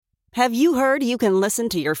Have you heard you can listen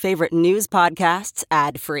to your favorite news podcasts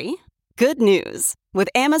ad-free? Good news. With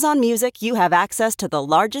Amazon Music, you have access to the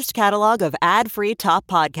largest catalog of ad-free top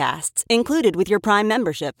podcasts included with your Prime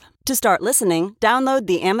membership. To start listening, download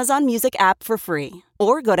the Amazon Music app for free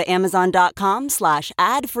or go to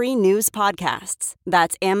amazon.com/ad-free news podcasts.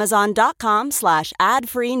 That's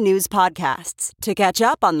amazon.com/ad-free news podcasts to catch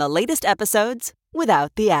up on the latest episodes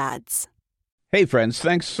without the ads. Hey, friends,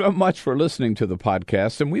 thanks so much for listening to the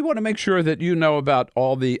podcast, and we want to make sure that you know about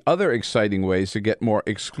all the other exciting ways to get more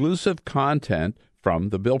exclusive content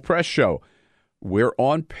from The Bill Press Show. We're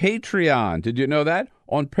on Patreon. Did you know that?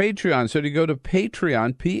 On Patreon. So you go to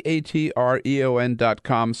Patreon,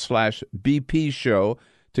 patreon.com/BP Show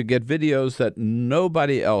to get videos that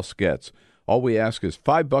nobody else gets. All we ask is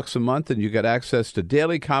 $5 a month, and you get access to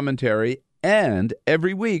daily commentary, and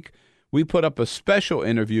every week, we put up a special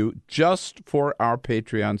interview just for our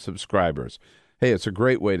Patreon subscribers. Hey, it's a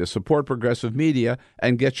great way to support progressive media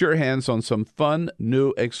and get your hands on some fun,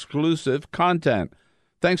 new, exclusive content.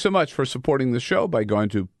 Thanks so much for supporting the show by going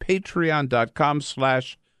to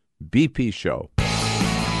patreon.com/BP Show.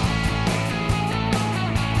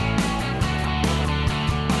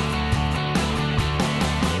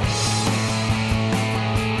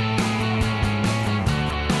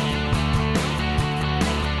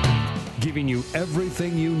 Giving you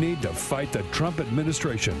everything you need to fight the Trump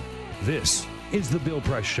administration. This is The Bill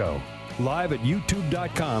Press Show, live at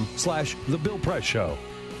youtube.com/The Bill Press Show.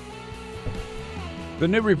 The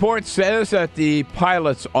new report says that the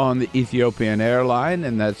pilots on the Ethiopian airline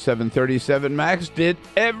and that 737 MAX did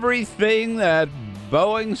everything that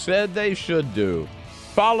Boeing said they should do.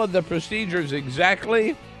 Followed the procedures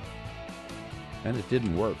exactly, and it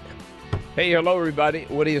didn't work. Hey, hello, everybody.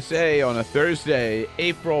 What do you say on a Thursday,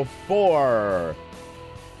 April 4?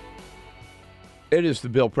 It is the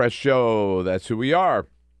Bill Press Show. That's who we are.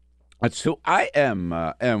 That's who I am.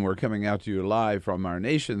 And we're coming out to you live from our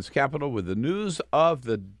nation's capital with the news of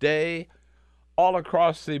the day. All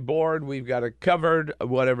across the board, we've got it covered.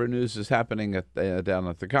 Whatever news is happening down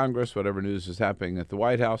at the Congress, whatever news is happening at the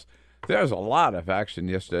White House. There's a lot of action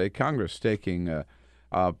yesterday. Congress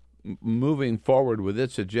moving forward with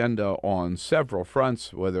its agenda on several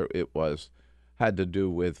fronts, whether it had to do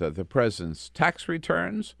with the president's tax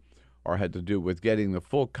returns or had to do with getting the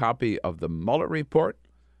full copy of the Mueller Report,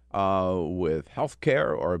 with health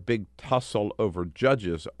care, or a big tussle over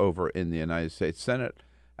judges over in the United States Senate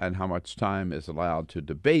and how much time is allowed to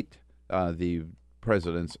debate the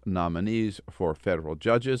president's nominees for federal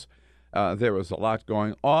judges. There was a lot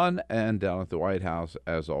going on, and down at the White House,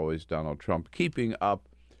 as always, Donald Trump keeping up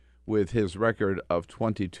with his record of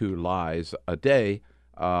 22 lies a day,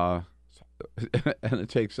 and it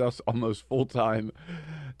takes us almost full time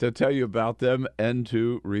to tell you about them and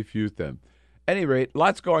to refute them. At any rate,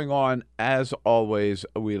 lots going on. As always,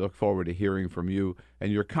 we look forward to hearing from you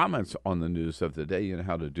and your comments on the news of the day. You know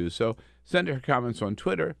how to do so. Send your comments on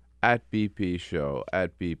Twitter at BP Show,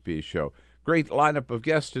 at BP Show. Great lineup of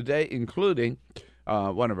guests today, including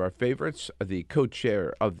one of our favorites, the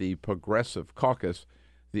co-chair of the Progressive Caucus,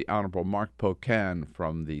 the Honorable Mark Pocan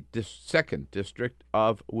from the 2nd District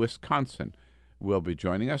of Wisconsin will be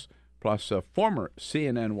joining us, plus a former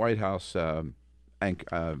CNN White House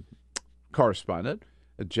correspondent,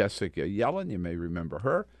 Jessica Yellin, you may remember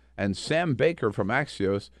her, and Sam Baker from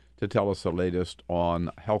Axios to tell us the latest on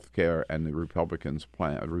health care and the Republican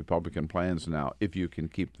plans now, if you can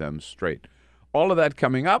keep them straight. All of that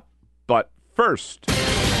coming up, but first...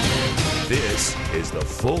 This is the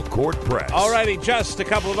Full Court Press. All righty, just a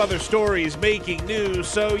couple of other stories making news.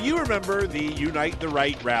 So you remember the Unite the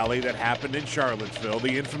Right rally that happened in Charlottesville,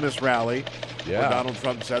 the infamous rally where Donald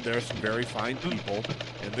Trump said there are some very fine people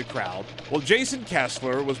in the crowd. Well, Jason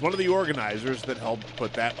Kessler was one of the organizers that helped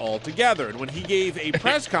put that all together. And when he gave a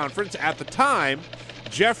press conference at the time,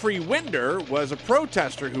 Jeffrey Winder was a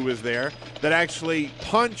protester who was there that actually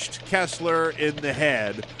punched Kessler in the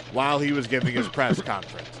head while he was giving his press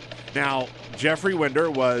conference. Now, Jeffrey Winder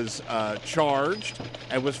was charged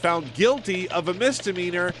and was found guilty of a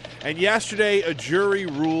misdemeanor, and yesterday a jury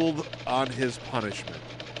ruled on his punishment.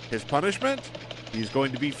 His punishment? He's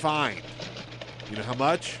going to be fined. You know how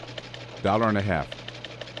much? $1.50.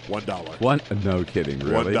 $1. No kidding,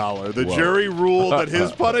 really? $1. The jury ruled that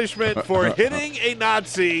his punishment for hitting a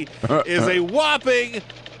Nazi is a whopping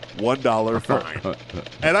 $1 fine.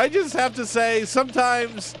 And I just have to say,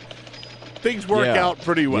 sometimes things work out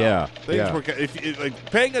pretty well. Things work out. If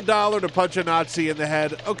like paying $1 to punch a Nazi in the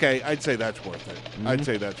head, okay, I'd say that's worth it. I'd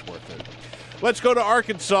say that's worth it. Let's go to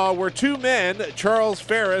Arkansas, where two men, Charles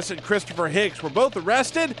Ferris and Christopher Hicks, were both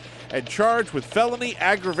arrested and charged with felony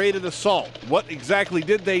aggravated assault. What exactly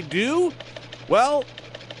did they do? Well,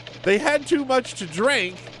 they had too much to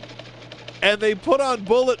drink, and they put on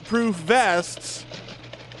bulletproof vests,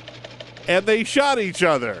 and they shot each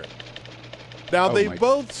other. Now, they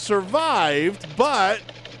both survived, but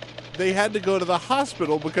they had to go to the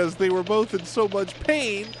hospital because they were both in so much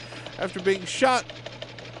pain after being shot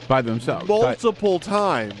by themselves multiple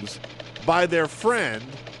times by their friend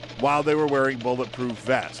while they were wearing bulletproof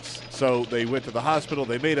vests. So they went to the hospital.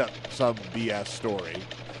 They made up some BS story,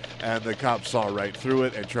 and the cops saw right through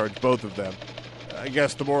it and charged both of them. I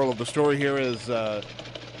guess the moral of the story here is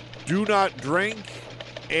do not drink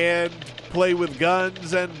and play with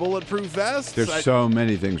guns and bulletproof vests. There's so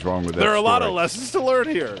many things wrong with that. There are a lot of lessons to learn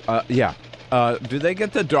here. Yeah. Do they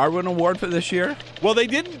get the Darwin Award for this year? Well, they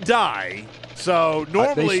didn't die, so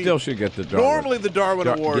normally they still should get the Darwin. Normally, the Darwin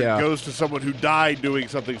Award goes to someone who died doing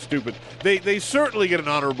something stupid. They certainly get an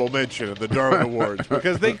honorable mention in the Darwin Awards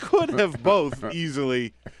because they could have both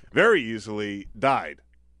very easily died.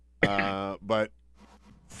 But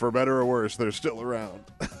for better or worse, they're still around.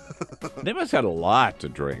 They must have had a lot to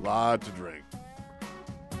drink.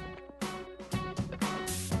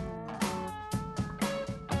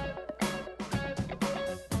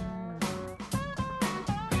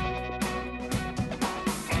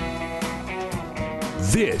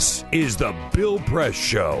 This is the Bill Press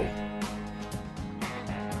Show.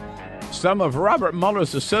 Some of Robert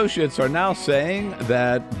Mueller's associates are now saying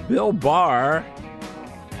that Bill Barr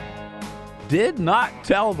did not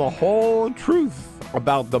tell the whole truth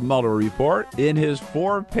about the Mueller report in his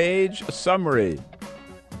 4-page summary.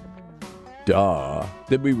 Duh.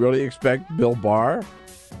 Did we really expect Bill Barr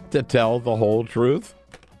to tell the whole truth?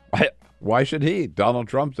 Why should he? Donald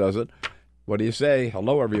Trump doesn't. What do you say?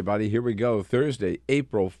 Hello, everybody. Here we go. Thursday,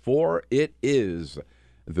 April 4. It is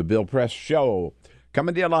the Bill Press Show.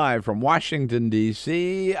 Coming to you live from Washington,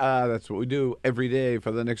 D.C. That's what we do every day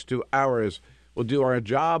for the next 2 hours. We'll do our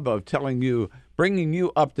job of bringing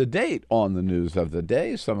you up to date on the news of the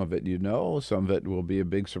day. Some of it you know. Some of it will be a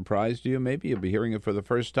big surprise to you. Maybe you'll be hearing it for the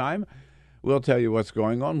first time. We'll tell you what's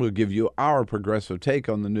going on. We'll give you our progressive take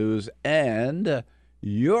on the news and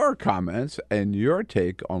your comments and your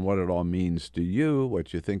take on what it all means to you,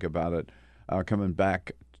 what you think about it, coming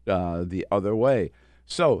back the other way.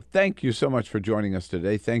 So thank you so much for joining us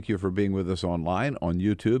today. Thank you for being with us online on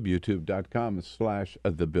YouTube,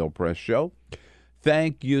 youtube.com/The Bill Press Show.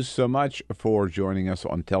 Thank you so much for joining us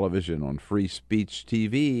on television, on Free Speech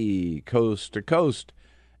TV, coast to coast.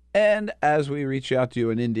 And as we reach out to you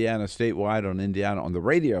in Indiana, statewide, on Indiana, on the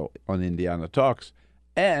radio, on Indiana Talks,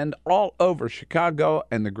 and all over Chicago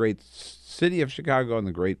and the great city of Chicago and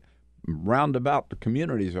the great roundabout the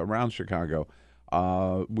communities around Chicago,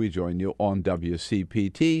 we join you on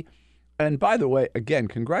WCPT. And by the way, again,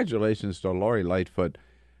 congratulations to Lori Lightfoot.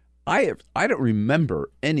 I don't remember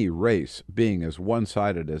any race being as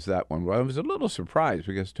one-sided as that one. Well, I was a little surprised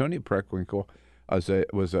because Tony Preckwinkle was a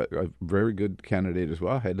very good candidate as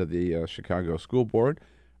well, head of the Chicago School Board.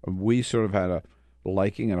 We sort of had a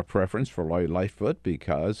liking and a preference for Lori Lightfoot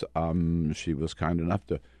because she was kind enough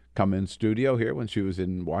to come in studio here when she was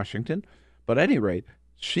in Washington. But at any rate,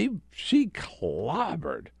 she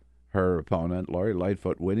clobbered her opponent, Lori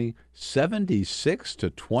Lightfoot, winning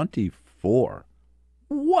 76-24.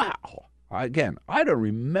 Wow. Again, I don't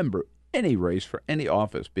remember any race for any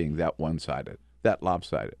office being that one-sided, that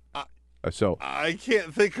lopsided. So I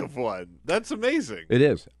can't think of one. That's amazing. It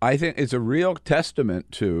is. I think it's a real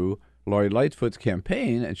testament to Lori Lightfoot's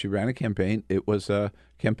campaign, and she ran a campaign. It was a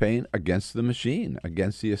campaign against the machine,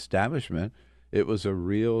 against the establishment. It was a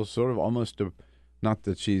real sort of almost not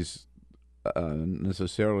that she's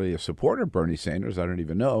necessarily a supporter of Bernie Sanders, I don't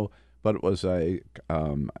even know, but it was an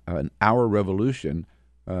our revolution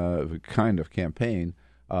kind of campaign.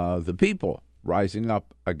 The people rising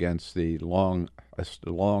up against the long-lasting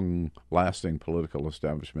political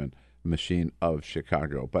establishment machine of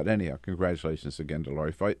Chicago. But anyhow, congratulations again to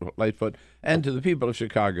Lori Lightfoot and to the people of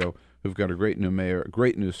Chicago who've got a great new mayor, a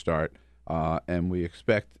great new start, and we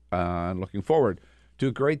expect and looking forward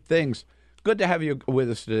to great things. Good to have you with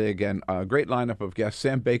us today again. A great lineup of guests.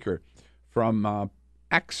 Sam Baker from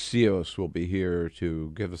Axios will be here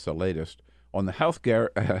to give us the latest on the health care.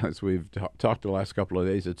 As we've talked the last couple of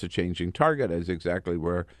days, it's a changing target, as exactly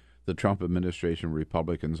where the Trump administration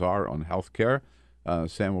Republicans are on health care.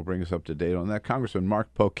 Sam will bring us up to date on that. Congressman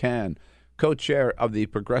Mark Pocan, co-chair of the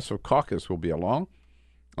Progressive Caucus, will be along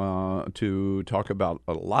to talk about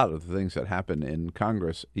a lot of the things that happened in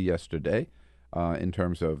Congress yesterday in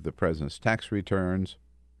terms of the president's tax returns,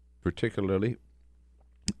 particularly,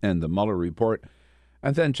 and the Mueller report.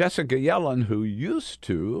 And then Jessica Yellin, who used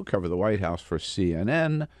to cover the White House for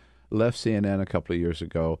CNN, left CNN a couple of years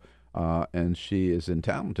ago, and she is in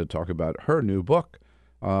town to talk about her new book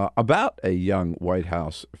about a young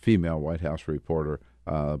female White House reporter,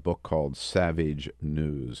 a book called Savage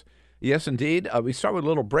News. Yes, indeed. We start with a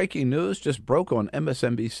little breaking news. Just broke on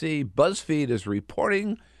MSNBC. BuzzFeed is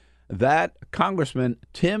reporting that Congressman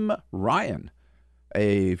Tim Ryan,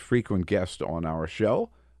 a frequent guest on our show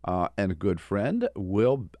and a good friend,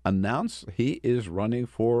 will announce he is running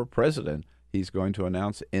for president. He's going to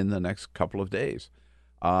announce in the next couple of days,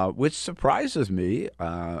 which surprises me.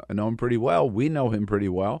 I know him pretty well. We know him pretty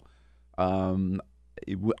well.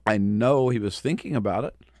 I know he was thinking about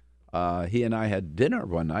it. He and I had dinner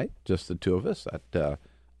one night, just the two of us, at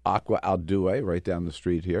Aqua Al Due, right down the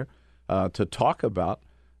street here, to talk about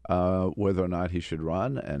whether or not he should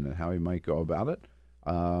run and how he might go about it.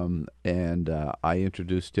 And I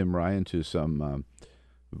introduced Tim Ryan to some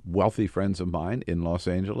wealthy friends of mine in Los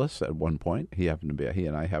Angeles at one point. He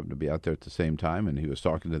and I happened to be out there at the same time, and he was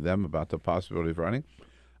talking to them about the possibility of running.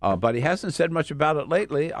 But he hasn't said much about it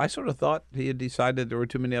lately. I sort of thought he had decided there were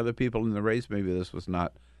too many other people in the race. Maybe this was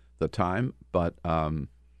not the time. But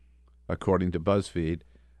according to BuzzFeed,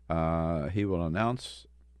 he will announce,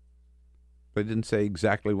 but he didn't say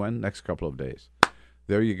exactly when, next couple of days.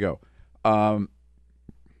 There you go.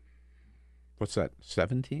 What's that,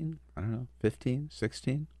 17? I don't know, 15,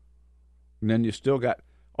 16? And then you still got,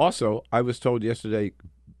 also, I was told yesterday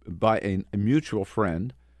by a mutual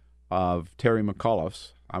friend of Terry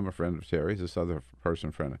McAuliffe's, I'm a friend of Terry's, this other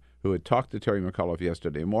friend, who had talked to Terry McAuliffe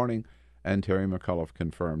yesterday morning, and Terry McAuliffe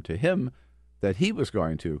confirmed to him that he was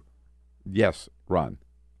going to, yes, run,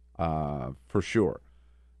 for sure.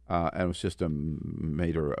 And it was just a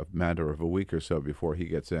matter of a week or so before he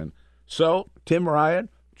gets in. So, Tim Ryan,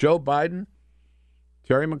 Joe Biden,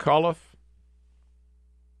 Terry McAuliffe,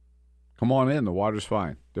 come on in. The water's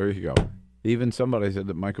fine. There you go. Even somebody said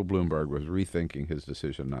that Michael Bloomberg was rethinking his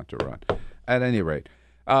decision not to run. At any rate,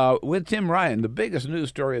 with Tim Ryan, the biggest news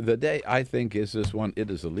story of the day, I think, is this one. It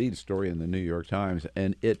is the lead story in the New York Times,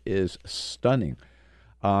 and it is stunning.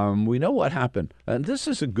 We know what happened, and this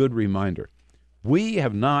is a good reminder. We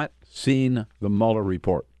have not seen the Mueller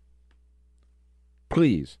report.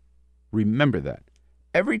 Please remember that.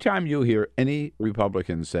 Every time you hear any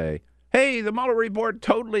Republican say, hey, the Mueller report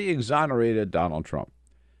totally exonerated Donald Trump.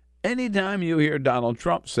 Anytime you hear Donald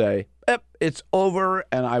Trump say, it's over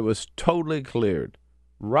and I was totally cleared.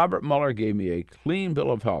 Robert Mueller gave me a clean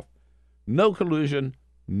bill of health. No collusion,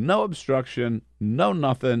 no obstruction, no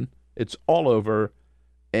nothing. It's all over.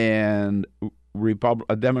 And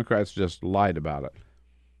Democrats just lied about it.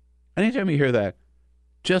 Anytime you hear that,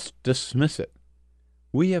 just dismiss it.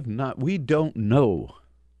 We don't know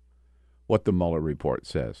what the Mueller report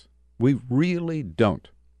says. We really don't.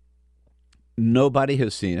 Nobody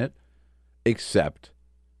has seen it except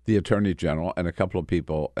the Attorney General and a couple of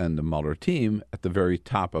people and the Mueller team at the very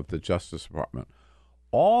top of the Justice Department.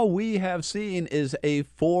 All we have seen is a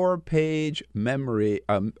 4-page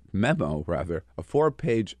a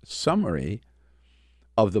 4-page summary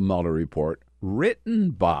of the Mueller report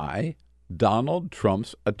written by Donald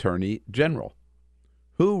Trump's Attorney General,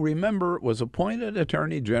 who, remember, was appointed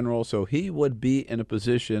Attorney General so he would be in a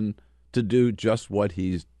position to do just what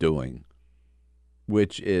he's doing,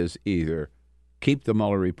 which is either keep the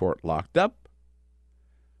Mueller report locked up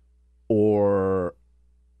or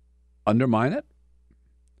undermine it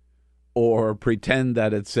or pretend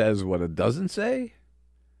that it says what it doesn't say,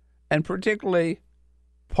 and particularly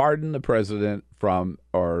pardon the president from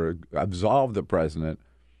or absolve the president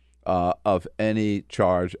of any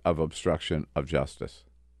charge of obstruction of justice.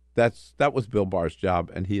 That was Bill Barr's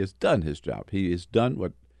job, and he has done his job. He has done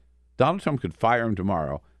what Donald Trump could fire him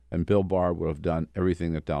tomorrow, and Bill Barr would have done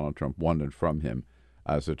everything that Donald Trump wanted from him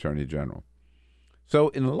as Attorney General. So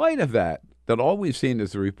in light of that all we've seen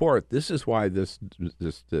is the report. This is why this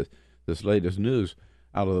latest news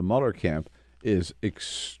out of the Mueller camp is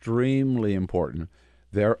extremely important.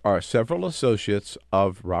 There are several associates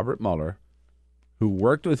of Robert Mueller who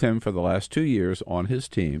worked with him for the last 2 years on his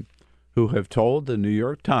team who have told the New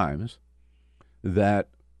York Times that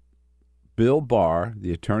Bill Barr,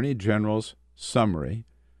 the Attorney General's summary,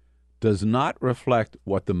 does not reflect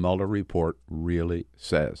what the Mueller report really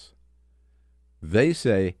says. They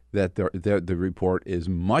say that the report is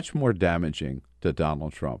much more damaging to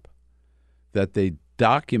Donald Trump, that they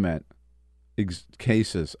document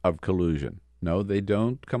cases of collusion. No, they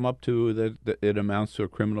don't come up to that it amounts to a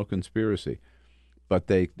criminal conspiracy, but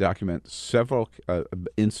they document several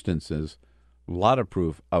instances, a lot of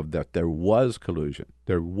proof of that there was collusion.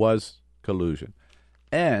 There was collusion.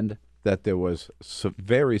 And that there was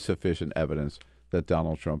very sufficient evidence that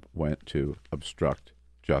Donald Trump went to obstruct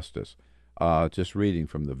justice. Just reading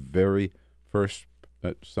from the very first,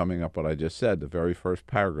 summing up what I just said, the very first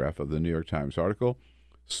paragraph of the New York Times article,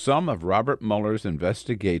 some of Robert Mueller's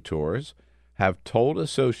investigators have told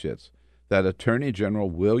associates that Attorney General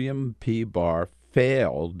William P. Barr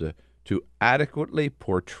failed to adequately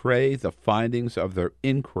portray the findings of their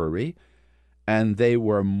inquiry, and they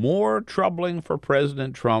were more troubling for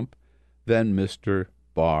President Trump than Mr.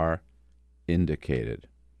 Barr indicated.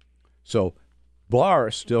 So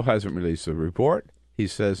Barr still hasn't released the report. He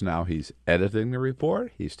says now he's editing the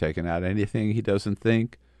report. He's taken out anything he doesn't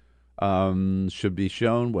think should be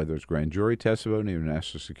shown, whether it's grand jury testimony or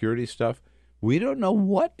national security stuff. We don't know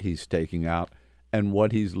what he's taking out and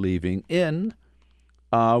what he's leaving in.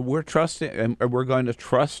 We're trusting, and we're going to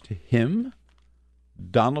trust him,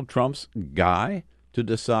 Donald Trump's guy, to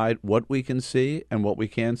decide what we can see and what we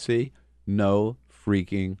can't see. No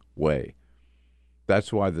freaking way.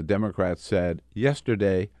 That's why the Democrats said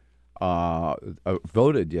yesterday,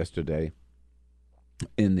 voted yesterday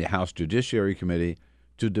in the House Judiciary Committee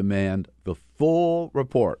to demand the full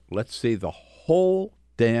report. Let's see the whole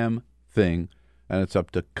damn thing, and it's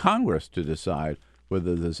up to Congress to decide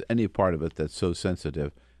whether there's any part of it that's so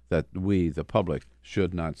sensitive that we, the public,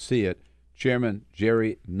 should not see it. Chairman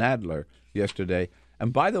Jerry Nadler yesterday,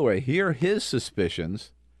 and by the way, here are his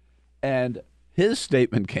suspicions, and his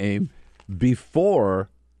statement came before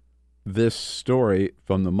this story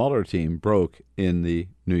from the Mueller team broke in the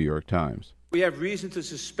New York Times. We have reason to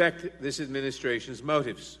suspect this administration's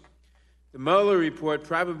motives. The Mueller report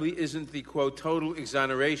probably isn't the, quote, total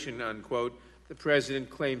exoneration, unquote, the president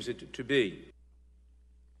claims it to be.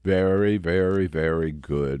 Very, very, very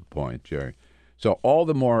good point, Jerry. So all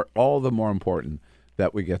the more important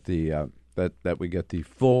that we get the that we get the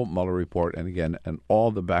full Mueller report, and again, and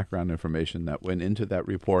all the background information that went into that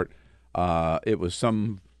report. It was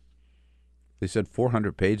they said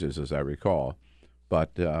 400 pages, as I recall,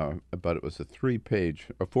 but it was a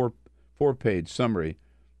four-page summary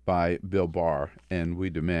by Bill Barr, and we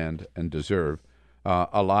demand and deserve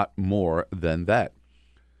a lot more than that.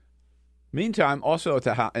 Meantime, also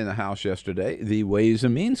in the House yesterday, the Ways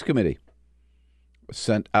and Means Committee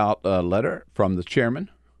sent out a letter from the Chairman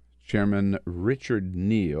Richard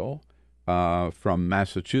Neal from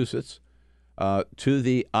Massachusetts, to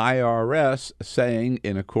the IRS saying,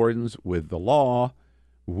 in accordance with the law,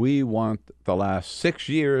 we want the last 6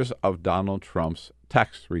 years of Donald Trump's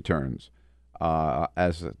tax returns.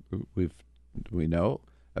 As we know,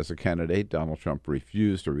 as a candidate, Donald Trump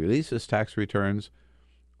refused to release his tax returns.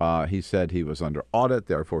 He said he was under audit,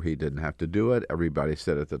 therefore he didn't have to do it. Everybody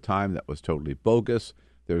said at the time that was totally bogus.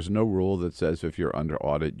 There's no rule that says if you're under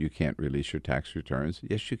audit, you can't release your tax returns.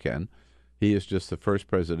 Yes, you can. He is just the first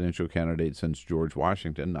presidential candidate since George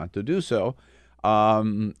Washington not to do so. By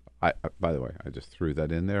the way, I just threw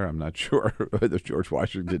that in there. I'm not sure whether George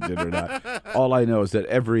Washington did or not. All I know is that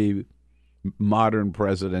every modern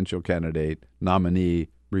presidential candidate, nominee,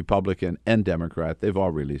 Republican and Democrat, they've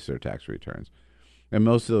all released their tax returns. And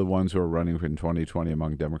most of the ones who are running in 2020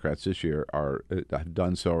 among Democrats this year have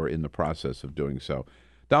done so or are in the process of doing so.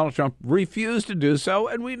 Donald Trump refused to do so,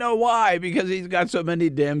 and we know why, because he's got so many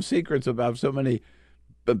damn secrets about so many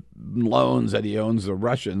loans that he owns the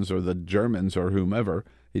Russians or the Germans or whomever.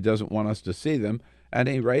 He doesn't want us to see them. At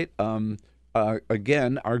any rate,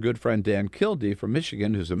 again, our good friend Dan Kildee from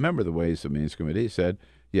Michigan, who's a member of the Ways and Means Committee, said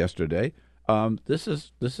yesterday, this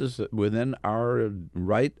is within our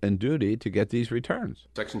right and duty to get these returns.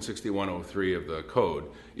 Section 6103 of the code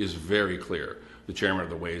is very clear. The chairman of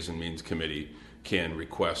the Ways and Means Committee can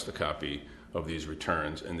request a copy of these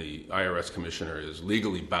returns, and the IRS commissioner is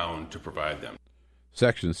legally bound to provide them.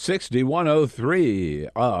 Section 6103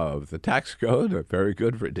 of the tax code, very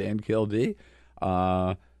good for Dan Kildee.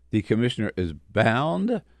 The commissioner is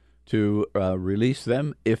bound to release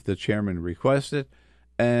them if the chairman requests it.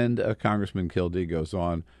 And Congressman Kildee goes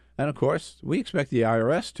on. And, of course, we expect the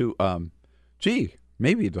IRS to,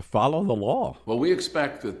 maybe to follow the law. Well, we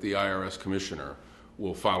expect that the IRS commissioner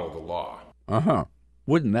will follow the law.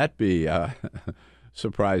 Wouldn't that be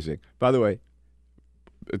surprising? By the way,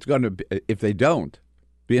 it's going to be, if they don't,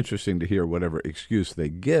 be interesting to hear whatever excuse they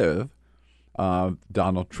give.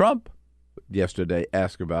 Donald Trump yesterday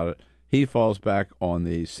asked about it. He falls back on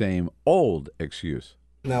the same old excuse.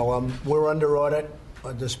 Now, we're under audit,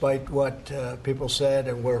 despite what people said,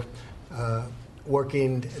 and we're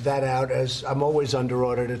working that out. As I'm always under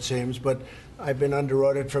audit, it seems, but I've been under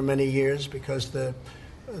audit for many years because the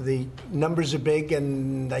numbers are big,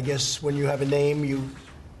 and I guess when you have a name,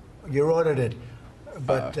 you're audited.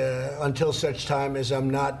 But until such time as I'm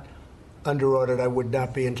not under audit, I would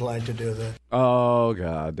not be inclined to do that. Oh,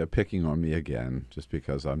 God, they're picking on me again just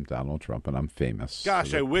because I'm Donald Trump and I'm famous.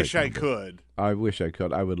 Gosh, I wish I could. I wish I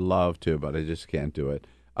could. I would love to, but I just can't do it.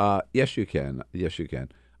 Yes, you can. Yes, you can.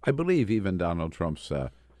 I believe even Donald Trump's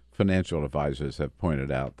financial advisors have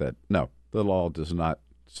pointed out that, no, the law does not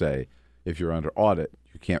say if you're under audit,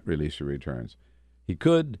 you can't release your returns. He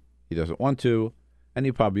could. He doesn't want to, and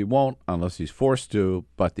he probably won't unless he's forced to,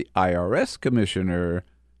 but the IRS commissioner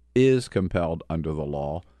is compelled under the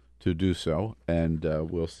law to do so, and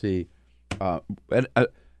we'll see.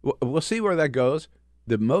 We'll see where that goes.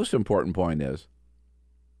 The most important point is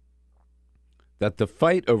that the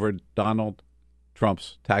fight over Donald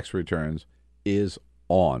Trump's tax returns is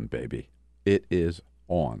on, baby. It is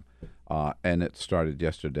on, and it started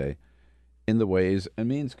yesterday in the Ways and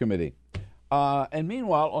Means Committee. And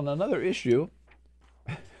meanwhile, on another issue,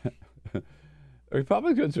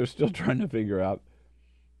 Republicans are still trying to figure out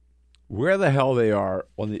where the hell they are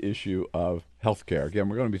on the issue of health care. Again,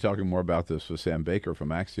 we're going to be talking more about this with Sam Baker from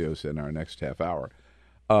Axios in our next half hour.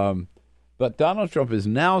 But Donald Trump is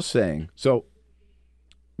now saying, so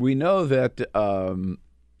we know that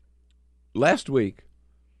last week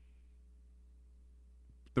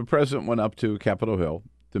the president went up to Capitol Hill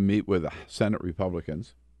to meet with Senate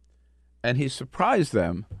Republicans, and he surprised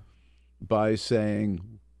them by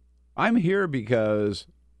saying, I'm here because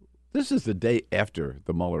this is the day after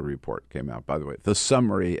the Mueller Report came out, by the way. The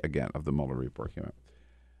summary, again, of the Mueller Report came out.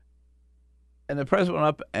 And the president went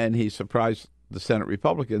up and he surprised the Senate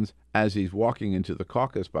Republicans as he's walking into the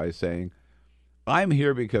caucus by saying, I'm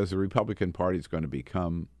here because the Republican Party is going to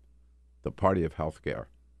become the party of health care.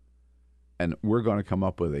 And we're going to come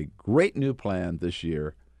up with a great new plan this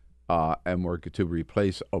year, and we're to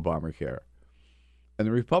replace Obamacare. And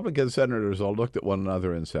the Republican senators all looked at one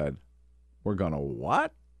another and said, we're going to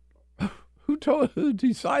what? Who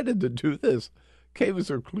decided to do this? Came as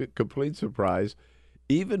a complete surprise.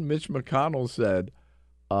 Even Mitch McConnell said,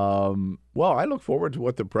 well, I look forward to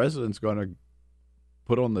what the president's going to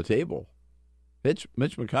put on the table. Mitch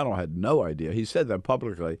McConnell had no idea. He said that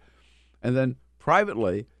publicly. And then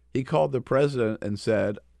privately, he called the president and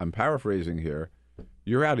said, I'm paraphrasing here,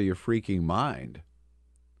 you're out of your freaking mind.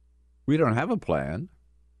 We don't have a plan.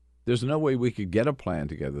 There's no way we could get a plan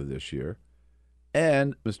together this year.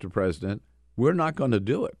 And, Mr. President, we're not going to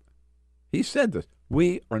do it. He said this.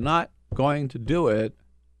 We are not going to do it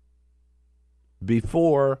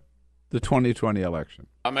before the 2020 election.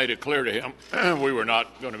 I made it clear to him we were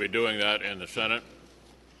not going to be doing that in the Senate.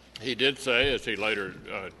 He did say, as he later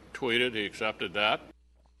tweeted, he accepted that.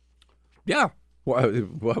 Yeah.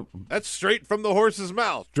 Well, that's straight from the horse's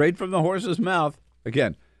mouth. Straight from the horse's mouth.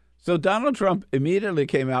 Again. So Donald Trump immediately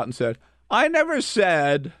came out and said, I never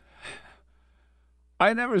said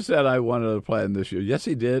I wanted a plan this year. Yes,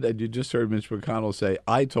 he did. And you just heard Mitch McConnell say,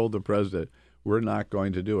 I told the president we're not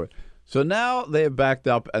going to do it. So now they have backed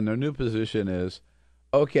up, and their new position is,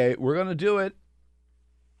 okay, we're going to do it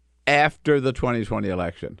after the 2020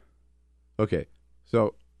 election. Okay,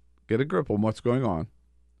 so get a grip on what's going on.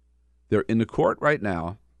 They're in the court right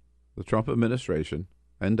now, the Trump administration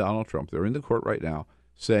and Donald Trump, they're in the court right now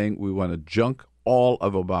saying we want to junk all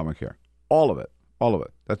of Obamacare, all of it.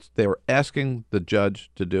 That's they were asking the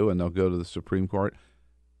judge to do, and they'll go to the Supreme Court.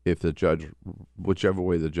 If the judge, whichever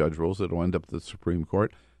way the judge rules, it'll end up at the Supreme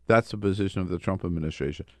Court. That's the position of the Trump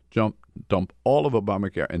administration. Dump all of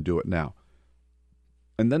Obamacare and do it now.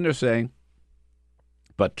 And then they're saying,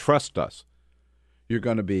 but trust us, you're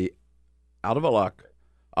going to be out of luck,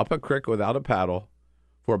 up a creek without a paddle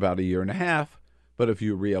for about a year and a half. But if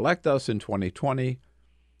you reelect us in 2020,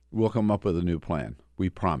 we'll come up with a new plan. We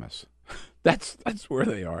promise. That's where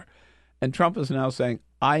they are. And Trump is now saying,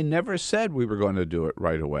 I never said we were going to do it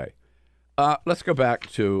right away. Let's go back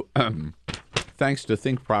to, thanks to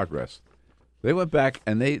Think Progress. They went back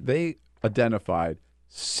and they identified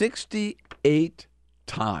 68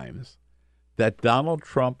 times that Donald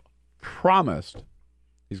Trump promised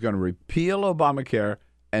he's going to repeal Obamacare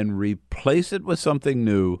and replace it with something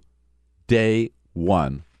new day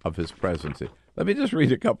one of his presidency. Let me just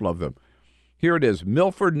read a couple of them. Here it is,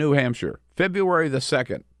 Milford, New Hampshire, February the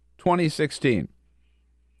 2nd, 2016.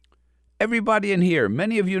 Everybody in here,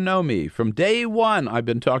 many of you know me. From day one, I've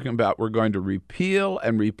been talking about we're going to repeal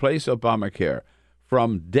and replace Obamacare.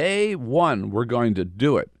 From day one, we're going to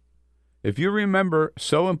do it. If you remember,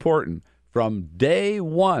 so important, from day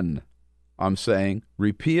one, I'm saying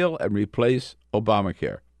repeal and replace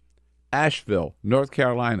Obamacare. Asheville, North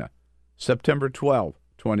Carolina, September 12,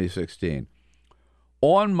 2016.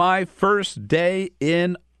 On my first day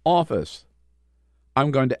in office,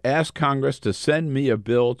 I'm going to ask Congress to send me a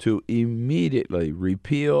bill to immediately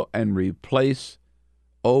repeal and replace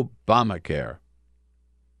Obamacare.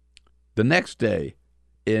 The next day,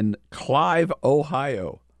 in Clive,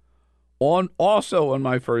 Ohio, also on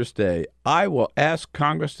my first day, I will ask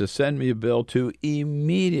Congress to send me a bill to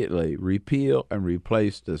immediately repeal and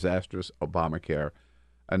replace disastrous Obamacare.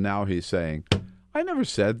 And now he's saying, I never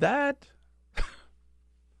said that.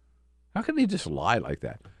 How can he just lie like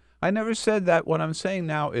that? I never said that. What I'm saying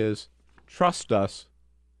now is trust us.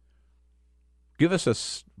 Give us a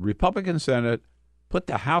Republican Senate. Put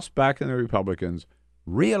the House back in the Republicans.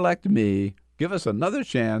 Reelect me. Give us another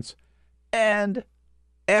chance. And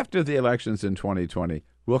after the elections in 2020,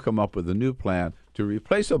 we'll come up with a new plan to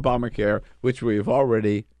replace Obamacare, which we've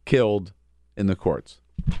already killed in the courts.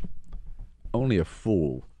 Only a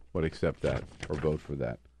fool would accept that or vote for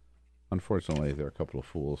that. Unfortunately, there are a couple of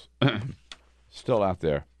fools still out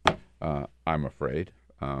there, I'm afraid.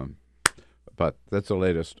 But that's the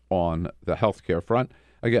latest on the health care front.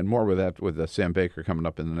 Again, more with that with Sam Baker coming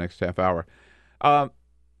up in the next half hour. A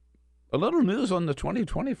little news on the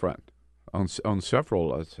 2020 front on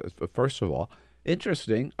several. First of all,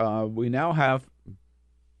 interesting, we now have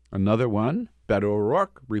another one, Beto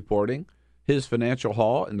O'Rourke, reporting his financial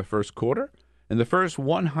haul in the first quarter. In the first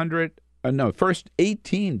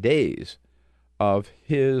 18 days of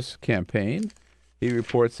his campaign, he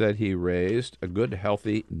reports that he raised a good,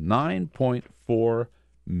 healthy $9.4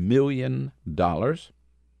 million.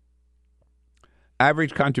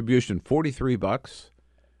 Average contribution, $43,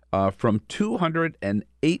 from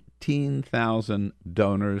 218,000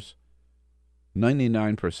 donors,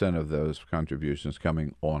 99% of those contributions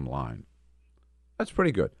coming online. That's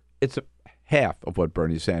pretty good. It's half of what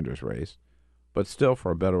Bernie Sanders raised, but still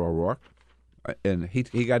for Beto O'Rourke. And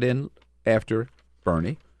he got in after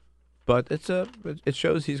Bernie, but it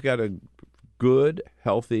shows he's got a good,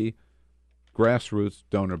 healthy, grassroots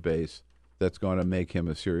donor base that's going to make him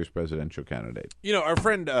a serious presidential candidate. You know, our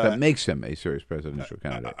friend... that makes him a serious presidential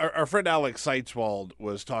candidate. Our friend Alex Seitzwald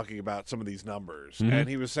was talking about some of these numbers, and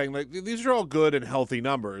he was saying, like, these are all good and healthy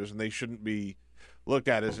numbers, and they shouldn't be looked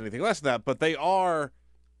at as anything less than that, but they are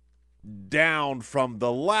down from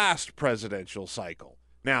the last presidential cycle.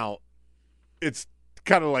 Now, it's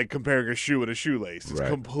kind of like comparing a shoe and a shoelace. It's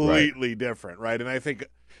completely different, right? And I think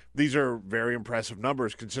these are very impressive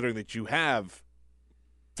numbers considering that you have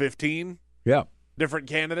 15 different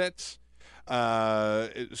candidates.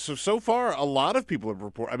 So far, a lot of people have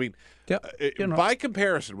reported. I mean, by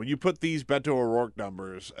comparison, when you put these Beto O'Rourke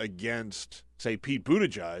numbers against, say, Pete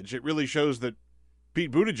Buttigieg, it really shows that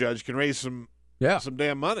Pete Buttigieg can raise some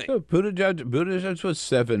damn money. So Buttigieg was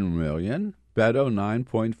 $7 million. Beto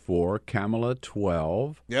 9.4, Kamala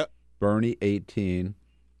 12, Bernie 18.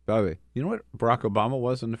 By the way, you know what Barack Obama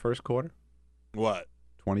was in the first quarter? What?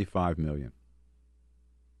 25 million.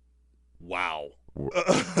 Wow.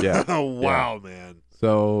 Wow, man.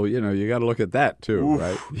 So, you got to look at that too,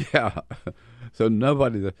 right? Yeah. So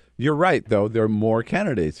you're right, though. There are more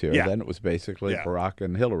candidates here. Then it was basically Barack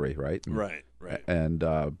and Hillary, right? Right. And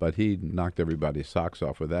but he knocked everybody's socks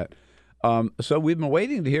off with that. So we've been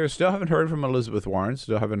waiting to hear. Still haven't heard from Elizabeth Warren.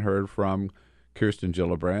 Still haven't heard from Kirsten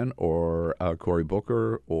Gillibrand or Cory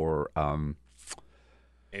Booker or Amy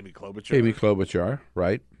Klobuchar. Amy Klobuchar,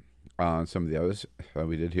 right? Some of the others.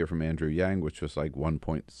 We did hear from Andrew Yang, which was like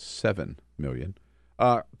 1.7 million.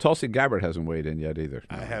 Tulsi Gabbard hasn't weighed in yet either.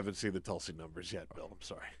 I haven't seen the Tulsi numbers yet, Bill. I'm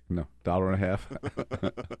sorry. No,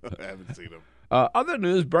 $1.50. I haven't seen them. Other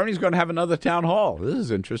news, Bernie's going to have another town hall. This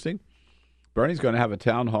is interesting. Bernie's going to have a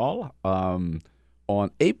town hall on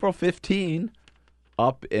April 15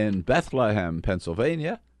 up in Bethlehem,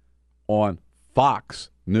 Pennsylvania, on Fox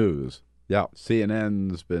News. Yeah,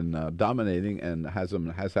 CNN's been dominating and has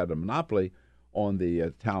had a monopoly on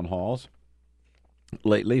the town halls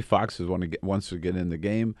lately. Fox wants to get in the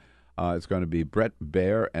game. It's going to be Brett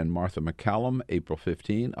Baer and Martha McCallum, April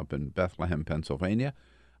 15, up in Bethlehem, Pennsylvania.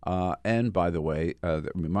 And by the way,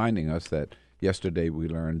 reminding us that yesterday we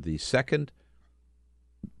learned the second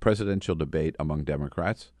presidential debate among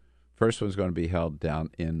Democrats. First one's going to be held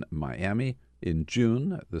down in Miami in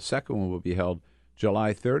June. The second one will be held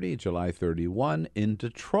July 30, July 31 in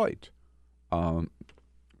Detroit, among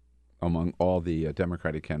all the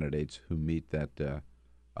Democratic candidates who meet that the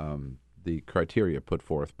criteria put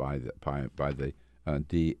forth by the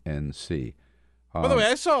DNC. By the way,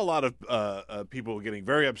 I saw a lot of people getting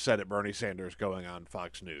very upset at Bernie Sanders going on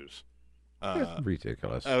Fox News.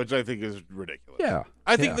 Ridiculous. Which I think is ridiculous. Yeah.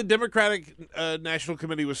 I think the Democratic National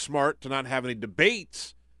Committee was smart to not have any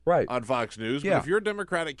debates on Fox News. But if you're a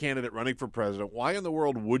Democratic candidate running for president, why in the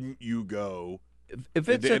world wouldn't you go if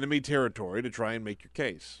it's into enemy territory to try and make your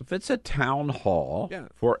case. If it's a town hall Yeah.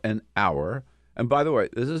 for an hour, and by the way,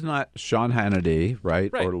 this is not Sean Hannity,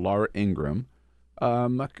 right. Or Laura Ingraham.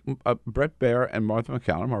 Brett Baer and Martha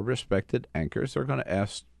McCallum are respected anchors. They'll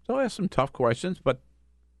ask some tough questions, but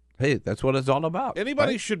hey, that's what it's all about.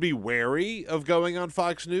 Anybody should be wary of going on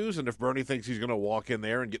Fox News, and if Bernie thinks he's going to walk in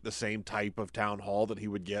there and get the same type of town hall that he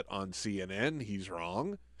would get on CNN, he's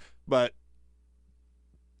wrong. But,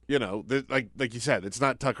 like you said, it's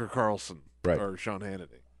not Tucker Carlson or Sean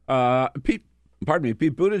Hannity. Pete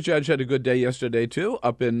Buttigieg had a good day yesterday, too,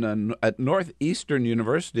 up in at Northeastern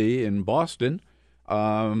University in Boston.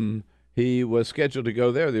 He was scheduled to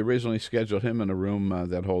go there. They originally scheduled him in a room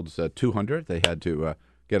that holds 200. They had to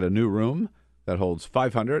get a new room that holds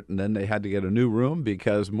 500, and then they had to get a new room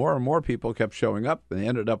because more and more people kept showing up. They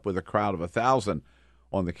ended up with a crowd of 1,000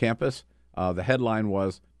 on the campus. The headline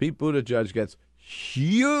was, Pete Buttigieg gets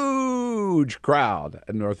huge crowd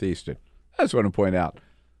at Northeastern. I just want to point out,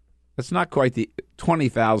 that's not quite the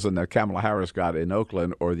 20,000 that Kamala Harris got in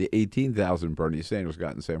Oakland or the 18,000 Bernie Sanders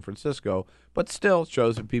got in San Francisco, but still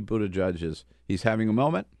shows that Pete Buttigieg he's having a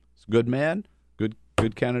moment. He's a good man, good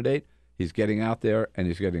candidate. He's getting out there, and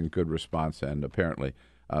he's getting a good response, and apparently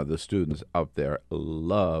the students out there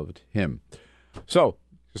loved him. So,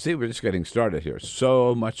 you see, we're just getting started here.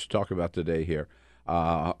 So much to talk about today here.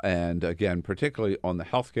 And, again, particularly on the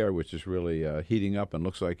healthcare, which is really heating up and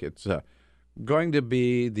looks like it's going to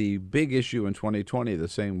be the big issue in 2020 the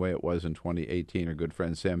same way it was in 2018. Our good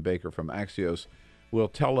friend Sam Baker from Axios will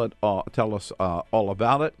tell us all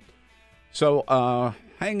about it. So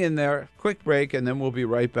hang in there, quick break, and then we'll be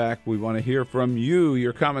right back. We want to hear from you,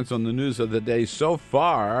 your comments on the news of the day so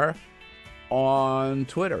far on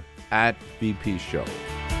Twitter at BP Show.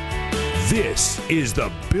 This is the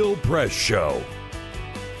Bill Press Show.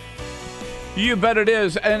 You bet it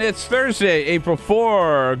is, and it's Thursday, April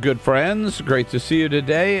 4, good friends. Great to see you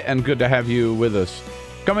today, and good to have you with us.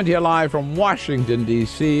 Coming to you live from Washington,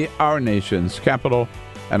 D.C., our nation's capital,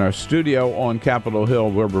 and our studio on Capitol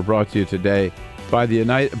Hill, where we're brought to you today by the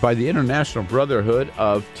International Brotherhood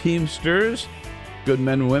of Teamsters, good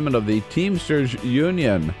men and women of the Teamsters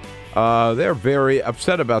Union. They're very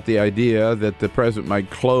upset about the idea that the president might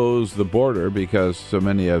close the border because so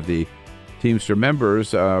many of the Teamster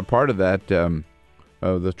members are part of that,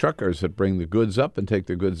 the truckers that bring the goods up and take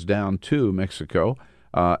the goods down to Mexico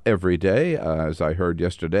every day, as I heard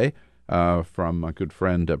yesterday from my good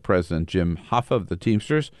friend President Jim Hoffa of the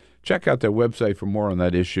Teamsters. Check out their website for more on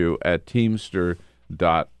that issue at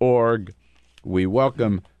teamster.org. We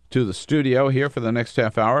welcome to the studio here for the next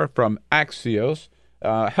half hour from Axios,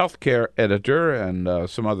 healthcare editor and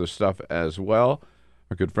some other stuff as well,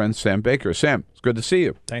 our good friend Sam Baker. Sam, it's good to see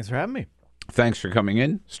you. Thanks for having me. Thanks for coming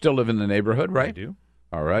in. Still live in the neighborhood, right? I do.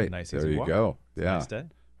 All right. Nice there easy you walk. go. It's Yeah. a nice day.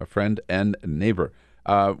 A friend and neighbor.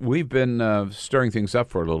 We've been stirring things up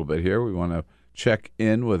for a little bit here. We want to check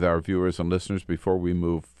in with our viewers and listeners before we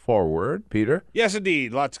move forward. Peter? Yes,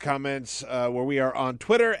 indeed. Lots of comments where we are on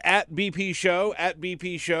Twitter at BP Show. At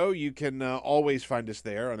BP Show. You can always find us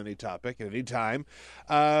there on any topic at any time.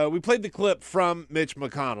 We played the clip from Mitch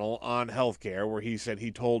McConnell on healthcare where he said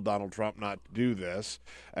he told Donald Trump not to do this.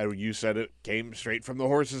 You said it came straight from the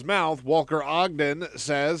horse's mouth. Walker Ogden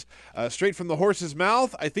says, straight from the horse's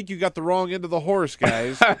mouth? I think you got the wrong end of the horse,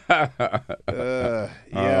 guys. Yeah.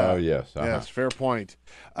 Oh, yes. Yes, fair point.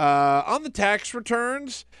 On the tax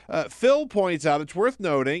returns, Phil points out it's worth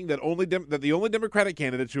noting that the only Democratic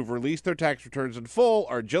candidates who have released their tax returns in full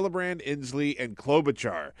are Gillibrand, Inslee, and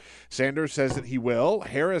Klobuchar. Sanders says that he will.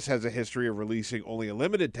 Harris has a history of releasing only a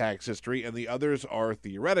limited tax history, and the others are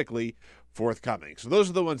theoretically forthcoming. So those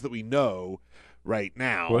are the ones that we know right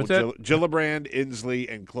now. What's that? Gillibrand,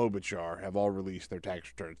 Inslee, and Klobuchar have all released their tax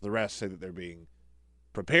returns. The rest say that they're being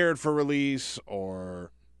prepared for release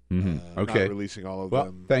or Okay. not releasing all of them.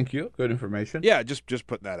 Well, thank you. Good information. Yeah, just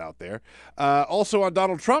putting that out there. Also on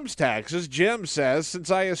Donald Trump's taxes, Jim says,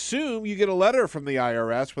 since I assume you get a letter from the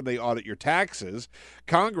IRS when they audit your taxes,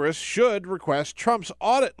 Congress should request Trump's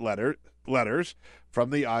audit letters from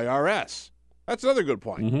the IRS. That's another good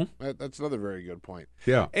point. That's another very good point.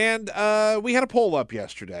 Yeah. And we had a poll up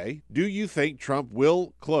yesterday. Do you think Trump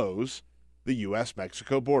will close the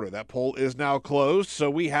U.S.-Mexico border? That poll is now closed, so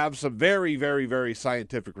we have some very, very, very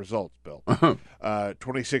scientific results, Bill.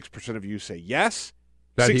 26% of you say yes.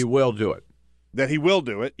 He will do it. That he will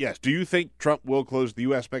do it, yes. Do you think Trump will close the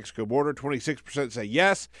U.S.-Mexico border? 26% say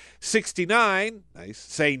yes. 69%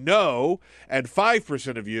 say no. And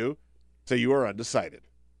 5% of you say you are undecided.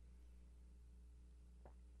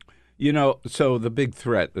 You know, so the big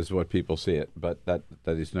threat is what people see it, but that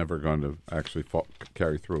he's never going to actually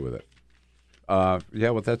carry through with it. Yeah,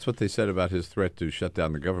 well, that's what they said about his threat to shut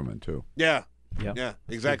down the government, too. Yeah. Yep. Yeah,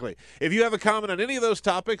 exactly. If you have a comment on any of those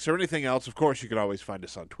topics or anything else, of course, you can always find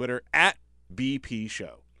us on Twitter at BP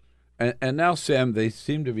Show. And now, Sam, they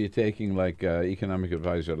seem to be taking, like economic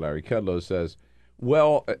advisor Larry Kudlow says,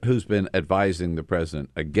 well, who's been advising the president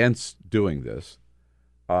against doing this,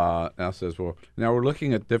 now says, well, now we're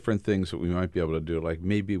looking at different things that we might be able to do, like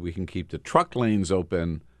maybe we can keep the truck lanes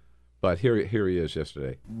open. But here he is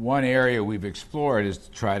yesterday. One area we've explored is to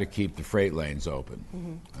try to keep the freight lanes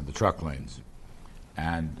open, the truck lanes.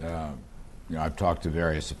 And I've talked to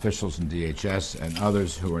various officials in DHS and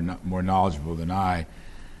others who are more knowledgeable than I,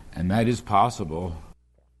 and that is possible.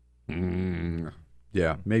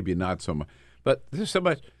 Yeah, maybe not so much. But there's so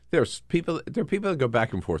much. There are people that go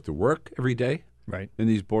back and forth to work every day, right, in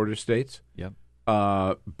these border states. Yep.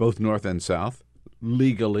 Both north and south,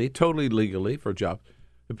 totally legally for jobs.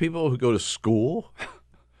 The people who go to school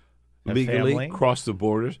legally family. Cross the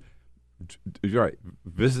borders, right?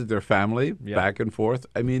 Visit their family back and forth.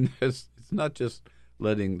 I mean, it's not just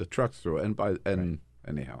letting the trucks through.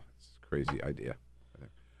 Anyhow, it's a crazy idea.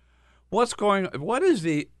 What is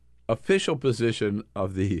the official position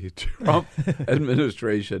of the Trump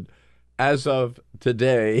administration as of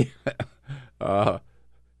today,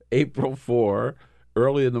 April 4?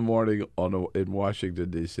 Early in the morning in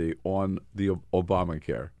Washington, D.C., on the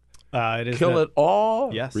Obamacare? It is Kill it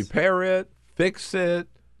all? Yes. Repair it? Fix it?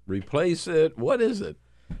 Replace it? What is it?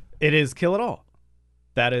 It is kill it all.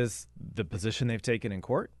 That is the position they've taken in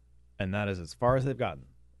court, and that is as far as they've gotten.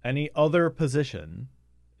 Any other position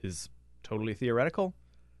is totally theoretical,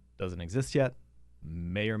 doesn't exist yet,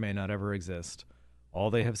 may or may not ever exist. All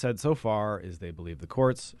they have said so far is they believe the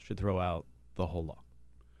courts should throw out the whole law.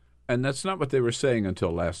 And that's not what they were saying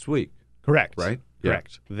until last week. Correct. Right?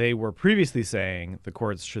 Correct. Yeah. They were previously saying the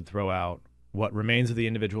courts should throw out what remains of the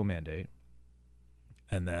individual mandate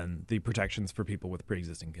and then the protections for people with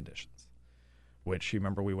pre-existing conditions, which, you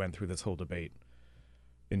remember, we went through this whole debate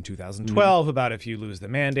in 2012 about if you lose the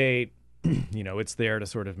mandate, it's there to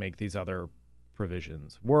sort of make these other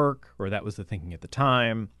provisions work, or that was the thinking at the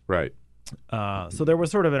time. Right. So there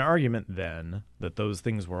was sort of an argument then that those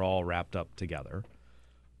things were all wrapped up together.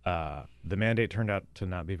 The mandate turned out to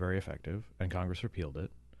not be very effective, and Congress repealed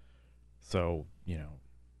it. So,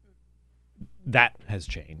 that has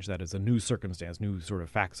changed. That is a new circumstance, new sort of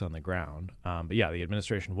facts on the ground. But yeah, the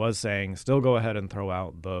administration was saying, still go ahead and throw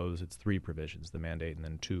out those. It's 3 provisions, the mandate, and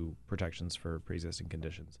then 2 protections for pre-existing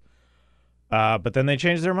conditions. But then they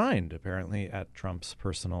changed their mind, apparently, at Trump's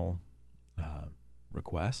personal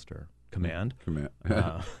request or command.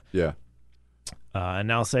 Yeah. And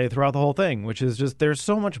now say throughout the whole thing, which is just there's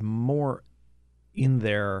so much more in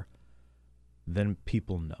there than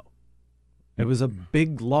people know. It was a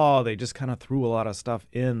big law. They just kind of threw a lot of stuff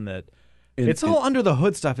in that it's all under the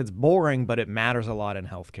hood stuff. It's boring, but it matters a lot in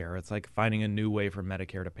healthcare. It's like finding a new way for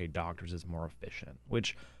Medicare to pay doctors is more efficient,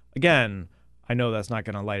 which, again, I know that's not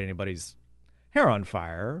going to light anybody's hair on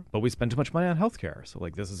fire, but we spend too much money on healthcare. So,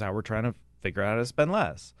 like, this is how we're trying to figure out how to spend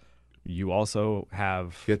less. You also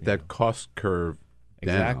have get that cost curve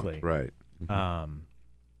down. Exactly. Right.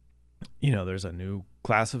 There's a new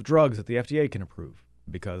class of drugs that the FDA can approve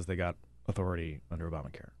because they got authority under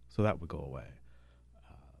Obamacare. So that would go away.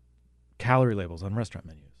 Calorie labels on restaurant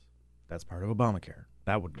menus. That's part of Obamacare.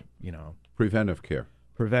 That would, Preventive care.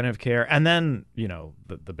 And then,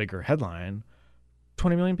 the bigger headline,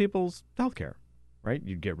 20 million people's health care. Right?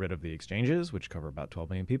 You'd get rid of the exchanges, which cover about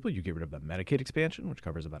 12 million people. You get rid of the Medicaid expansion, which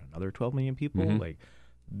covers about another 12 million people. Mm-hmm. Like,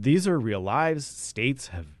 these are real lives. States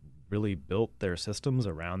have really built their systems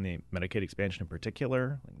around the Medicaid expansion in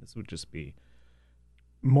particular. Like, this would just be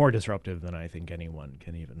more disruptive than I think anyone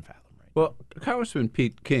can even fathom right now. Well, Congressman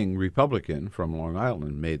Pete King, Republican from Long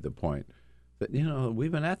Island, made the point that,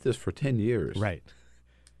 we've been at this for 10 years. Right.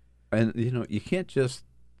 And, you can't just,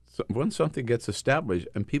 once something gets established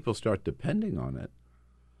and people start depending on it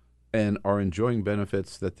and are enjoying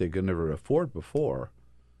benefits that they could never afford before,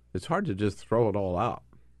 it's hard to just throw it all out.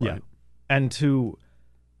 Right? Yeah. And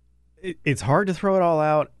it's hard to throw it all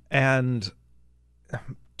out and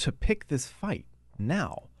to pick this fight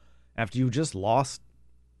now after you just lost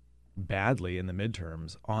badly in the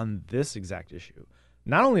midterms on this exact issue.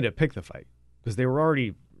 Not only to pick the fight, because they were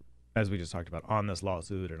already, as we just talked about, on this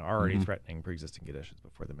lawsuit and already threatening pre-existing conditions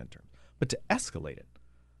before the midterms, but to escalate it.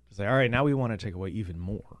 To say, all right, now we want to take away even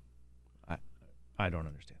more. I don't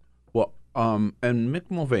understand. Well, and Mick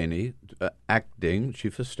Mulvaney, acting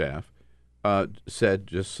chief of staff, said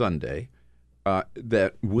just Sunday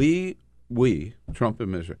that we, Trump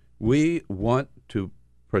administration, we want to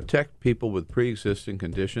protect people with pre-existing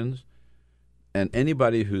conditions, and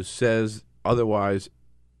anybody who says otherwise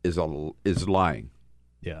is lying.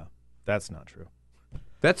 Yeah, that's not true.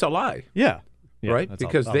 That's a lie. Yeah. Right? That's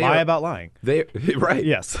because a they lie are about lying. Right.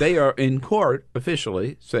 Yes. They are in court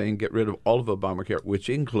officially saying get rid of all of Obamacare, which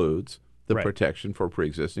includes the protection for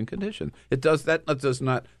pre-existing conditions. That does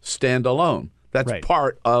not stand alone. That's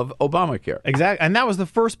part of Obamacare. Exactly. And that was the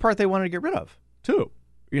first part they wanted to get rid of, too.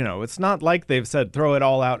 It's not like they've said throw it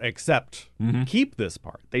all out except keep this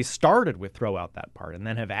part. They started with throw out that part and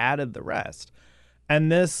then have added the rest. And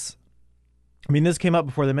this came up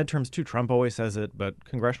before the midterms, too. Trump always says it, but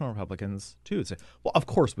congressional Republicans, too, say, well, of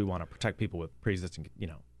course we want to protect people with pre-existing,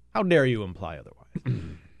 how dare you imply otherwise?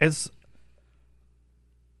 It's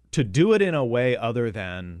to do it in a way other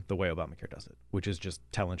than the way Obamacare does it, which is just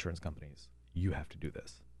tell insurance companies, you have to do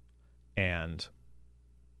this. And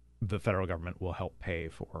the federal government will help pay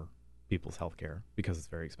for people's health care because it's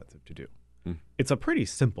very expensive to do. It's a pretty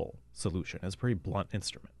simple solution. It's a pretty blunt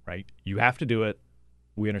instrument, right? You have to do it.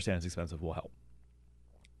 We understand it's expensive. We'll help.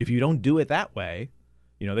 If you don't do it that way,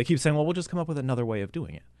 they keep saying, well, we'll just come up with another way of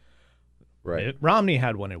doing it. Right. Romney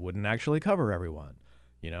had one. It wouldn't actually cover everyone.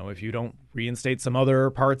 If you don't reinstate some other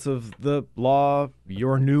parts of the law,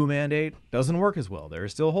 your new mandate doesn't work as well. There are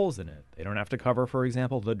still holes in it. They don't have to cover, for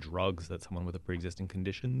example, the drugs that someone with a pre-existing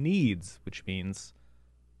condition needs, which means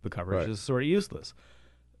the coverage is sort of useless.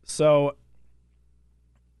 So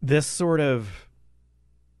this sort of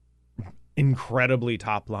incredibly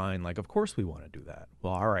top line, like, of course we want to do that.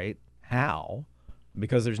 Well, all right, how?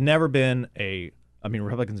 Because there's never been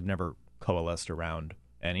Republicans have never coalesced around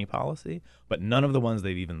any policy, but none of the ones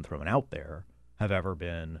they've even thrown out there have ever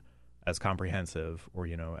been as comprehensive or,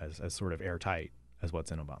 as sort of airtight as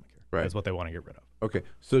what's in Obamacare. Right. As what they want to get rid of. Okay,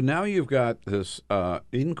 so now you've got this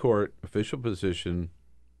in-court official position,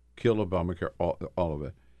 kill Obamacare, all of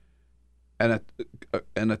it.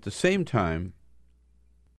 And at the same time,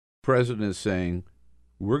 President is saying,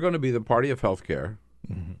 we're going to be the party of health care,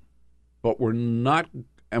 but we're not,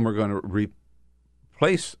 and we're going to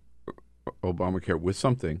replace Obamacare with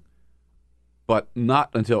something, but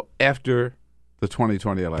not until after the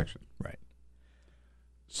 2020 election. Right.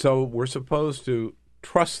 So we're supposed to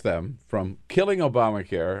trust them from killing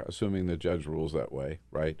Obamacare, assuming the judge rules that way,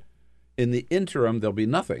 right? In the interim, there'll be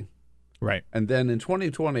nothing. Right. And then in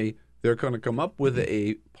 2020, they're going to come up with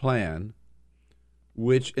a plan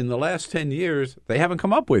which in the last 10 years they haven't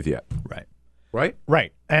come up with yet. Right. Right?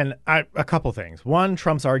 Right. And a couple things. One,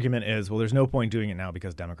 Trump's argument is, well, there's no point doing it now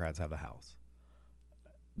because Democrats have the House.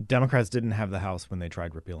 Democrats didn't have the House when they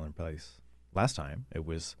tried repeal and replace last time. It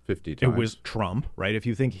was 50 times. It was Trump, right? If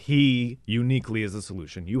you think he uniquely is a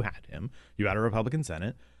solution, you had him. You had a Republican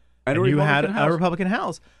Senate. And you had a Republican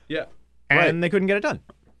House. Yeah. And they couldn't get it done.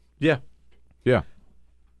 Yeah. Yeah.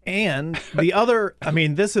 And the other,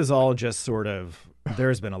 this is all just sort of,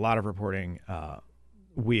 there's been a lot of reporting.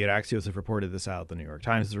 We at Axios have reported this out. The New York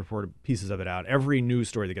Times has reported pieces of it out. Every news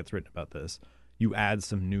story that gets written about this, you add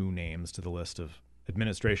some new names to the list of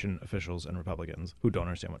administration officials and Republicans who don't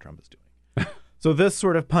understand what Trump is doing. So this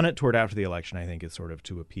sort of pun it toward after the election, I think, is sort of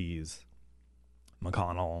to appease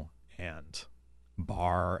McConnell and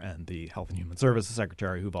Barr and the Health and Human Services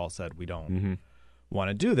Secretary, who've all said we don't want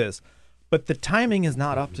to do this. But the timing is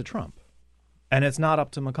not up to Trump, and it's not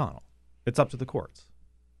up to McConnell. It's up to the courts.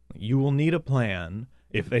 You will need a plan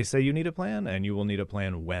if they say you need a plan, and you will need a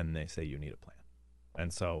plan when they say you need a plan.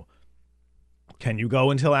 And so can you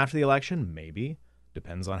go until after the election? Maybe.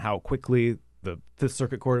 Depends on how quickly the Fifth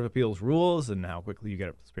Circuit Court of Appeals rules and how quickly you get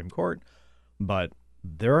up to the Supreme Court. But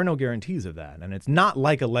there are no guarantees of that. And it's not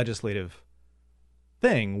like a legislative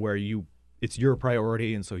thing where it's your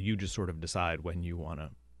priority, and so you just sort of decide when you want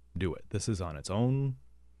to do it. This is on its own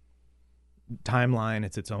timeline.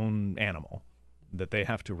 It's its own animal that they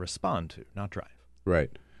have to respond to, not drive.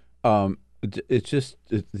 Right. It's just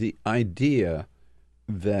the idea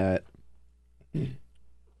that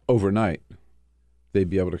overnight they'd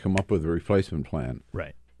be able to come up with a replacement plan,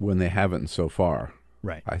 right, when they haven't so it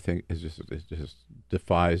right. I think it just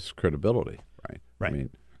defies credibility, right? Right.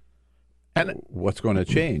 And what's going to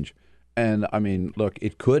change? And look,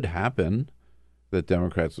 it could happen that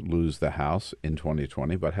Democrats lose the House in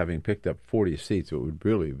 2020, but having picked up 40 seats, it would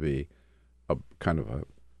really be a kind of a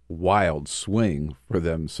wild swing for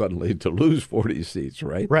them suddenly to lose 40 seats,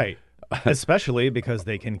 right? Right. Especially because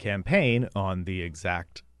they can campaign on the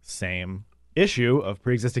exact same issue of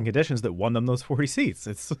pre-existing conditions that won them those 40 seats.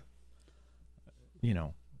 It's,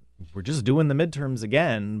 we're just doing the midterms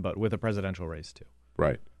again, but with a presidential race too.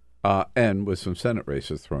 Right. And with some Senate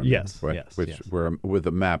races thrown in, right? Yes, which yes. were with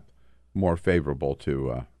a map more favorable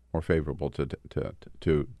to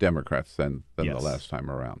Democrats than Yes. the last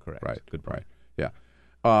time around. Correct. Right. Good point. Right. Yeah.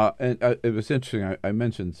 And it was interesting. I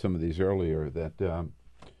mentioned some of these earlier that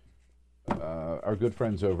our good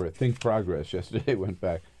friends over at Think Progress yesterday went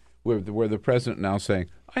back where the president now saying,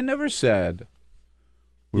 I never said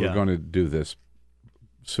we were going to do this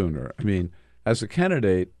sooner. I mean, as a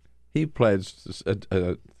candidate, he pledged,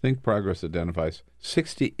 Think Progress identifies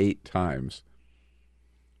 68 times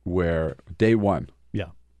where day one.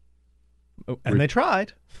 Yeah. And they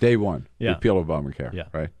tried. Day one. Yeah. Repeal Obamacare. Yeah.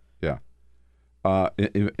 Right? Yeah.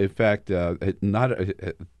 In fact,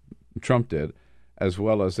 Trump did, as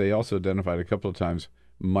well as they also identified a couple of times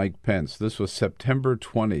Mike Pence. This was September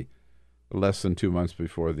 20, less than 2 months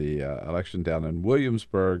before the election down in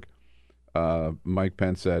Williamsburg. Mike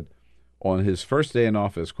Pence said on his first day in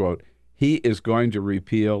office, quote, he is going to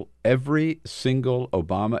repeal every single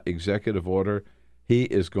Obama executive order. He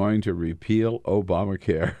is going to repeal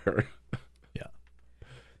Obamacare. Yeah.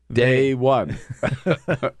 Day one.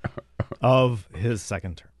 Of his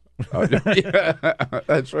second term. Yeah,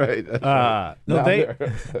 that's right.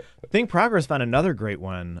 Think Progress found another great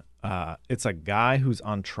one. It's a guy who's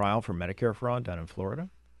on trial for Medicare fraud down in Florida.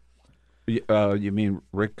 You mean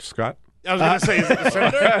Rick Scott? I was going to say, is it the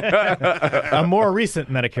senator? A more recent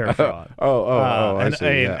Medicare fraud. I and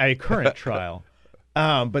see. A current trial.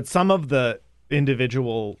 But some of the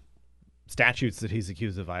individual statutes that he's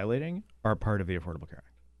accused of violating are part of the Affordable Care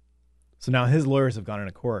Act. So now his lawyers have gone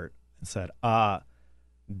into court and said,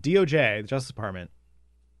 DOJ, the Justice Department,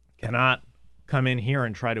 cannot come in here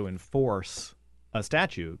and try to enforce a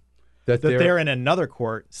statute that they're in another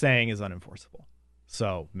court saying is unenforceable.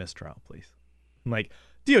 So mistrial, please. Like,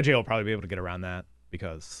 DOJ will probably be able to get around that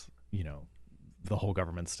because, you know, the whole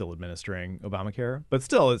government's still administering Obamacare. But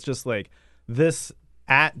still, it's just like this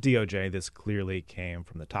at DOJ, this clearly came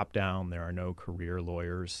from the top down. There are no career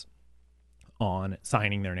lawyers on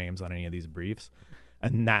signing their names on any of these briefs.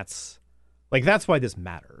 And that's why this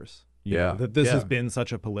matters. You know, that this has been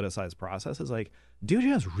such a politicized process is like DOJ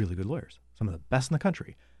has really good lawyers, some of the best in the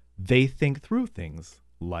country. They think through things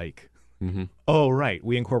like, oh, right,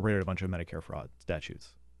 we incorporated a bunch of Medicare fraud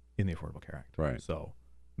statutes in the Affordable Care Act. Right. So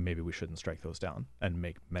maybe we shouldn't strike those down and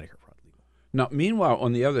make Medicare fraud legal. Now, meanwhile,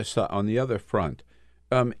 on the other side, on the other front,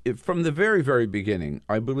 from the very, very beginning,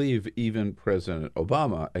 I believe even President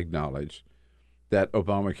Obama acknowledged that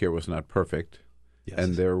Obamacare was not perfect. Yes.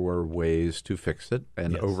 And there were ways to fix it.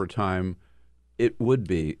 And over time, it would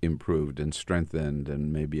be improved and strengthened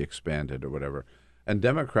and maybe expanded or whatever. And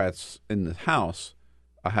Democrats in the House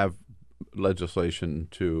have legislation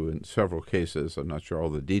in several cases, I'm not sure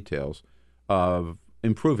all the details, of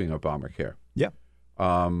improving Obamacare. Yeah.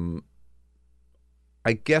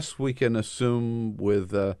 I guess we can assume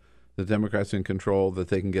with the Democrats in control that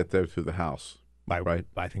they can get there through the House, right?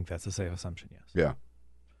 I think that's a safe assumption, yes. Yeah.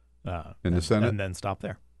 In the Senate? And then stop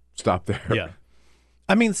there. Stop there. Yeah.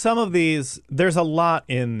 I mean, some of these, there's a lot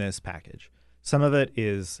in this package. Some of it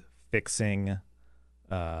is fixing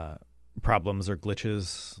problems or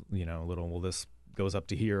glitches, you know, this goes up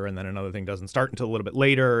to here and then another thing doesn't start until a little bit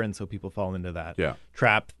later. And so people fall into that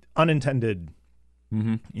trap. Unintended,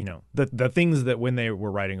 you know, the things that when they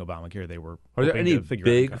were writing Obamacare, they were Are there any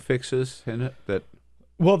big out. fixes in it that?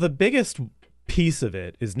 Well, the biggest piece of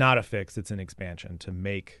it is not a fix. It's an expansion to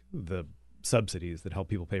make the subsidies that help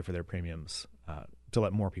people pay for their premiums to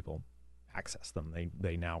let more people access them.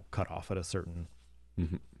 They now cut off at a certain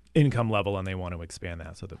income level, and they want to expand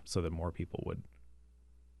that so that more people would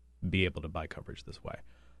be able to buy coverage this way.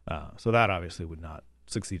 So that obviously would not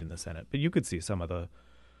succeed in the Senate. But you could see some of the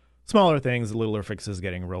smaller things, littler fixes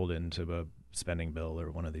getting rolled into a spending bill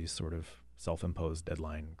or one of these sort of self-imposed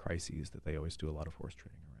deadline crises that they always do a lot of horse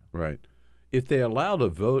trading around. Right. If they allowed a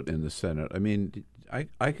vote in the Senate, I mean,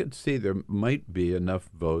 I could see there might be enough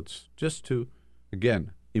votes just to,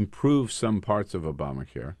 again, improve some parts of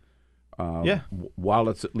Obamacare. While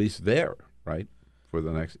it's at least there, right, for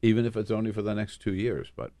the next, even if it's only for the next 2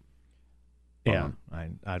 years. But I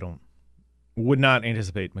would not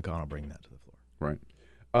anticipate McConnell bringing that to the floor. Right.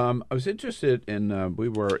 I was interested in. We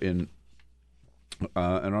were in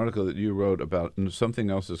an article that you wrote about something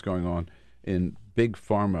else that's going on in Big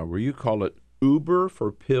Pharma, where you call it Uber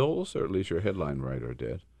for pills, or at least your headline writer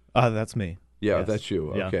did. That's me. Yeah, yes. That's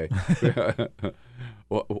you. Yeah. Okay.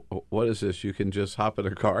 What is this? You can just hop in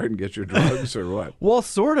a car and get your drugs, or what? Well,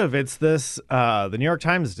 sort of. It's this. The New York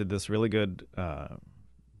Times did this really good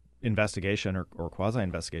investigation or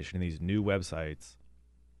quasi-investigation in these new websites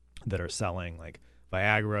that are selling like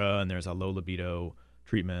Viagra, and there's a low libido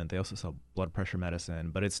treatment. They also sell blood pressure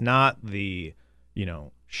medicine, but it's not the, you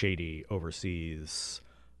know, shady overseas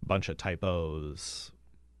bunch of typos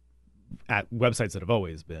at websites that have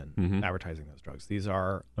always been advertising those drugs. These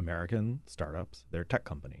are American startups. They're tech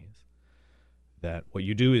companies that what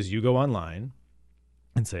you do is you go online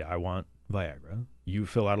and say, I want Viagra. You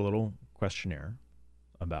fill out a little questionnaire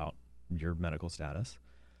about your medical status.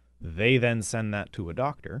 They then send that to a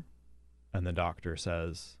doctor, and the doctor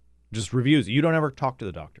says, just reviews. You don't ever talk to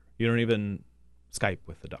the doctor. You don't even Skype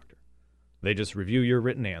with the doctor. They just review your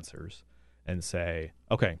written answers and say,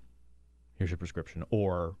 okay, here's your prescription,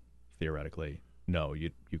 or theoretically, no,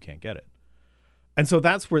 you can't get it. And so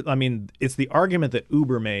that's where, I mean, it's the argument that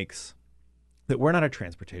Uber makes that we're not a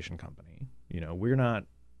transportation company. You know, we're not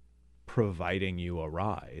providing you a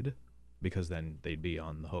ride, because then they'd be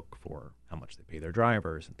on the hook for how much they pay their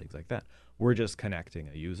drivers and things like that. We're just connecting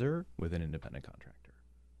a user with an independent contractor.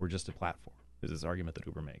 We're just a platform, is this argument that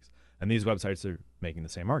Uber makes. And these websites are making the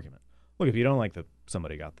same argument. Look, if you don't like that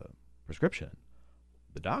somebody got the prescription,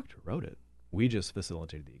 the doctor wrote it. We just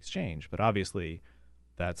facilitated the exchange. But obviously,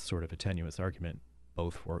 that's sort of a tenuous argument,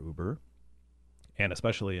 both for Uber and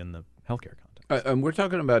especially in the healthcare context. And we're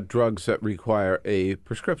talking about drugs that require a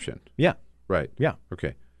prescription. Yeah. Right. Yeah.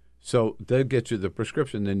 Okay. So they'll get you the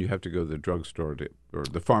prescription, then you have to go to the drugstore or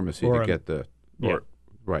the pharmacy to get the.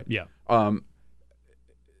 Right. Yeah.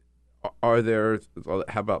 Are there?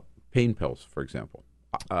 How about pain pills, for example?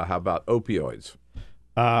 How about opioids?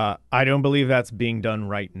 I don't believe that's being done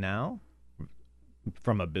right now.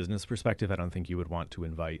 From a business perspective, I don't think you would want to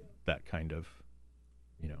invite that kind of,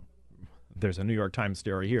 there's a New York Times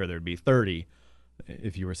story here. There'd be 30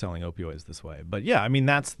 if you were selling opioids this way. But yeah, I mean,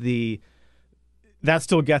 that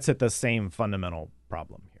still gets at the same fundamental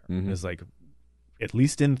problem here. Mm-hmm. Is like, at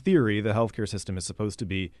least in theory, the healthcare system is supposed to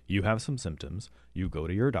be, you have some symptoms, you go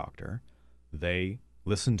to your doctor, they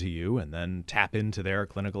listen to you and then tap into their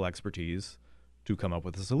clinical expertise to come up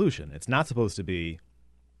with a solution. It's not supposed to be,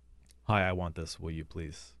 hi, I want this, will you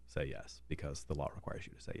please say yes? Because the law requires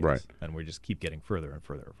you to say yes. Right. And we just keep getting further and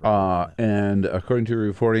further. And further and according to your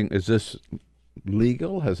reporting, is this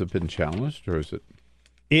legal? Has it been challenged, or is it?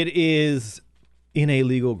 It is in a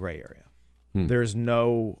legal gray area. There's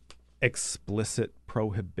no explicit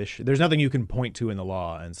prohibition. There's nothing you can point to in the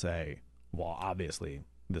law and say, well, obviously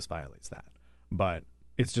this violates that. But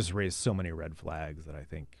it's just raised so many red flags that I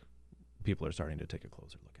think people are starting to take a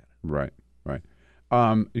closer look at it. Right, right.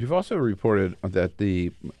 You've also reported that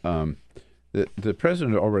the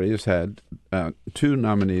president already has had 2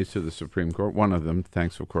 nominees to the Supreme Court. One of them,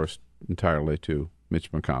 thanks, of course, entirely to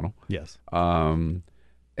Mitch McConnell. Yes.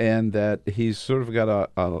 And that he's sort of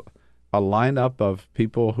got a lineup of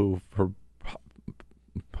people who for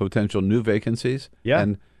potential new vacancies. Yeah.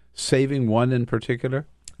 And saving one in particular.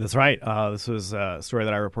 That's right. This was a story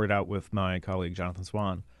that I reported out with my colleague Jonathan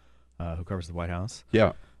Swan, who covers the White House.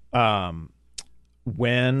 Yeah.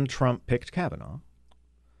 When Trump picked Kavanaugh,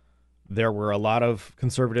 there were a lot of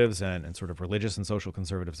conservatives and sort of religious and social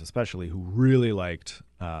conservatives especially who really liked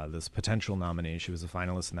this potential nominee. She was a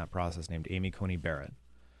finalist in that process named Amy Coney Barrett.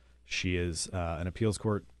 She is an appeals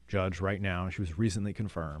court judge right now. She was recently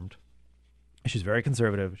confirmed. She's very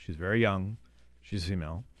conservative. She's very young. She's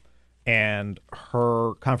female. And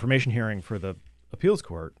her confirmation hearing for the appeals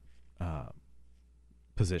court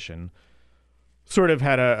position sort of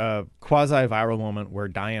had a quasi-viral moment where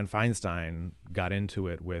Dianne Feinstein got into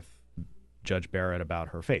it with Judge Barrett about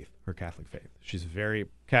her faith, her Catholic faith. She's very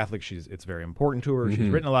Catholic. It's very important to her. Mm-hmm. She's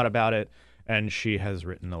written a lot about it, and she has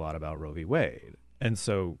written a lot about Roe v. Wade. And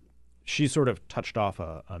so she sort of touched off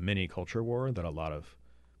a mini culture war that a lot of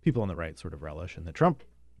people on the right sort of relish and that Trump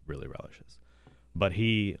really relishes. But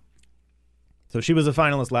so she was a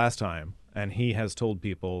finalist last time, and he has told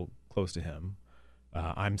people close to him,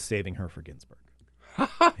 I'm saving her for Ginsburg.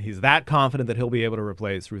 He's that confident that he'll be able to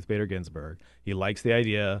replace Ruth Bader Ginsburg. He likes the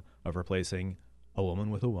idea of replacing a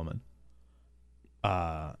woman with a woman.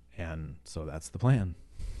 And so that's the plan.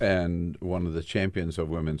 And one of the champions of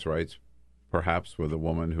women's rights, perhaps with a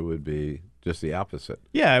woman who would be just the opposite.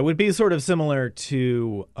 Yeah, it would be sort of similar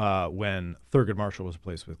to when Thurgood Marshall was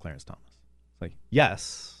replaced with Clarence Thomas. It's like,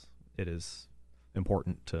 yes, it is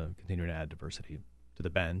important to continue to add diversity to the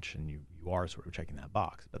bench, and you are sort of checking that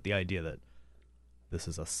box. But the idea that this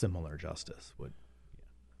is a similar justice would... Yeah.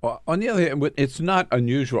 Well, on the other hand, it's not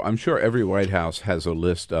unusual. I'm sure every White House has a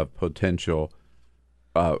list of potential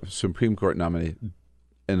Supreme Court nominees,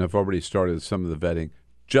 and have already started some of the vetting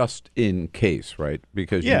just in case, right?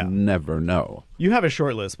 Because you never know. You have a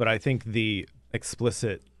short list, but I think the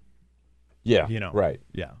explicit... Yeah, right.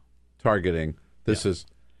 Yeah. Targeting. This is...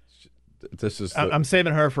 I'm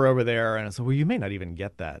saving her for over there, and so you may not even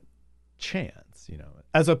get that chance,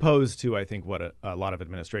 as opposed to I think what a lot of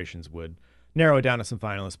administrations would narrow it down to some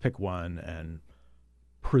finalists, pick one, and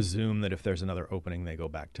presume that if there's another opening, they go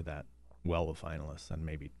back to that well of finalists and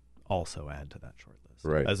maybe also add to that short list.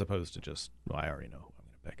 Right. As opposed to just, I already know who I'm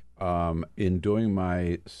going to pick. In doing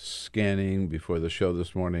my scanning before the show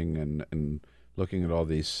this morning and looking at all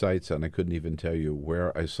these sites, and I couldn't even tell you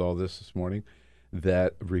where I saw this morning,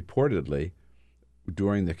 that reportedly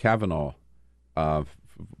during the Kavanaugh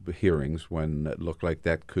hearings, when it looked like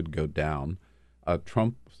that could go down,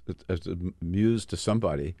 Trump has mused to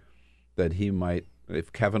somebody that he might,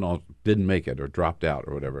 if Kavanaugh didn't make it or dropped out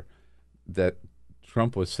or whatever, that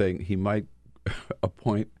Trump was saying he might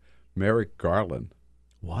appoint Merrick Garland.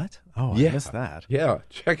 What? Oh, Yeah. I missed that. Yeah,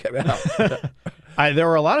 check it out. There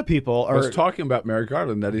were a lot of people. I was talking about Merrick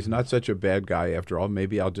Garland, that he's not such a bad guy after all.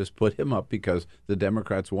 Maybe I'll just put him up because the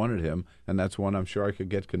Democrats wanted him, and that's one I'm sure I could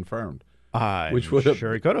get confirmed. Which would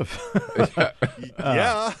sure he could have.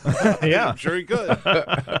 Yeah. Yeah. I'm sure he could.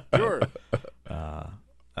 Sure.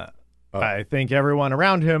 I think everyone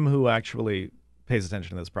around him who actually pays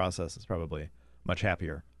attention to this process is probably much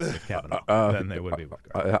happier with Kavanaugh than they would be with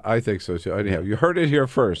Garland. I think so, too. Anyhow, you heard it here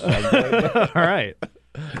first. All right.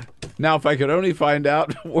 Now, if I could only find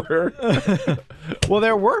out where... Well,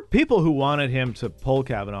 there were people who wanted him to pull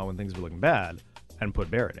Kavanaugh when things were looking bad and put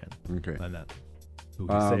Barrett in. Okay. And that's who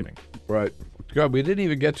he's saving. Right. God, we didn't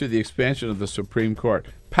even get to the expansion of the Supreme Court.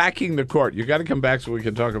 Packing the court. You got to come back so we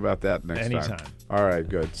can talk about that next time. Anytime. All right,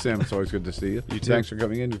 good. Sam, it's always good to see you. You too. Thanks for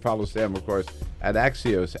coming in. You follow Sam, of course, at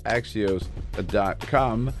Axios,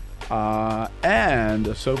 axios.com.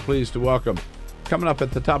 And so pleased to welcome, coming up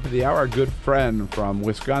at the top of the hour, a good friend from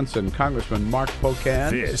Wisconsin, Congressman Mark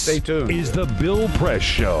Pocan. This Stay tuned. is the Bill Press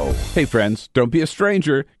Show. Hey, friends, don't be a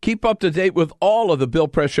stranger. Keep up to date with all of the Bill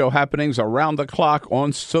Press Show happenings around the clock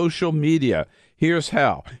on social media. Here's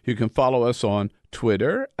how. You can follow us on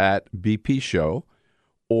Twitter at BP Show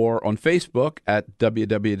or on Facebook at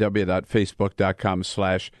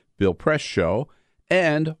www.facebook.com/Bill Press Show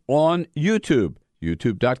and on YouTube,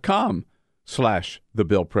 youtube.com/The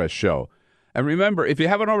Bill Press Show. And remember, if you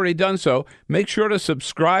haven't already done so, make sure to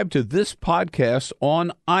subscribe to this podcast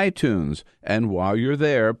on iTunes. And while you're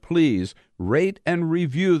there, please rate and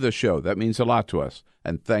review the show. That means a lot to us.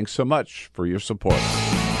 And thanks so much for your support.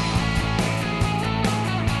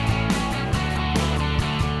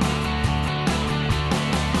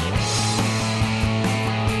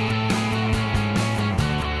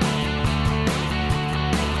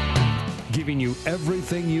 Giving you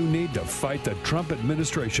everything you need to fight the Trump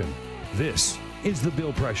administration. This is The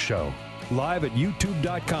Bill Press Show. Live at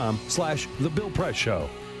youtube.com/The Bill Press Show.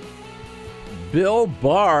 Bill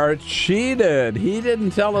Barr cheated. He didn't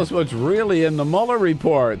tell us what's really in the Mueller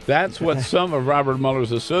report. That's what some of Robert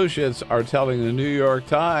Mueller's associates are telling the New York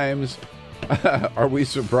Times. Are we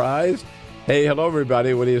surprised? Hey, hello,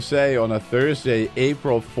 everybody. What do you say on a Thursday,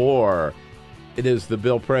 April 4? It is the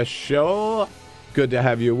Bill Press Show. Good to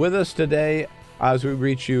have you with us today as we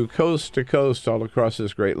reach you coast to coast all across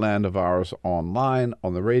this great land of ours, online,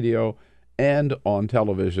 on the radio, and on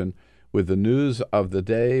television, with the news of the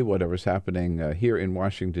day, whatever's happening here in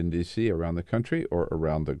Washington, D.C., around the country, or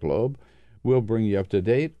around the globe. We'll bring you up to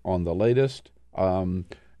date on the latest. And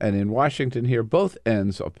in Washington here, both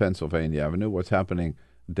ends of Pennsylvania Avenue, what's happening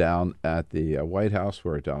down at the White House,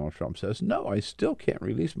 where Donald Trump says, no, I still can't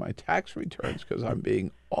release my tax returns because I'm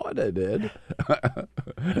being audited.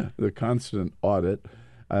 The constant audit.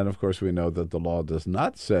 And, of course, we know that the law does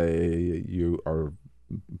not say you are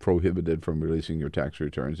prohibited from releasing your tax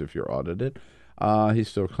returns if you're audited. He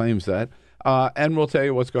still claims that. And we'll tell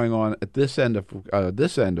you what's going on at this end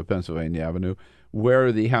of Pennsylvania Avenue,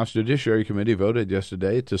 where the House Judiciary Committee voted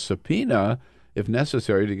yesterday to subpoena, if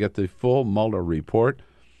necessary, to get the full Mueller report.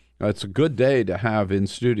 It's a good day to have in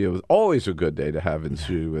studio. Always a good day to have in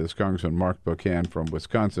studio with us, Congressman Mark Pocan from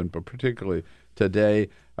Wisconsin, but particularly today,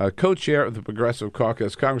 co-chair of the Progressive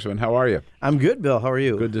Caucus. Congressman, how are you? I'm good, Bill. How are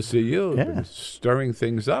you? Good to see you. Yeah. Been stirring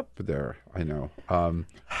things up there, I know.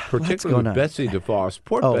 Particularly with Betsy DeVos.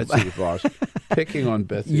 Poor Betsy DeVos. Picking on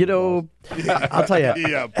Betsy DeVos. I'll tell you.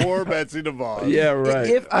 Yeah, poor Betsy DeVos. Yeah, right.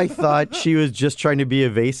 If I thought she was just trying to be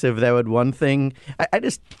evasive, that would one thing. I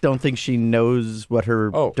just don't think she knows what her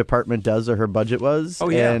department does or her budget was. Oh,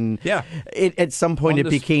 yeah. And yeah. At some point, it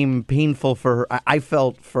became painful for her. I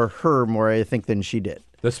felt for her more, I think, than she did.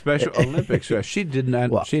 The Special Olympics. She did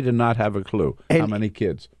not. Well, she did not have a clue how many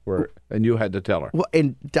kids were, and you had to tell her. Well,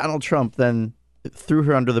 and Donald Trump then threw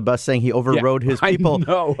her under the bus, saying he overrode his people. I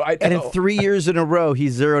know. And in 3 years in a row, he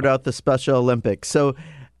zeroed out the Special Olympics. So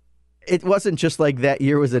it wasn't just like that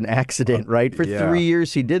year was an accident, right? For 3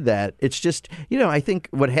 years, he did that. It's just, I think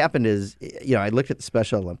what happened is, I looked at the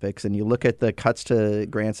Special Olympics, and you look at the cuts to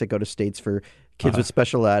grants that go to states for kids with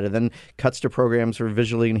special ed, and then cuts to programs for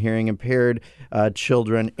visually and hearing impaired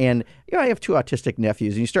children. And I have 2 autistic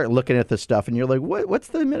nephews, and you start looking at this stuff, and you're like, what's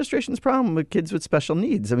the administration's problem with kids with special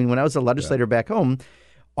needs? I mean, when I was a legislator back home,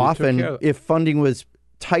 often if funding was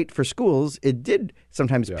tight for schools, it did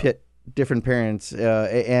sometimes pit different parents,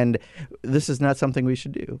 and this is not something we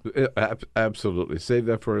should do. Absolutely. Save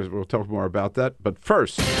that for us. We'll talk more about that. But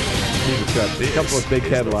first, we've got a couple of big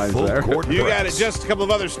headlines there. You got it. Just a couple of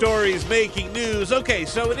other stories making news. Okay,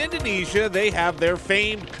 so in Indonesia, they have their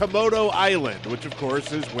famed Komodo Island, which, of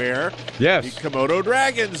course, is where the Komodo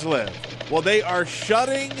dragons live. Well, they are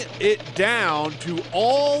shutting it down to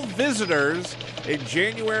all visitors in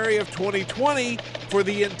January of 2020 for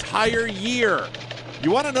the entire year. You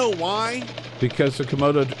want to know why? Because the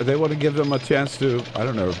Komodo, they want to give them a chance to,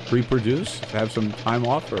 reproduce, have some time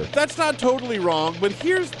off. Or that's not totally wrong, but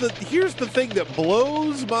here's the thing that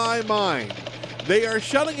blows my mind. They are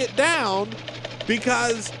shutting it down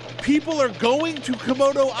because people are going to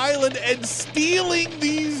Komodo Island and stealing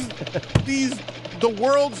the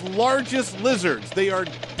world's largest lizards. They are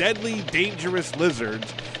deadly, dangerous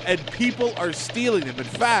lizards, and people are stealing them. In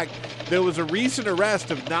fact, there was a recent arrest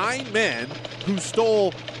of 9 men who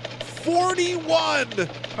stole 41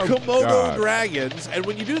 Komodo dragons. And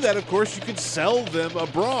when you do that, of course, you can sell them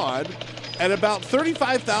abroad at about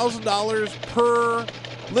 $35,000 per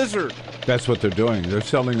lizard. That's what they're doing. They're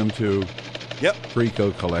selling them to free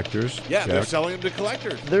code collectors. Yeah, they're selling them to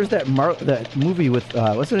collectors. There's that movie with,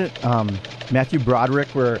 wasn't it Matthew Broderick,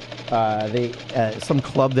 where they some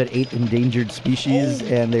club that ate endangered species,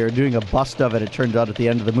 and they were doing a bust of it, it turned out, at the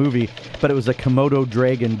end of the movie, but it was a Komodo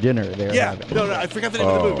dragon dinner they were having. No, I forgot the name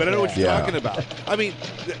of the movie, but I know what you're talking about. I mean,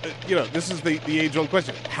 this is the age-old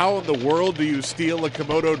question. How in the world do you steal a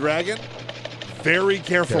Komodo dragon? Very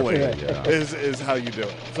carefully is how you do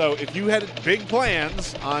it. So if you had big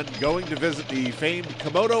plans on going to visit the famed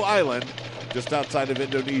Komodo Island just outside of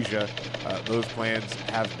Indonesia, those plans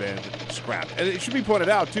have been scrapped. And it should be pointed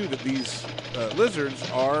out, too, that these lizards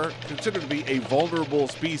are considered to be a vulnerable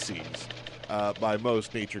species by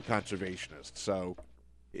most nature conservationists. So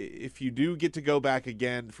if you do get to go back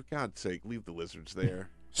again, for God's sake, leave the lizards there.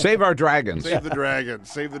 Save our dragons. Save the dragons.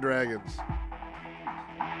 Save the dragons.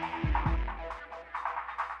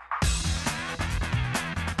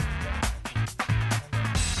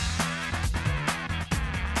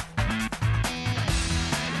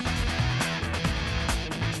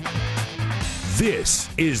 This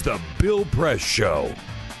is the Bill Press Show.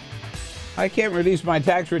 I can't release my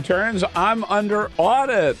tax returns. I'm under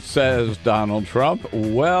audit, says Donald Trump.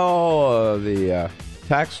 Well, the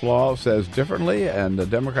tax law says differently, and the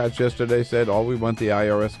Democrats yesterday said all we want the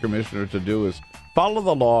IRS commissioner to do is follow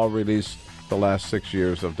the law, release the last 6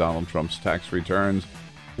 years of Donald Trump's tax returns.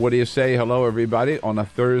 What do you say? Hello, everybody, on a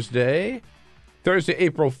Thursday,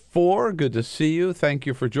 April 4. Good to see you. Thank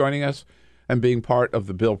you for joining us and being part of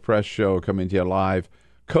the Bill Press Show, coming to you live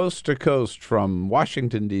coast to coast from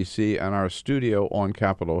Washington, D.C., and our studio on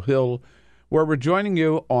Capitol Hill, where we're joining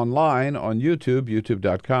you online on YouTube,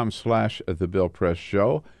 youtube.com/The Bill Press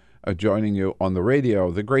Show, joining you on the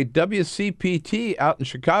radio, the great WCPT out in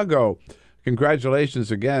Chicago.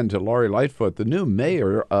 Congratulations again to Lori Lightfoot, the new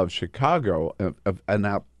mayor of Chicago,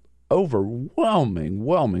 an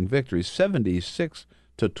overwhelming victory,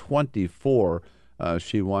 76-24.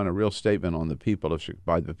 She won a real statement on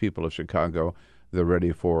by the people of Chicago. They're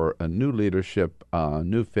ready for a new leadership,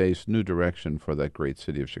 new face, new direction for that great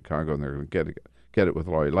city of Chicago, and they're going to get it with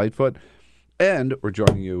Lori Lightfoot. And we're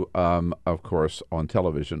joining you, of course, on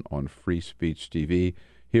television on Free Speech TV.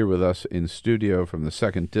 Here with us in studio from the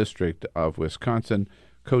 2nd District of Wisconsin,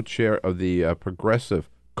 co-chair of the Progressive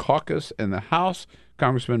Caucus in the House,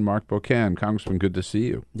 Congressman Mark Pocan. Congressman, good to see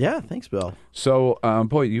you. Yeah, thanks, Bill. So,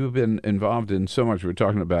 boy, you've been involved in so much. We're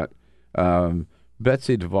talking about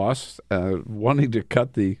Betsy DeVos wanting to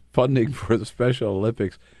cut the funding for the Special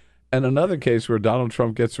Olympics, and another case where Donald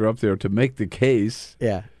Trump gets her up there to make the case.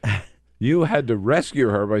 Yeah. You had to rescue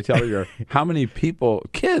her by telling her how many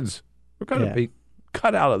kids, were going to be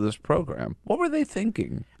cut out of this program. What were they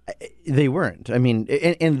thinking? They weren't. I mean,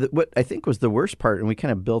 and what I think was the worst part, and we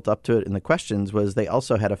kind of built up to it in the questions, was they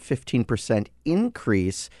also had a 15%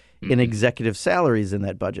 increase in executive salaries in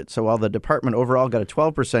that budget. So while the department overall got a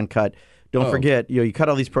 12% cut, don't forget, you cut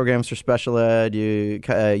all these programs for special ed. You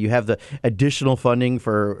have the additional funding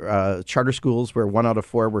for charter schools, where 1 out of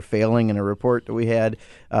 4 were failing in a report that we had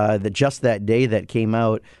that day that came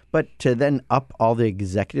out. But to then up all the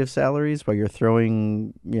executive salaries while you're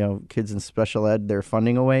throwing kids in special ed their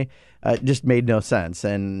funding away just made no sense.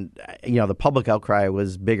 And the public outcry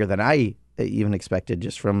was bigger than I even expected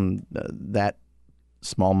just from that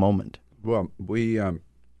small moment. Well, we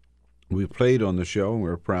played on the show, and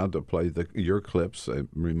we're proud to play your clips,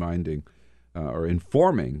 reminding or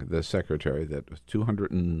informing the secretary that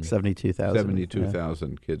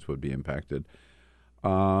 272,000 kids would be impacted.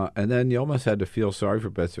 And then you almost had to feel sorry for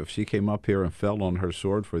Betsy if she came up here and fell on her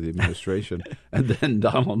sword for the administration, and then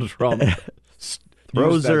Donald Trump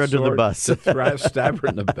throws her under the bus, to stab her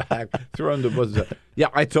in the back, throw her in the bus. Yeah,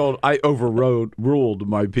 I overruled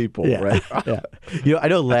my people, right? Yeah. I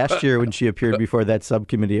know last year when she appeared before that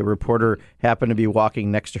subcommittee, a reporter happened to be walking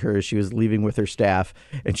next to her as she was leaving with her staff,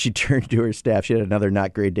 and she turned to her staff. She had another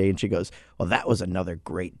not great day, and she goes, "Well, that was another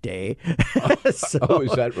great day." Is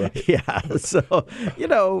that right? Yeah. So,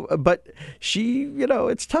 but she,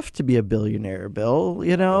 it's tough to be a billionaire, Bill,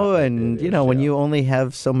 and, when you only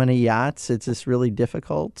have so many yachts, it's just really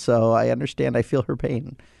difficult. So I understand. I feel her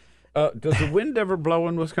pain. Does the wind ever blow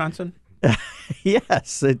in Wisconsin?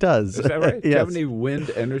 Yes, it does. Is that right? Yes. Do you have any wind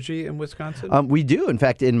energy in Wisconsin? We do. In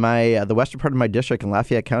fact, in my the western part of my district in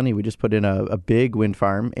Lafayette County, we just put in a big wind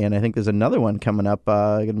farm, and I think there's another one coming up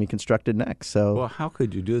going to be constructed next. So, well, how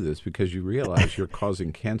could you do this? Because you realize you're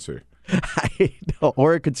causing cancer. I know.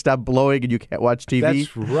 Or it could stop blowing and you can't watch TV.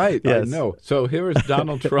 That's right. Yes. I know. So here is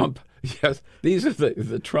Donald Trump. Yes, these are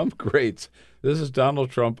the Trump greats. This is Donald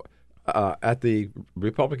Trump at the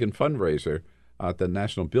Republican fundraiser at the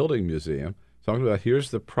National Building Museum, talking about here's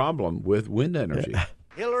the problem with wind energy.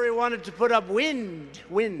 Hillary wanted to put up wind.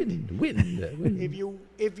 If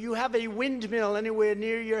you have a windmill anywhere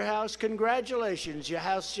near your house, congratulations. Your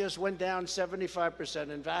house just went down 75%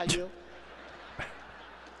 in value.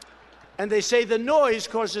 And they say the noise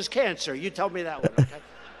causes cancer. You told me that one,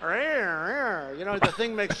 okay? The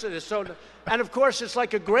thing makes it so. And of course, it's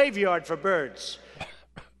like a graveyard for birds.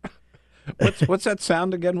 What's that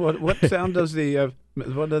sound again? What sound does the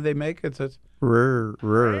what do they make? It's a rrr.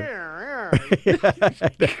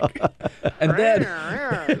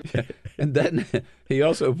 and then he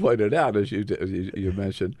also pointed out, as you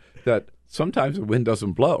mentioned, that sometimes the wind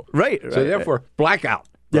doesn't blow. Right. So therefore, blackout.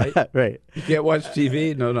 Right. Yeah, right. You can't watch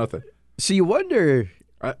TV. No, nothing. So you wonder,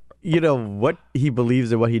 what he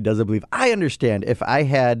believes and what he doesn't believe. I understand if I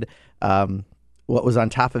had what was on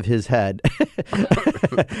top of his head,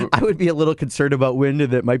 I would be a little concerned about wind,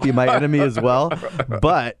 and that might be my enemy as well.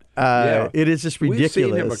 But it is just ridiculous. We've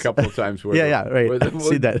seen him a couple of times. Where right. Where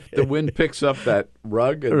the wind picks up that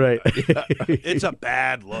rug. And, right. It's a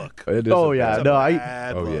bad look. It is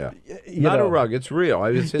Not a rug. It's real.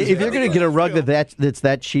 If you're going to get a rug that's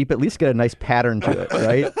that cheap, at least get a nice pattern to it,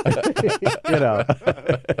 right?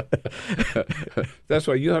 That's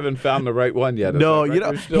why you haven't found the right one yet. No,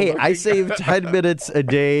 hey, I save 10 minutes a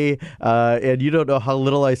day, and you don't know how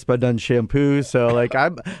little I spend on shampoo. So,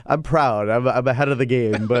 I'm proud. I'm ahead of the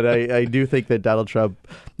game. But I do think that Donald Trump,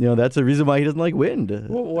 that's the reason why he doesn't like wind.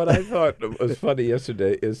 Well, what I thought was funny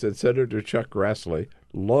yesterday is that Senator Chuck Grassley,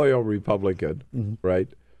 loyal Republican, right?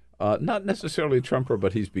 Not necessarily Trumper,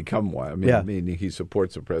 but he's become one. Meaning he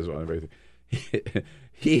supports the president and everything.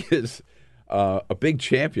 He is a big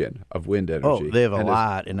champion of wind energy. Oh, they have a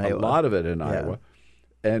lot in Iowa. A lot of it in Iowa.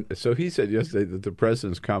 And so he said yesterday that the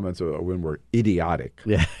president's comments about wind were idiotic.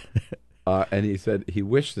 Yeah. And he said he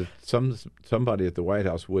wished that somebody at the White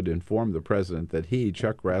House would inform the president that he,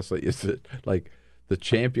 Chuck Grassley, is the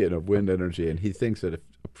champion of wind energy. And he thinks that if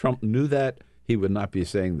Trump knew that, he would not be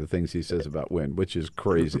saying the things he says about wind, which is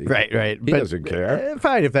crazy. Right. He doesn't care.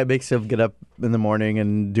 Fine. If that makes him get up in the morning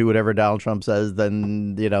and do whatever Donald Trump says,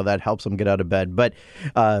 then, that helps him get out of bed. But,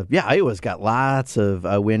 Iowa's got lots of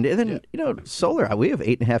wind. And then, solar. We have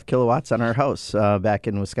 8.5 kilowatts on our house back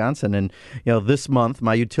in Wisconsin. And, this month,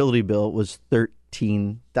 my utility bill was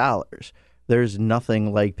 $13. There's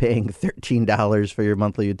nothing like paying $13 for your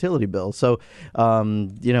monthly utility bill. So,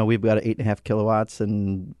 we've got 8.5 kilowatts,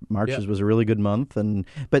 and March's was a really good month.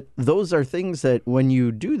 But those are things that when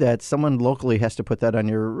you do that, someone locally has to put that on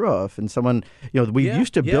your roof. And someone, we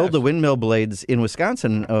used to build the windmill blades in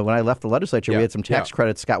Wisconsin. When I left the legislature, we had some tax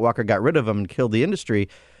credits. Scott Walker got rid of them and killed the industry.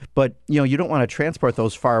 But, you don't want to transport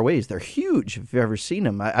those far away. They're huge if you've ever seen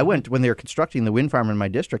them. I went when they were constructing the wind farm in my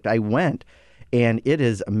district. I went. And it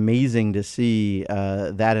is amazing to see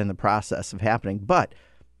that in the process of happening. But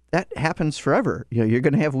that happens forever. You're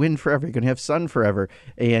going to have wind forever. You're going to have sun forever.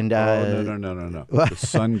 And no. The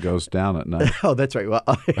sun goes down at night. Oh, that's right. Well,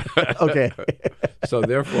 okay. So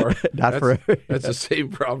therefore, not forever. That's the same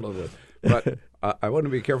problem. But I want to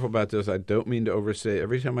be careful about this. I don't mean to overstate.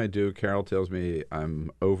 Every time I do, Carol tells me I'm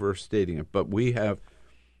overstating it. But we have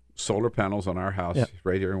solar panels on our house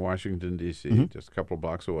right here in Washington, D.C., just a couple of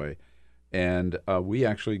blocks away. And we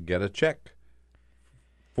actually get a check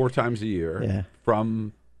 4 times a year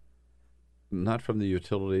from not from the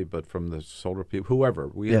utility, but from the solar people, whoever.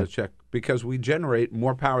 We got to check because we generate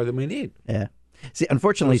more power than we need. Yeah. See,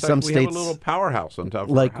 unfortunately, so some we states, have a little powerhouse on top of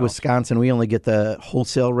like our house. Wisconsin, we only get the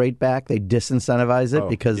wholesale rate back. They disincentivize it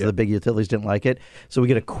because the big utilities didn't like it. So we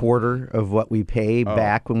get a quarter of what we pay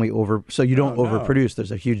back when we So you don't overproduce.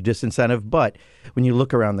 There's a huge disincentive. But when you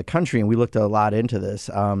look around the country, and we looked a lot into this,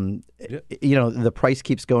 the price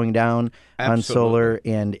keeps going down on solar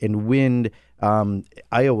and wind.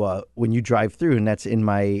 Iowa, when you drive through, and that's in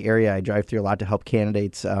my area, I drive through a lot to help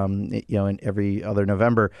candidates, in every other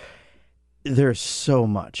November. There's so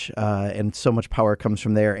much, and so much power comes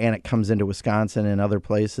from there, and it comes into Wisconsin and other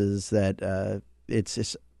places that it's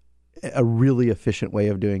just a really efficient way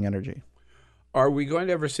of doing energy. Are we going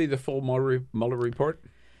to ever see the full Mueller report?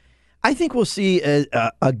 I think we'll see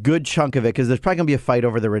a good chunk of it because there's probably going to be a fight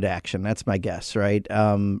over the redaction. That's my guess, right?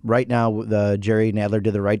 Right now, Jerry Nadler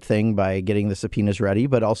did the right thing by getting the subpoenas ready,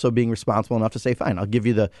 but also being responsible enough to say, fine, I'll give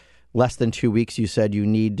you the less than 2 weeks you said you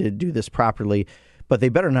need to do this properly. But they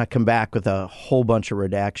better not come back with a whole bunch of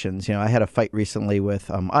redactions. I had a fight recently with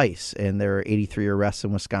ICE, and there were 83 arrests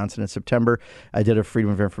in Wisconsin in September. I did a Freedom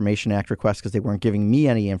of Information Act request because they weren't giving me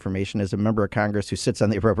any information as a member of Congress who sits on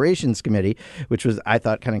the Appropriations Committee, which was, I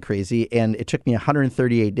thought, kind of crazy. And it took me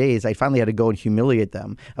 138 days. I finally had to go and humiliate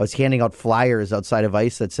them. I was handing out flyers outside of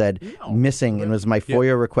ICE that said missing, and it was my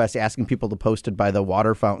FOIA request asking people to post it by the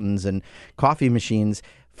water fountains and coffee machines.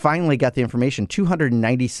 Finally got the information.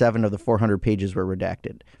 297 of the 400 pages were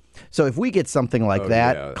redacted. So if we get something like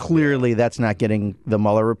that, clearly that's not getting the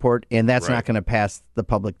Mueller report, and that's not going to pass the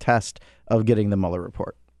public test of getting the Mueller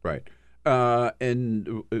report. Right.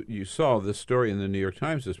 And you saw this story in the New York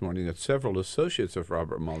Times this morning that several associates of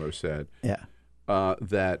Robert Mueller said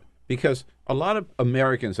that because a lot of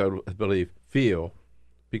Americans, I believe, feel,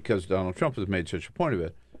 because Donald Trump has made such a point of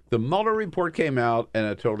it, the Mueller report came out, and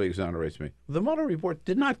it totally exonerates me. The Mueller report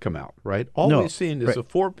did not come out, right? All we've seen is a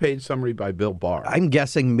 4-page summary by Bill Barr. I'm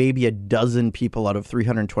guessing maybe a dozen people out of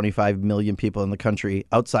 325 million people in the country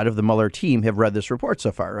outside of the Mueller team have read this report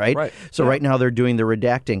so far, right? So right now they're doing the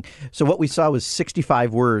redacting. So what we saw was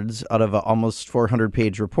 65 words out of an almost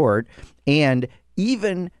 400-page report, and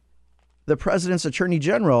even the president's attorney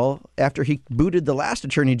general, after he booted the last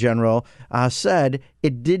attorney general, said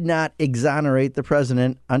it did not exonerate the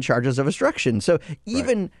president on charges of obstruction. So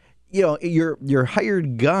even your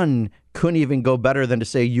hired gun couldn't even go better than to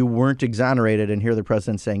say you weren't exonerated, and here the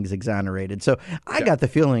president's saying he's exonerated. So I got the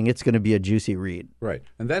feeling it's going to be a juicy read. Right,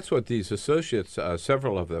 and that's what these associates,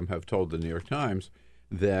 several of them, have told the New York Times,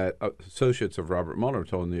 that associates of Robert Mueller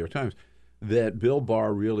told the New York Times that Bill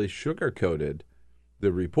Barr really sugarcoated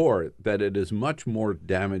the report, that it is much more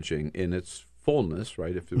damaging in its fullness,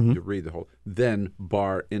 right, if you read the whole, than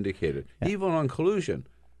Barr indicated. Even on collusion,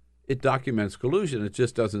 it documents collusion. It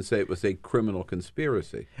just doesn't say it was a criminal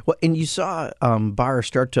conspiracy. Well, and you saw Barr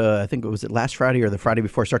start to, I think it was last Friday or the Friday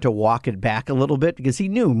before, start to walk it back a little bit because he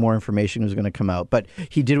knew more information was going to come out. But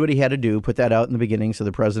he did what he had to do, put that out in the beginning so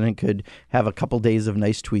the president could have a couple days of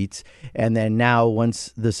nice tweets. And then now,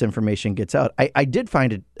 once this information gets out, I did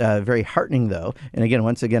find it very heartening, though. And again,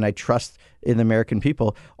 once again, I trust in the American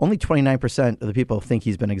people. Only 29% of the people think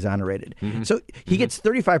he's been exonerated. So he gets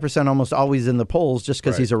 35% almost always in the polls just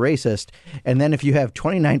because he's a racist. And then if you have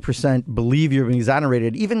 29% believe you've been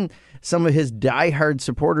exonerated, even some of his diehard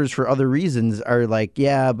supporters for other reasons are like,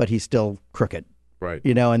 yeah, but he's still crooked. Right.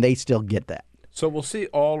 And they still get that. So we'll see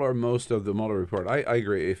all or most of the Mueller report. I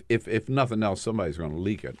agree. If nothing else, somebody's going to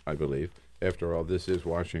leak it, I believe. After all, this is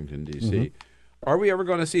Washington, D.C. Are we ever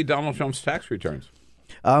going to see Donald Trump's tax returns?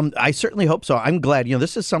 I certainly hope so. I'm glad.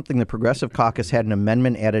 This is something the Progressive Caucus had an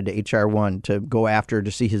amendment added to H.R. 1 to go after,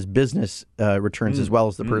 to see his business returns as well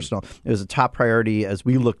as the personal. It was a top priority as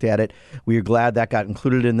we looked at it. We are glad that got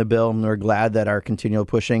included in the bill, and we're glad that our continual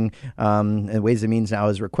pushing and Ways and Means now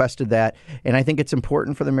has requested that. And I think it's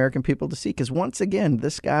important for the American people to see, because once again,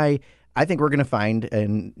 this guy, I think we're going to find,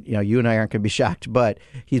 and you and I aren't going to be shocked, but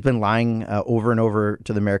he's been lying over and over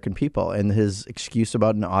to the American people. And his excuse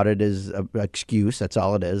about an audit is an excuse. That's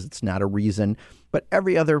all it is. It's not a reason. But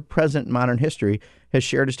every other president in modern history has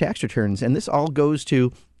shared his tax returns. And this all goes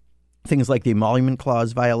to things like the emolument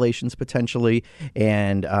clause violations potentially,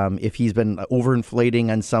 and if he's been overinflating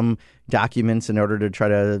on some documents in order to try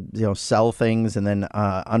to sell things and then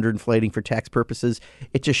underinflating for tax purposes.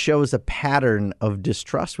 It just shows a pattern of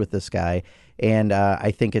distrust with this guy, and I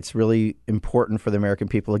think it's really important for the American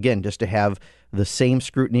people, again, just to have the same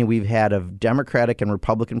scrutiny we've had of Democratic and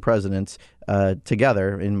Republican presidents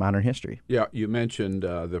together in modern history. Yeah, you mentioned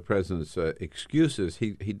the president's excuses.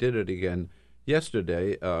 He did it again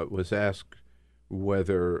yesterday. Was asked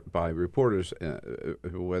whether by reporters,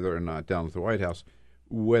 whether or not down at the White House,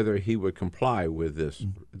 whether he would comply with this.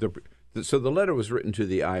 So the letter was written to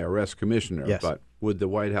the IRS commissioner, yes. But would the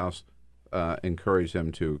White House encourage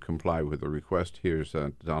him to comply with the request? Here's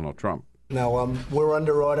Donald Trump. Now, we're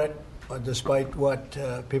under audit, despite what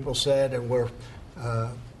people said, and we're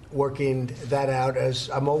working that out. As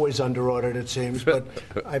I'm always under audit, it seems, but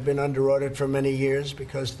I've been under audit for many years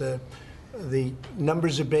because the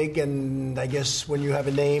numbers are big, and I guess when you have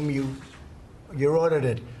a name, you're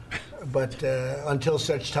audited. But until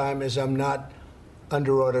such time as I'm not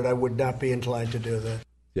under audit, I would not be inclined to do that.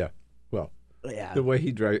 Yeah, well, the way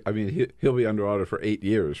he dragged, I mean, he'll be under audit for 8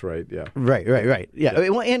 years, right? Yeah. Right. Yeah.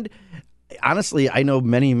 And honestly, I know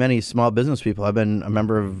many, many small business people. I've been a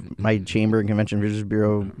member of my Chamber and Convention Visitors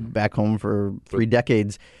Bureau back home for 3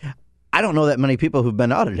 decades. I don't know that many people who've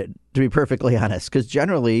been audited, to be perfectly honest, because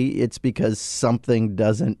generally it's because something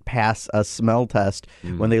doesn't pass a smell test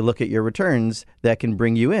when they look at your returns that can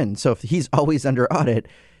bring you in. So if he's always under audit,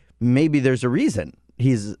 maybe there's a reason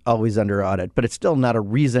he's always under audit, but it's still not a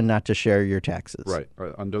reason not to share your taxes. Right.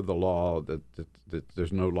 Under the law, that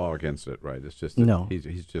there's no law against it, right? It's just no.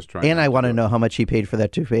 He's just trying. And I want to know how much he paid for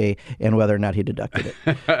that toupee and whether or not he deducted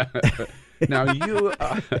it. Now you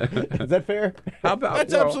is that fair? How about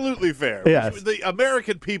that's absolutely fair. Yes. The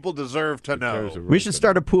American people deserve to know. We should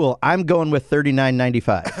start a pool. I'm going with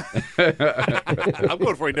 $39.95. I'm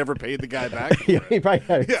going for he never paid the guy back.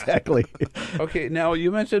 Exactly. Okay, now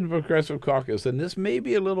you mentioned Progressive Caucus, and this may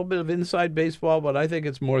be a little bit of inside baseball, but I think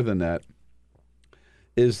it's more than that.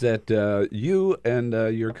 Is that you and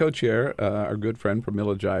your co-chair, our good friend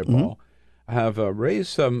Pramila Jayapal, have raised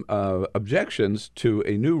some objections to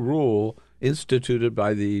a new rule instituted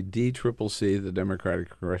by the DCCC, the Democratic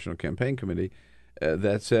Congressional Campaign Committee,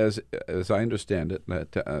 that says, as I understand it,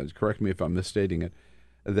 that correct me if I'm misstating it,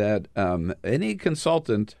 that any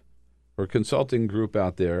consultant or consulting group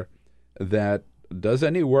out there that does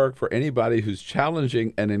any work for anybody who's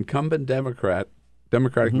challenging an incumbent Democratic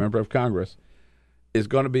member of Congress is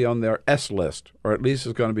going to be on their S list, or at least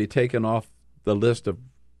is going to be taken off the list of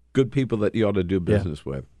good people that you ought to do business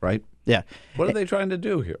with, right? Yeah. What are they trying to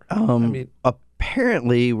do here?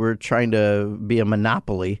 Apparently, we're trying to be a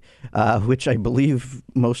monopoly, which I believe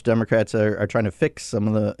most Democrats are trying to fix some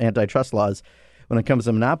of the antitrust laws when it comes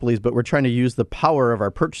to monopolies. But we're trying to use the power of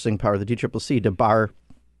our purchasing power, the DCCC, to bar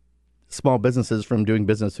small businesses from doing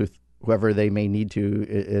business with whoever they may need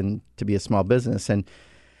to be a small business. And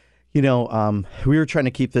we were trying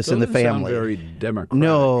to keep this in the family. Sound very democratic.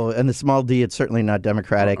 No, and the small d, it's certainly not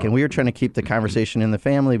democratic. And we were trying to keep the conversation in the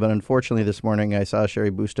family, but unfortunately this morning I saw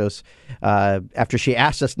Sherry Bustos, after she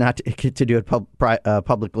asked us not to do it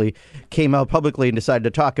publicly, came out publicly and decided to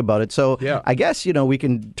talk about it. So I guess, we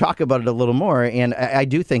can talk about it a little more. And I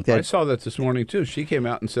do think that... I saw that this morning, too. She came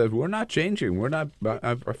out and said, we're not changing. We're not...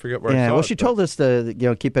 I forget where I saw it. Well, she told us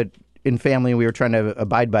to keep it in family, we were trying to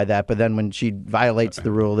abide by that, but then when she violates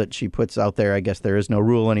the rule that she puts out there, I guess there is no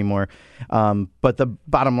rule anymore. But the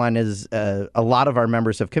bottom line is a lot of our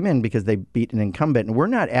members have come in because they beat an incumbent, and we're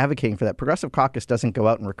not advocating for that. Progressive Caucus doesn't go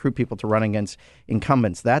out and recruit people to run against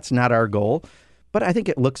incumbents. That's not our goal. But I think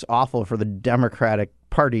it looks awful for the Democratic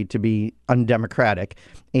Party to be undemocratic.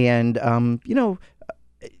 And,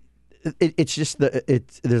 it's just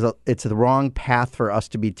it's the wrong path for us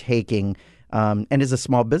to be taking. And as a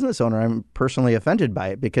small business owner, I'm personally offended by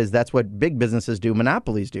it because that's what big businesses do,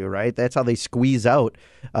 monopolies do, right? That's how they squeeze out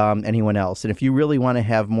anyone else. And if you really want to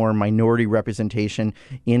have more minority representation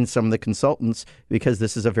in some of the consultants, because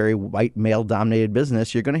this is a very white male-dominated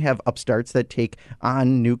business, you're going to have upstarts that take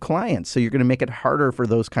on new clients. So you're going to make it harder for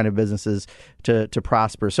those kind of businesses to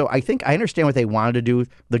prosper. So I think I understand what they wanted to do.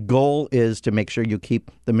 The goal is to make sure you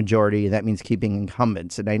keep the majority, and that means keeping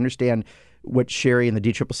incumbents. And I understand what Sherry and the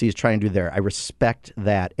DCCC is trying to do there. I respect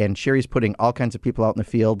that. And Sherry's putting all kinds of people out in the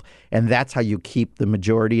field, and that's how you keep the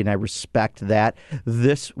majority, and I respect that.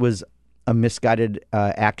 This was a misguided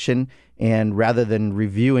action, and rather than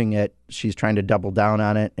reviewing it, she's trying to double down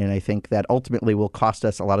on it, and I think that ultimately will cost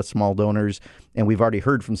us a lot of small donors, and we've already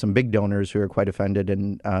heard from some big donors who are quite offended,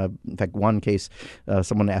 and in fact, one case,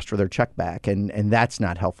 someone asked for their check back, and that's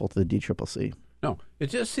not helpful to the DCCC. No, it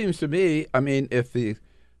just seems to me,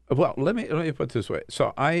 well, let me put it this way.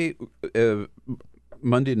 So I,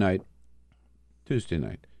 Tuesday night,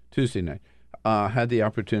 had the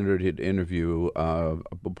opportunity to interview a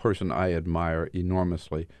person I admire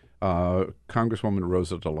enormously, Congresswoman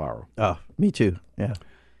Rosa DeLauro. Oh, me too. Yeah.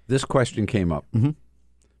 This question came up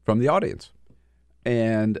from the audience,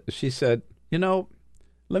 and she said,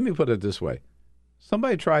 let me put it this way.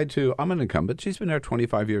 Somebody tried to, I'm an incumbent. She's been there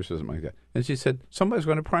 25 years or something like that. And she said, somebody's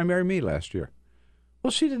going to primary me last year.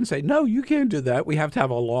 Well, she didn't say, no, you can't do that. We have to have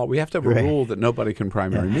a law. We have to have a rule that nobody can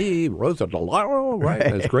primary me. Rosa DeLauro, right?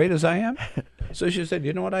 As great as I am. So she said,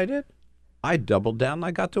 you know what I did? I doubled down and I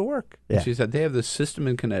got to work. Yeah. And she said they have this system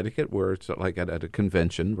in Connecticut where it's like at a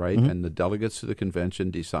convention, right? And the delegates to the convention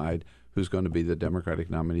decide who's going to be the Democratic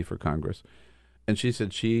nominee for Congress. And she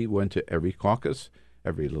said she went to every caucus,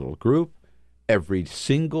 every little group, every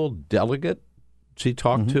single delegate she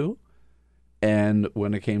talked to. And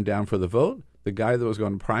when it came down for the vote, the guy that was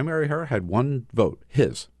going to primary her had one vote,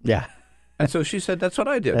 his. Yeah. And so she said, that's what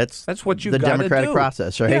I did. That's what you got to do. The democratic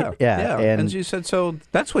process, right? Yeah. And she said, so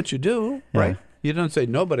that's what you do, right? You don't say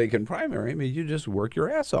nobody can primary me. You just work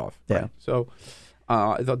your ass off. Right? Yeah. So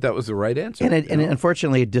I thought that was the right answer. And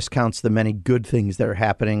unfortunately, it discounts the many good things that are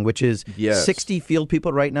happening, which is 60 field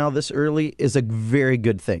people right now this early is a very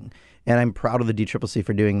good thing. And I'm proud of the DCCC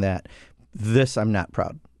for doing that. This, I'm not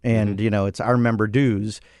proud. And, it's our member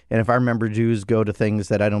dues. And if our member dues go to things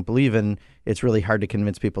that I don't believe in, it's really hard to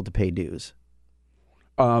convince people to pay dues.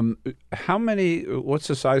 What's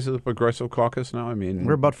the size of the Progressive Caucus now? I mean,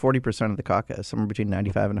 we're about 40% of the caucus, somewhere between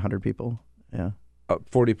 95 and 100 people. Yeah.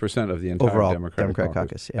 40% of the entire overall Democratic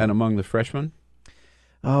caucus. And among the freshmen?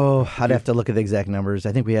 Oh, I'd have to look at the exact numbers.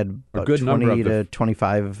 I think we had about 20 to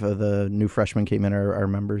 25 of the new freshmen came in, our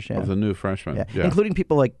members. Yeah. Of the new freshmen. Yeah. Including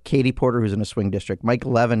people like Katie Porter, who's in a swing district, Mike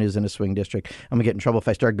Levin, who's in a swing district. I'm going to get in trouble if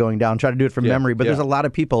I start going down, try to do it from memory, but there's a lot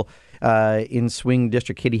of people in swing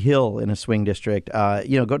district. Katie Hill in a swing district.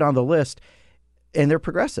 Go down the list. And they're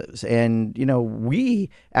progressives. And, we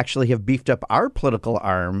actually have beefed up our political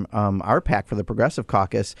arm, our PAC for the Progressive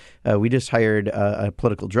Caucus. We just hired a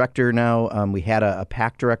political director now. We had a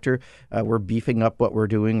PAC director. We're beefing up what we're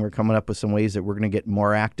doing. We're coming up with some ways that we're going to get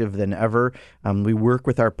more active than ever. We work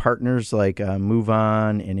with our partners like Move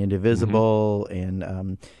On and Indivisible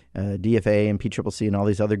and DFA and PCCC and all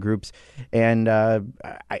these other groups. And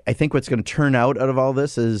I think what's going to turn out of all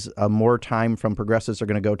this is more time from progressives are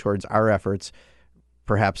going to go towards our efforts,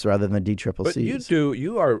 perhaps rather than the DCCC's.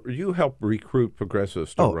 But you help recruit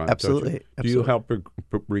progressives to run. Absolutely. Do you help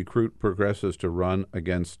recruit progressives to run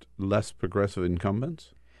against less progressive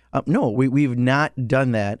incumbents? No, we've not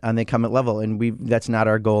done that on the incumbent level, and that's not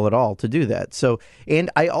our goal at all to do that. So, and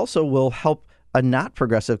I also will help a not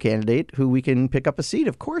progressive candidate who we can pick up a seat.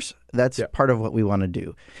 Of course, that's part of what we want to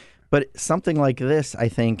do. But something like this, I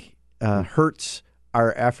think, hurts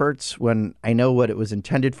our efforts when I know what it was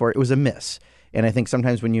intended for. It was a miss. And I think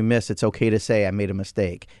sometimes when you miss, it's okay to say, I made a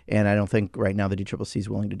mistake. And I don't think right now the DCCC is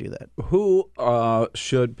willing to do that. Who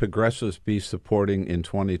should progressives be supporting in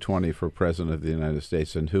 2020 for President of the United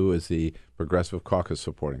States, and who is the Progressive Caucus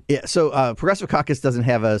supporting? Yeah, so Progressive Caucus doesn't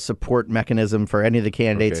have a support mechanism for any of the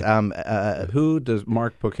candidates. Okay. Who does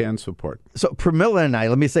Mark Pocan support? So Pramila and I,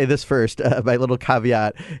 let me say this first, my little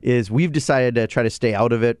caveat is we've decided to try to stay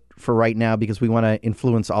out of it for right now because we want to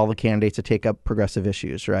influence all the candidates to take up progressive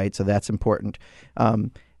issues, right? So that's important.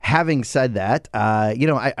 Having said that,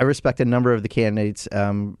 I respect a number of the candidates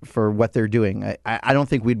for what they're doing. I don't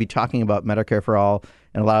think we'd be talking about Medicare for All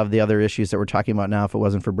and a lot of the other issues that we're talking about now if it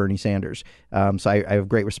wasn't for Bernie Sanders. So I have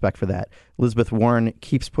great respect for that. Elizabeth Warren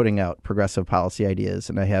keeps putting out progressive policy ideas,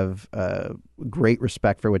 and I have great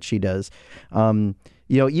respect for what she does.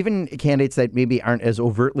 Even candidates that maybe aren't as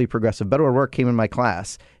overtly progressive. Beto O'Rourke came in my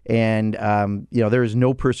class, and there is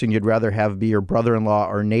no person you'd rather have be your brother-in-law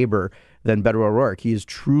or neighbor than Beto O'Rourke. He is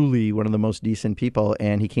truly one of the most decent people,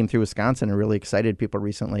 and he came through Wisconsin and really excited people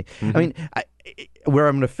recently. Mm-hmm. I mean, where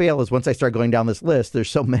I'm going to fail is once I start going down this list,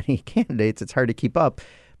 there's so many candidates, it's hard to keep up.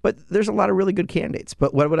 But there's a lot of really good candidates.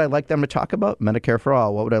 But what would I like them to talk about? Medicare for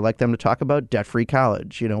all. What would I like them to talk about? Debt-free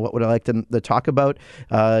college. What would I like them to talk about?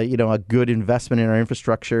 A good investment in our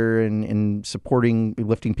infrastructure and supporting,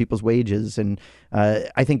 lifting people's wages. And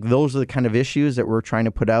I think those are the kind of issues that we're trying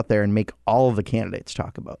to put out there and make all of the candidates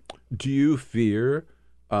talk about. Do you fear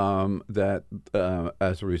that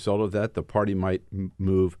as a result of that, the party might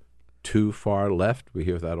move too far left? We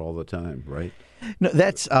hear that all the time, right? No,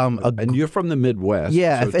 that's and you're from the Midwest.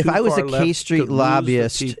 Yeah, so if I was a K Street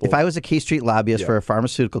lobbyist, for a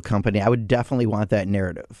pharmaceutical company, I would definitely want that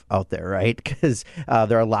narrative out there, right? Because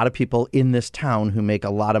there are a lot of people in this town who make a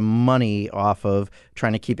lot of money off of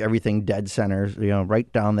trying to keep everything dead center,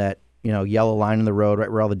 right down that yellow line in the road,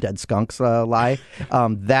 right where all the dead skunks lie.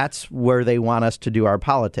 That's where they want us to do our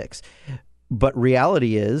politics. But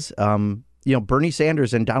reality is, Bernie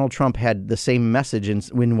Sanders and Donald Trump had the same message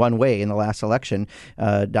in one way in the last election.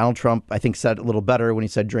 Donald Trump, I think, said it a little better when he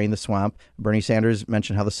said drain the swamp. Bernie Sanders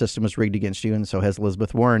mentioned how the system was rigged against you, and so has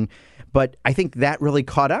Elizabeth Warren. But I think that really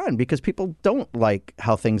caught on because people don't like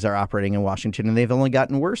how things are operating in Washington, and they've only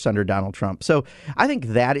gotten worse under Donald Trump. So I think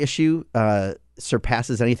that issue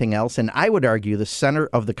surpasses anything else. And I would argue the center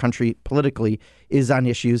of the country politically is on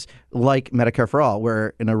issues like Medicare for All,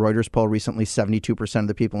 where in a Reuters poll recently, 72% of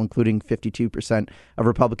the people, including 52% of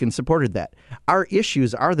Republicans, supported that. Our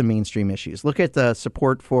issues are the mainstream issues. Look at the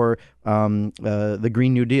support for the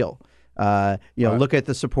Green New Deal. Look at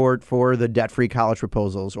the support for the debt-free college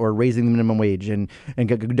proposals or raising the minimum wage and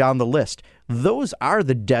go down the list. Those are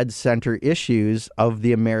the dead center issues of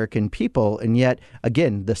the American people. And yet,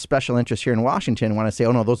 again, the special interests here in Washington want to say,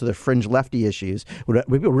 oh, no, those are the fringe lefty issues.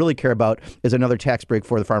 What people really care about is another tax break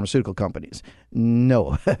for the pharmaceutical companies.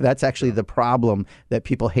 No, that's actually the problem that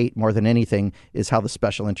people hate more than anything is how the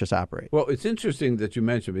special interests operate. Well, it's interesting that you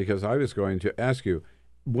mentioned, because I was going to ask you,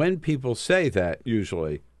 when people say that,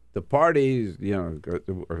 usually, the parties,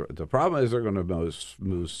 the problem is they're going to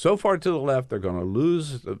move so far to the left, they're going to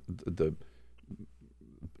lose the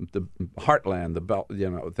heartland, the belt,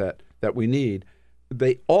 that we need.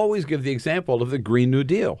 They always give the example of the Green New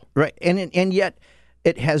Deal, right? And yet,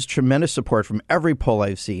 it has tremendous support from every poll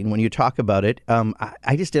I've seen. When you talk about it,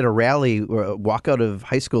 I just did a rally, walkout of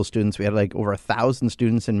high school students. We had like over 1,000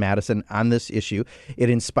 students in Madison on this issue. It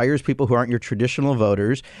inspires people who aren't your traditional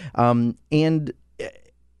voters, and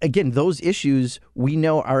again, those issues we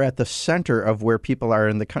know are at the center of where people are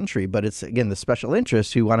in the country. But it's, again, the special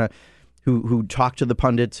interests who want to, who talk to the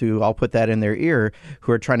pundits, who I'll put that in their ear,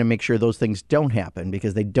 who are trying to make sure those things don't happen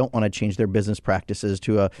because they don't want to change their business practices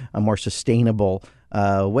to a more sustainable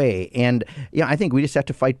way. And I think we just have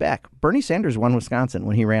to fight back. Bernie Sanders won Wisconsin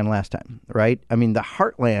when he ran last time, right? I mean, the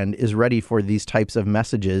heartland is ready for these types of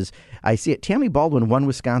messages. I see it. Tammy Baldwin won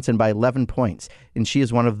Wisconsin by 11 points, and she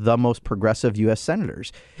is one of the most progressive U.S.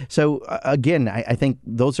 senators. So, again, I think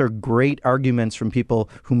those are great arguments from people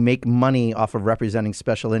who make money off of representing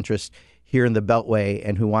special interests here in the Beltway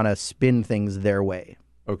and who want to spin things their way.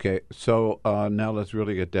 Okay, so now let's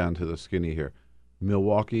really get down to the skinny here.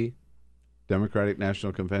 Milwaukee Democratic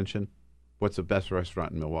National Convention. What's the best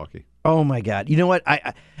restaurant in Milwaukee? Oh, my God. You know what?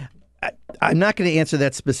 I'm not going to answer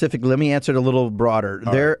that specifically. Let me answer it a little broader.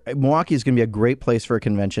 Milwaukee is going to be a great place for a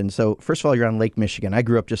convention. So, first of all, you're on Lake Michigan. I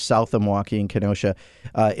grew up just south of Milwaukee in Kenosha.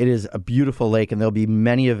 It is a beautiful lake, and there'll be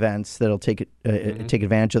many events that'll take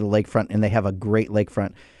advantage of the lakefront, and they have a great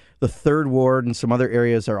lakefront. The Third Ward and some other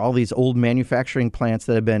areas are all these old manufacturing plants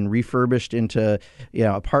that have been refurbished into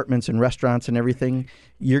apartments and restaurants and everything.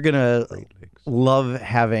 You're going to love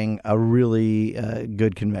having a really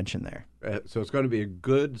good convention there. So it's going to be a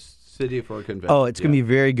good city for a convention. Oh, it's going to be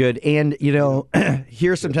very good. And,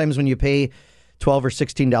 here sometimes when you pay $12 or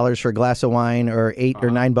 $16 for a glass of wine or $8 or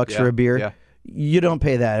 $9 for a beer, you don't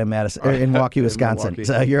pay that in Madison, in Milwaukee, Wisconsin. Milwaukee.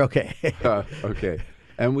 So you're okay. Okay.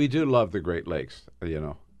 And we do love the Great Lakes,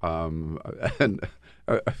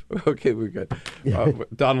 okay, we got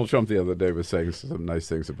Donald Trump the other day was saying some nice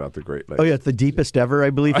things about the Great Lakes. Oh, yeah, it's the deepest ever, I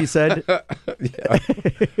believe he said.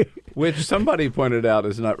 Which somebody pointed out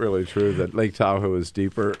is not really true, that Lake Tahoe is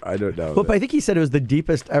deeper. I don't know. Well, but I think he said it was the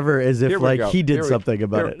deepest ever, as if he did something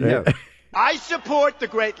about it. Right? Yeah. I support the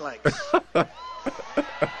Great Lakes.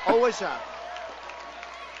 Always have.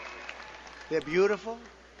 They're beautiful.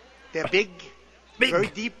 They're big. Very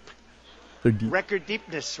deep. Record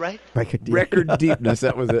deepness, right? Record deepness,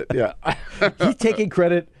 that was it, yeah. He's taking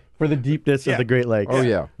credit for the deepness of the Great Lakes. Oh,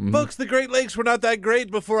 yeah. Mm-hmm. Folks, the Great Lakes were not that great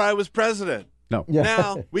before I was president. No. Yeah.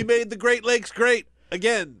 Now, we made the Great Lakes great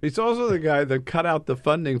again. He's also the guy that cut out the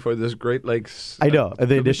funding for this Great Lakes. I know,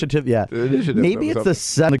 the initiative, yeah. The initiative. Maybe it's the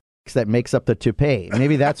sun that makes up the toupee.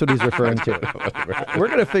 Maybe that's what he's referring to. We're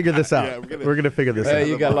going to figure this out. Yeah, we're going to figure this out.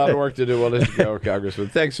 You got a lot of work to do. Well, let's go, Congressman.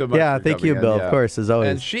 Thanks so much. Yeah, thank you, Bill. Of course, as always.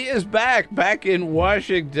 And she is back in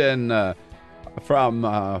Washington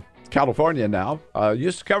from California now.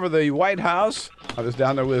 Used to cover the White House. I was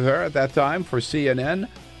down there with her at that time for CNN.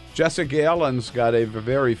 Jessica Yellin's got a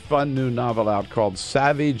very fun new novel out called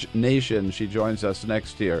Savage Nation. She joins us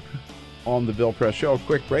next here on The Bill Press Show.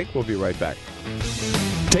 Quick break. We'll be right back.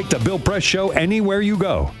 Take The Bill Press Show anywhere you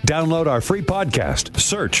go. Download our free podcast.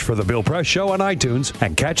 Search for The Bill Press Show on iTunes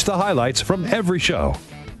and catch the highlights from every show.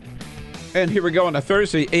 And here we go on a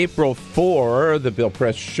Thursday, April 4, The Bill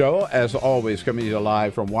Press Show, as always, coming to you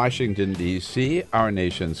live from Washington, D.C., our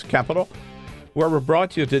nation's capital, where we're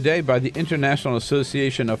brought to you today by the International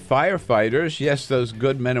Association of Firefighters. Yes, those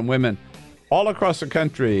good men and women all across the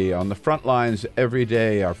country on the front lines every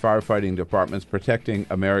day, our firefighting departments protecting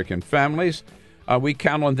American families. We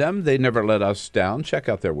count on them. They never let us down. Check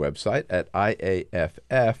out their website at IAFF.org.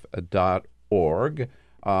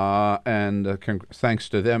 Thanks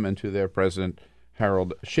to them and to their president,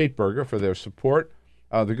 Harold Schaitberger, for their support,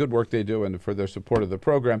 the good work they do, and for their support of the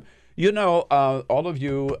program. You know, all of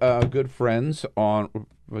you good friends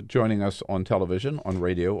joining us on television, on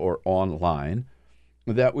radio, or online,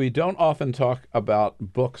 that we don't often talk about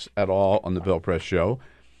books at all on the Bill Press Show.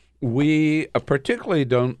 We particularly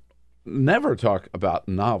never talk about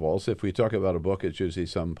novels. If we talk about a book, it's usually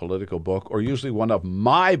some political book or usually one of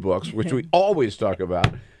my books, which we always talk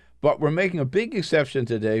about. But we're making a big exception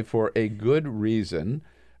today for a good reason,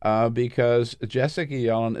 because Jessica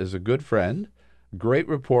Yellin is a good friend, great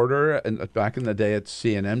reporter, and back in the day at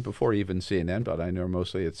CNN, before even CNN, but I know her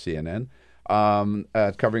mostly at CNN,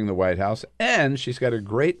 covering the White House. And she's got a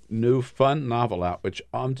great new fun novel out, which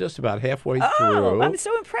I'm just about halfway through. I'm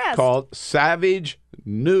so impressed. Called Savage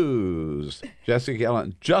News. Jessica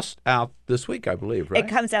Yellin, just out this week, I believe, right? It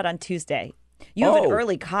comes out on Tuesday. You have an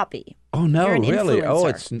early copy. Oh, no, You're an really? influencer. Oh,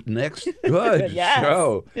 it's next. Good Yes.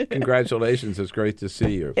 show. Congratulations. It's great to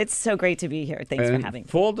see you. It's so great to be here. Thanks for having me.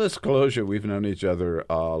 Full disclosure, we've known each other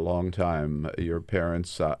a long time. Your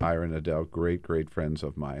parents, Ira and Adele, great, great friends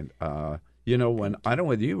of mine. You know, I don't know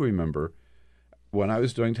whether you remember, when I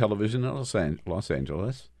was doing television in Los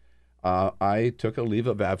Angeles, I took a leave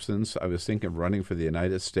of absence. I was thinking of running for the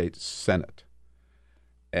United States Senate.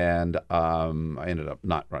 And I ended up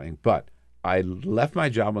not running, but I left my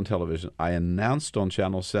job on television. I announced on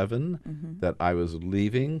Channel 7 that I was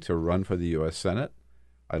leaving to run for the U.S. Senate.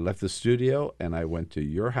 I left the studio and I went to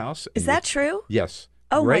your house. Is that true? Yes.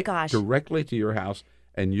 Oh, my gosh. Directly to your house.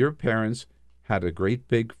 And your parents had a great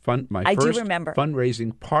big I do remember.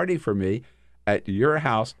 fundraising party for me at your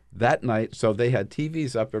house that night. So they had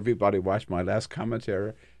TVs up. Everybody watched my last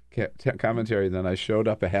commentary. Then I showed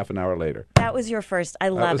up a half an hour later. That was your first. I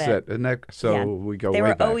love it. Isn't that, we go They way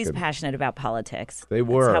were back. Always passionate about politics. They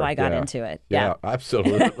were. That's how I got into it. Yeah,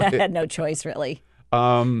 absolutely. I had no choice, really.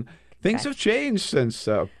 Things have changed since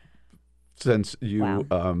you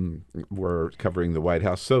were covering the White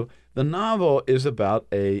House. So the novel is about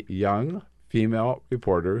a young female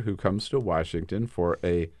reporter who comes to Washington for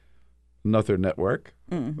another network,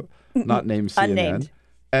 not named CNN. Unnamed.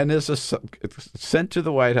 And is sent to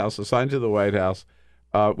the White House, assigned to the White House,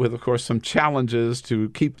 with, of course, some challenges to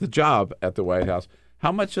keep the job at the White House.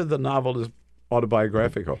 How much of the novel is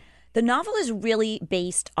autobiographical? The novel is really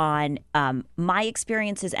based on my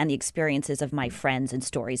experiences and the experiences of my friends and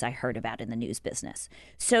stories I heard about in the news business.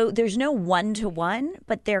 So there's no one-to-one,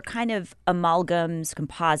 but they're kind of amalgams,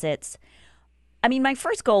 composites. I mean, my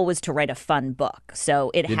first goal was to write a fun book. So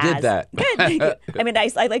it you has. Did that. Good. I mean, I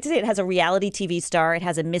like to say it has a reality TV star. It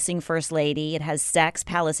has a missing first lady. It has sex,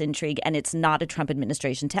 palace intrigue, and it's not a Trump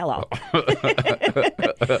administration tell-all.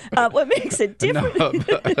 What makes it different?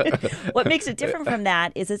 What makes it different from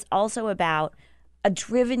that is it's also about a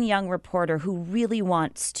driven young reporter who really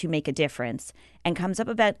wants to make a difference and comes up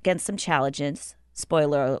against some challenges.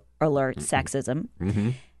 Spoiler alert: sexism.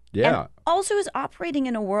 Yeah. And also is operating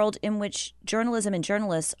in a world in which journalism and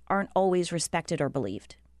journalists aren't always respected or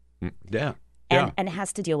believed. Yeah. And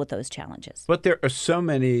has to deal with those challenges. But there are so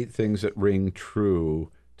many things that ring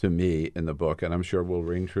true to me in the book, and I'm sure will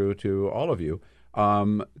ring true to all of you,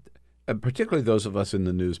 and particularly those of us in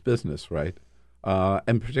the news business, right?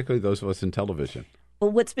 And particularly those of us in television.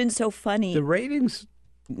 Well, what's been so funny... The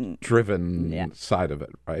ratings-driven side of it,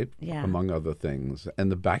 right? Yeah. Among other things.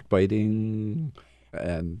 And the backbiting...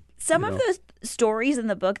 And some of the stories in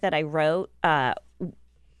the book that I wrote, I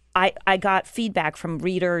got feedback from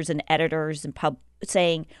readers and editors and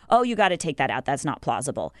saying, "Oh, you got to take that out. That's not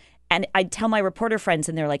plausible." And I'd tell my reporter friends,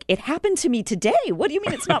 and they're like, "It happened to me today. What do you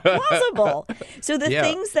mean it's not plausible?" So the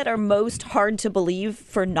things that are most hard to believe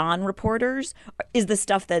for non-reporters is the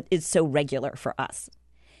stuff that is so regular for us.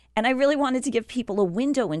 And I really wanted to give people a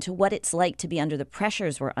window into what it's like to be under the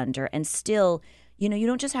pressures we're under and still. You know, you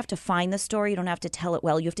don't just have to find the story. You don't have to tell it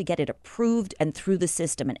well. You have to get it approved and through the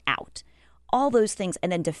system and out. All those things.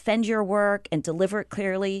 And then defend your work and deliver it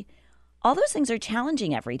clearly. All those things are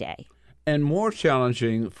challenging every day. And more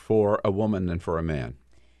challenging for a woman than for a man.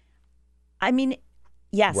 I mean,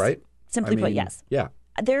 yes. Right? Simply put, yes. Yeah.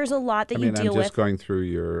 There's a lot that you deal with. I'm just going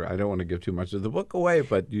through I don't want to give too much of the book away,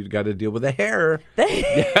 but you got to deal with the hair.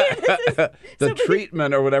 The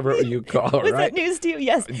treatment or whatever you call it, was right? that news to you?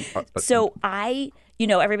 Yes. So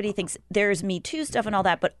everybody thinks there's Me Too stuff and all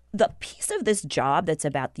that, but the piece of this job that's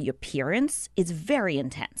about the appearance is very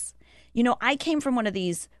intense. You know, I came from one of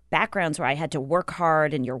these backgrounds where I had to work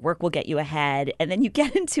hard and your work will get you ahead. And then you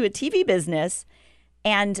get into a TV business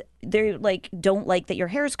and they're like, don't like that your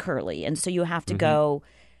hair's curly. And so you have to go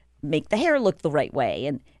make the hair look the right way.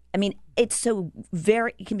 And I mean, it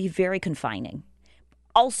can be very confining.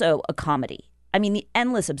 Also a comedy. I mean, the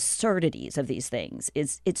endless absurdities of these things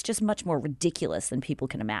it's just much more ridiculous than people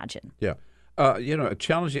can imagine. Yeah.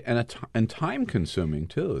 challenging and time consuming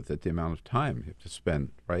too. That the amount of time you have to spend,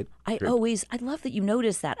 right? I love that you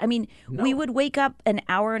noticed that. I mean, we would wake up an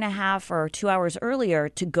hour and a half or 2 hours earlier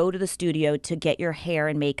to go to the studio to get your hair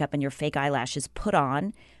and makeup and your fake eyelashes put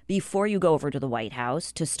on before you go over to the White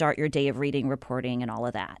House to start your day of reading, reporting, and all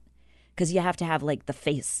of that. Because you have to have like the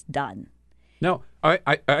face done. No,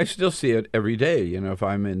 I still see it every day. If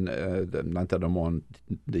I'm in, not that I'm on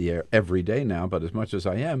the air every day now, but as much as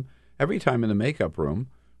I am, every time in the makeup room,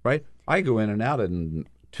 right, I go in and out in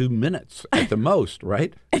 2 minutes at the most,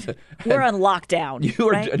 right? We're on lockdown. You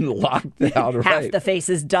are right? in lockdown, right? Half the face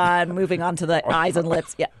is done, moving on to the eyes and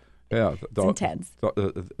lips. Yeah, it's intense.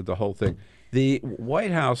 The whole thing. The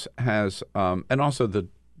White House has, and also the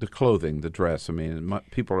clothing, the dress. I mean,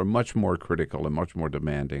 people are much more critical and much more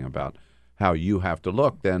demanding about how you have to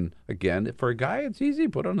look. Then again, for a guy, it's easy.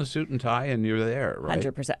 Put on a suit and tie, and you're there, right?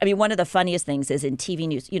 100%. I mean, one of the funniest things is in TV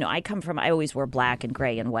news. I always wore black and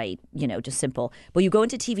gray and white. Just simple. But you go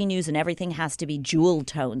into TV news, and everything has to be jewel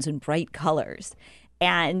tones and bright colors.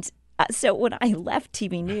 And so when I left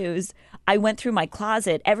TV news, I went through my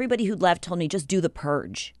closet. Everybody who left told me just do the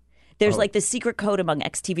purge. There's like the secret code among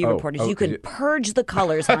ex-TV reporters. You can purge the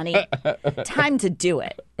colors, honey. Time to do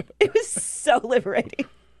it. It was so liberating.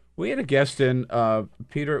 We had a guest in,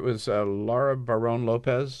 Peter, it was Laura Barron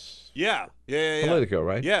Lopez. Yeah. Politico,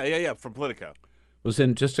 right? Yeah, from Politico. Was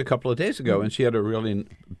in just a couple of days ago, and she had a really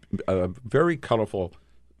very colorful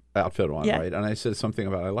outfit on, right? And I said something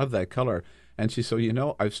about, I love that color. And she said,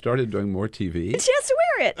 I've started doing more TV. And she has to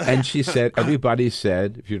wear it. And she said, everybody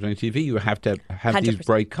said, if you're doing TV, you have to have 100%. These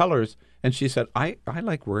bright colors. And she said, I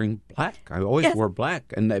like wearing black. I always wore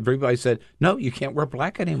black. And everybody said, no, you can't wear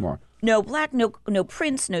black anymore. No black, no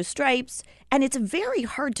prints, no stripes. And it's very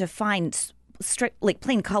hard to find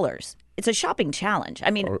plain colors. It's a shopping challenge.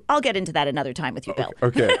 I mean, I'll get into that another time with you, Bill.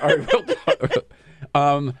 Okay.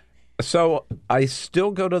 All right. So I still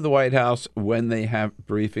go to the White House when they have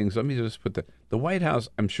briefings. Let me just put the White House,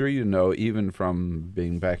 I'm sure you know, even from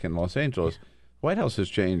being back in Los Angeles, the White House has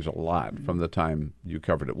changed a lot from the time you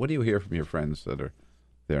covered it. What do you hear from your friends that are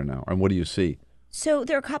there now? And what do you see? So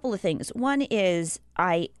there are a couple of things. One is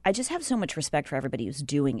I just have so much respect for everybody who's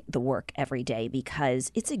doing the work every day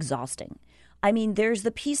because it's exhausting. I mean, there's the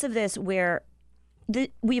piece of this where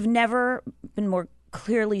we've never been more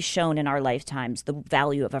clearly shown in our lifetimes the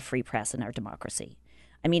value of a free press in our democracy.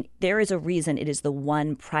 I mean, there is a reason it is the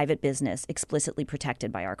one private business explicitly protected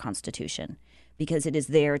by our Constitution because it is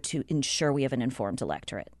there to ensure we have an informed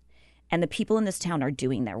electorate. And the people in this town are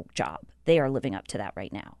doing their job. They are living up to that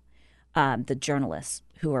right now. The journalists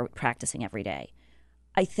who are practicing every day.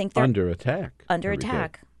 I think they're under attack.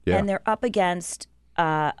 Yeah. And they're up against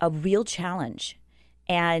a real challenge.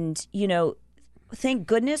 And, thank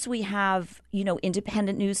goodness we have,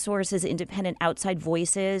 independent news sources, independent outside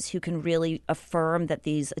voices who can really affirm that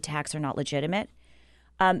these attacks are not legitimate.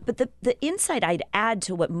 But the insight I'd add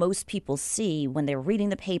to what most people see when they're reading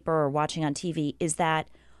the paper or watching on TV is that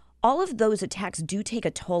all of those attacks do take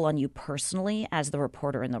a toll on you personally as the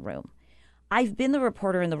reporter in the room. I've been the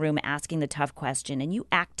reporter in the room asking the tough question, and you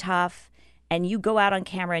act tough, and you go out on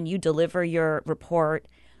camera and you deliver your report.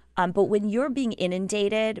 But when you're being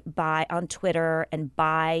inundated on Twitter and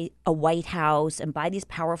by a White House and by these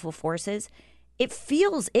powerful forces, it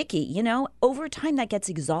feels icky. Over time that gets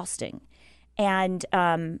exhausting, and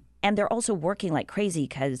they're also working like crazy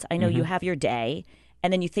because I know you have your day,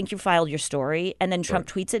 and then you think you filed your story, and then Trump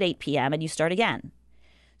tweets at 8 p.m. and you start again.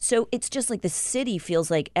 So it's just like the city feels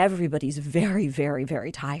like everybody's very, very,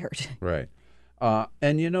 very tired. Right.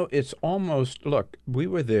 And, it's almost, look, we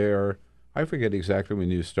were there, I forget exactly when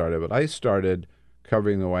you started, but I started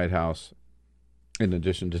covering the White House in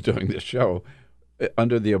addition to doing this show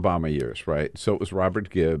under the Obama years, right? So it was Robert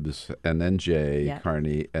Gibbs and then Jay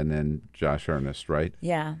Carney and then Josh Earnest, right?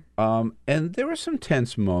 Yeah. And there were some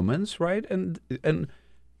tense moments, right? And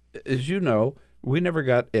as you know, we never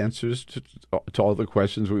got answers to all the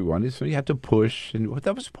questions we wanted, so you had to push, and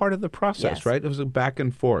that was part of the process, right? It was a back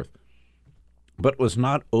and forth. But it was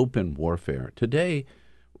not open warfare. Today,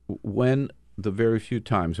 when the very few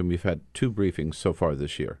times, and we've had 2 briefings so far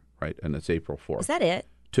this year, right? And it's April 4th. Is that it?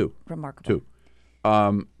 2. Remarkable.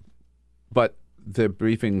 2. But the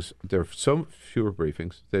briefings, there are so fewer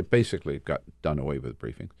briefings, they basically got done away with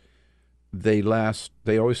briefings. They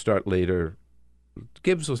always start later.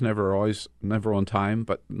 Gibbs was never on time,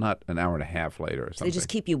 but not an hour and a half later or something. So they just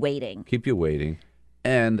keep you waiting.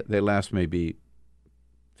 And they last maybe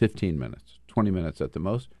 15 minutes, 20 minutes at the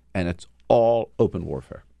most, and it's all open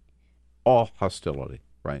warfare, all hostility,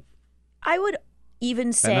 right? I would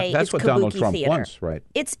even say and that's it's what kabuki Donald Trump theater. wants, right?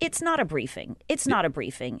 It's not a briefing. It's not a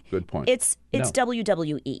briefing. Good point. It's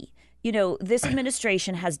WWE. You know, this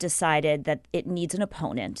administration has decided that it needs an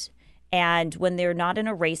opponent, and when they're not in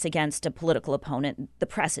a race against a political opponent, the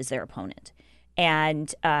press is their opponent.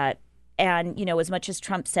 And you know, as much as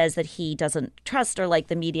Trump says that he doesn't trust or like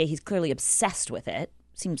the media, he's clearly obsessed with it.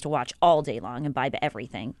 Seems to watch all day long and buy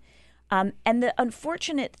everything. And the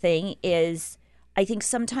unfortunate thing is, I think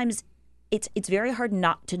sometimes it's very hard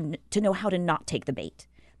not to know how to not take the bait,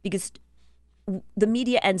 because the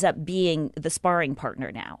media ends up being the sparring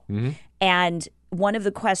partner now. Mm-hmm. And one of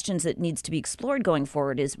the questions that needs to be explored going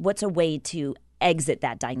forward is, what's a way to exit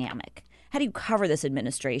that dynamic? How do you cover this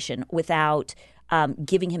administration without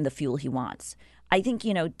giving him the fuel he wants? I think,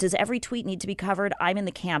 you know, does every tweet need to be covered? I'm in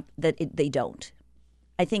the camp that they don't.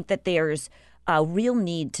 I think that there's a real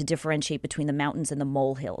need to differentiate between the mountains and the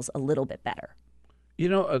molehills a little bit better. You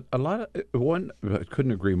know, I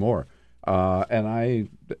couldn't agree more. And I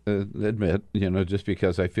admit, you know, just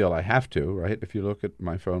because I feel I have to, right? If you look at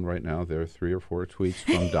my phone right now, there are 3 or 4 tweets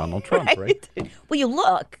from Donald Trump, right? Well, you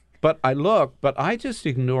look. But I just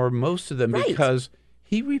ignore most of them because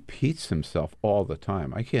he repeats himself all the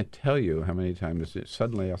time. I can't tell you how many times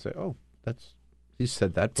suddenly I'll say, oh, he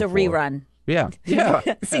said that before. It's a rerun. Yeah.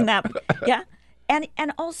 Seen that. Yeah. And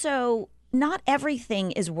also, not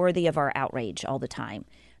everything is worthy of our outrage all the time,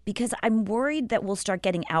 because I'm worried that we'll start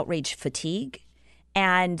getting outrage fatigue,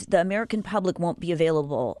 and the American public won't be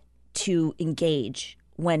available to engage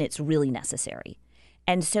when it's really necessary.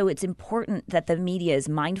 And so it's important that the media is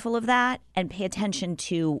mindful of that and pay attention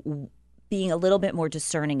to being a little bit more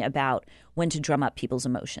discerning about when to drum up people's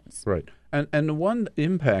emotions. Right. And one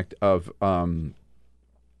impact of one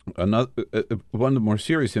of the more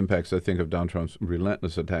serious impacts, I think, of Donald Trump's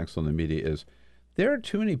relentless attacks on the media is there are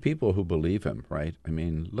too many people who believe him, right? I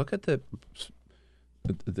mean, look at the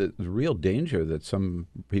real danger that some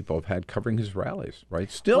people have had covering his rallies,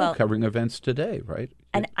 right? Still covering events today, right?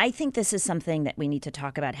 And I think this is something that we need to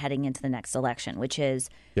talk about heading into the next election, which is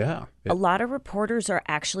a lot of reporters are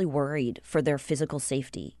actually worried for their physical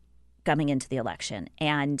safety coming into the election.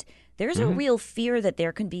 And there's a real fear that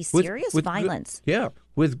there can be serious violence.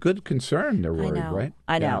 With good concern, they're worried, right?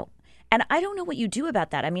 I know. And I don't know what you do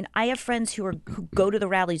about that. I mean, I have friends who go to the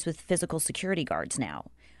rallies with physical security guards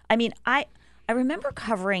now. I mean, I remember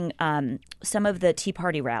covering some of the Tea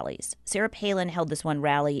Party rallies. Sarah Palin held this one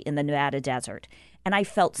rally in the Nevada desert, and I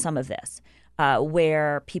felt some of this,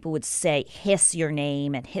 where people would say, hiss your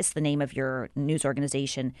name and hiss the name of your news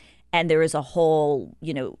organization. And there is a whole,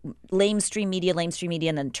 you know, lamestream media,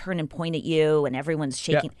 and then turn and point at you, and everyone's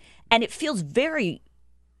shaking. Yeah. And it feels very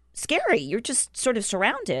scary. You're just sort of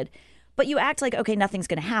surrounded. But you act like, okay, nothing's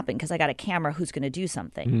going to happen because I got a camera. Who's going to do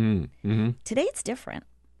something? Mm-hmm. Today it's different.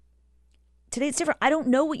 I don't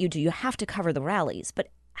know what you do. You have to cover the rallies. But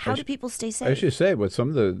how do people stay safe? I should say what some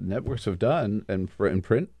of the networks have done, and in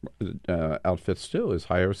print outfits too, is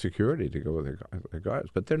hire security to go with their guards.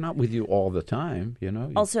 But they're not with you all the time, you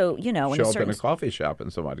know. Also, you know, show up in a coffee shop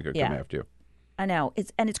and somebody could come after you. I know.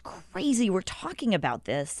 It's crazy. We're talking about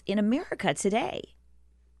this in America today.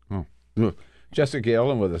 Oh. Jessica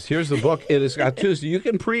Yellin with us. Here's the book. It has got Tuesday. You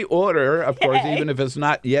can pre-order, of course, even if it's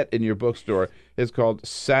not yet in your bookstore. It's called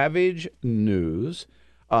Savage News,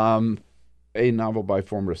 a novel by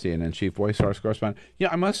former CNN chief voice correspondent. Yeah,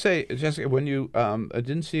 I must say, Jessica, when you I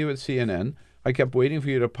didn't see you at CNN, I kept waiting for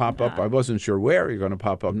you to pop up. I wasn't sure where you're going to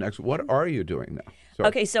pop up next. What are you doing now?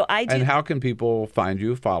 So I do. And how can people find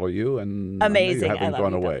you, follow you? And amazing. You haven't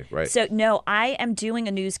gone away, right? So no, I am doing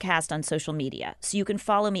a newscast on social media. So you can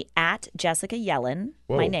follow me at Jessica Yellin,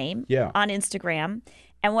 my name, on Instagram.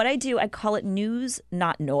 And what I do, I call it news,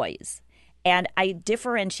 not noise. And I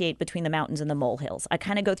differentiate between the mountains and the molehills. I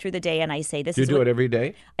kind of go through the day and I say, this is do it every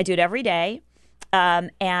day? I do it every day.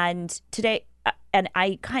 And today, and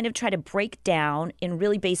I kind of try to break down in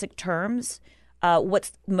really basic terms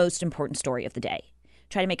what's the most important story of the day.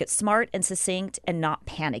 Try to make it smart and succinct and not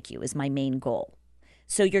panic you is my main goal.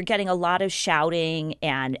 So you're getting a lot of shouting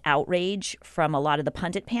and outrage from a lot of the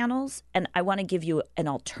pundit panels. And I want to give you an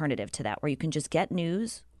alternative to that where you can just get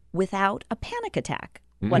news without a panic attack.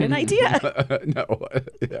 What an idea.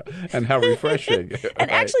 And how refreshing.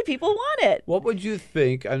 And actually people want it. What would you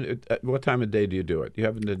think, what time of day do you do it? You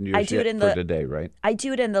haven't done yours yet for today, right? I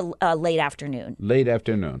do it in the late afternoon. Late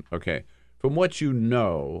afternoon, okay. From what you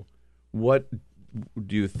know, what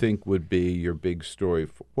do you think would be your big story,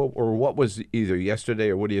 or what was either yesterday,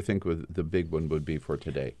 or what do you think the big one would be for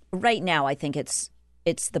today? Right now, I think it's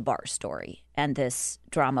the Barr story and this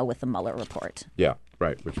drama with the Mueller report. Yeah,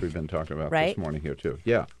 right, which we've been talking about this morning here too.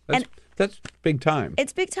 Yeah, That's big time.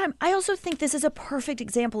 It's big time. I also think this is a perfect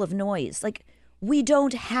example of noise. Like, we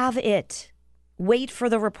don't have it. Wait for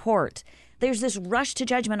the report. There's this rush to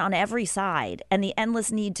judgment on every side and the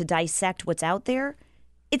endless need to dissect what's out there.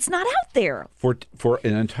 It's not out there. For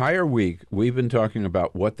an entire week, we've been talking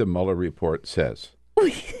about what the Mueller report says.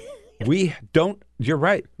 We don't. You're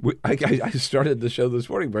right. I started the show this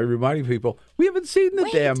morning by reminding people we haven't seen the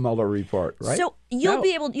damn Mueller report, right? So you'll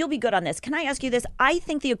be good on this. Can I ask you this? I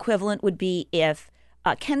think the equivalent would be if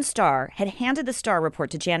Ken Starr had handed the Starr report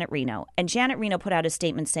to Janet Reno, and Janet Reno put out a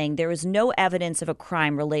statement saying there is no evidence of a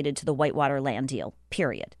crime related to the Whitewater land deal,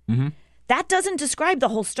 period. Mm-hmm. That doesn't describe the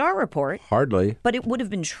whole Starr report. Hardly. But it would have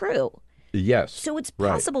been true. Yes. So it's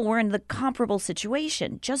possible we're in the comparable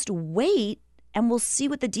situation. Just wait, and we'll see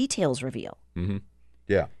what the details reveal. Mm-hmm.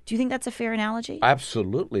 Yeah. Do you think that's a fair analogy?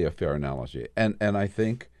 Absolutely a fair analogy. And I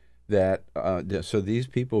think that, so these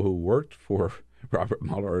people who worked for Robert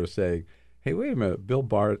Mueller are saying, hey, wait a minute, Bill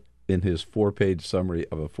Barr, in his 4-page summary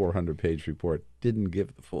of a 400-page report, didn't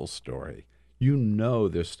give the full story. You know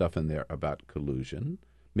there's stuff in there about collusion.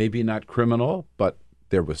 Maybe not criminal, but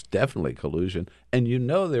there was definitely collusion. And you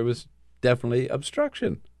know there was definitely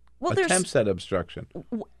obstruction. Well, attempts at obstruction.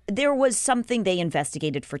 There was something they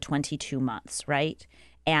investigated for 22 months, right?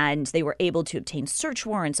 And they were able to obtain search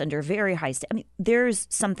warrants under very high I mean, there's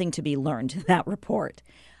something to be learned in that report.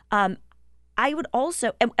 I would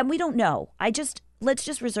also, and we don't know. Let's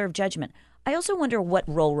just reserve judgment. I also wonder what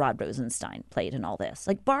role Rod Rosenstein played in all this.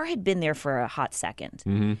 Like, Barr had been there for a hot second.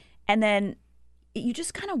 Mm-hmm. And then you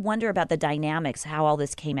just kind of wonder about the dynamics, how all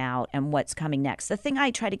this came out and what's coming next. The thing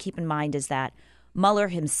I try to keep in mind is that Mueller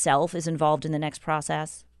himself is involved in the next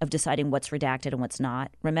process of deciding what's redacted and what's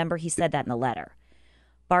not. Remember, he said that in the letter.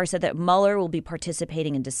 Barr said that Mueller will be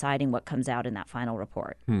participating in deciding what comes out in that final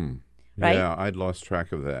report. Right? Yeah, I'd lost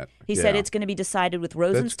track of that. He said it's going to be decided with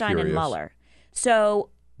Rosenstein and Mueller. So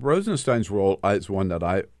Rosenstein's role is one that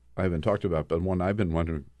I haven't talked about, but one I've been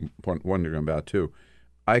wondering about too.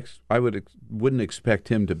 I wouldn't expect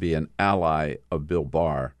him to be an ally of Bill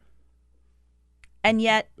Barr. And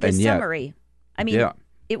yet, summary, I mean,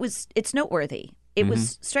 it's noteworthy. It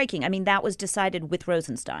was striking. I mean, that was decided with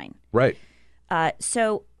Rosenstein. Right.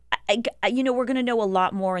 So, we're going to know a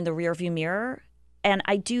lot more in the rearview mirror. And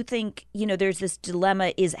I do think, there's this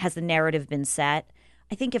dilemma has the narrative been set?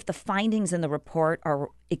 I think if the findings in the report are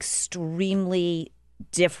extremely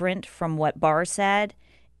different from what Barr said,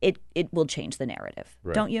 it will change the narrative.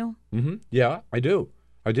 Right. Don't you? Mm-hmm. Yeah, I do.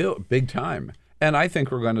 Big time. And I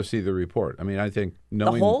think we're going to see the report. I mean, I think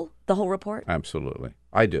knowing... The whole report? Absolutely.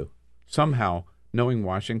 I do. Somehow, knowing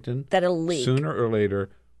Washington, that it'll leak. Sooner or later,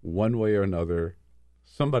 one way or another,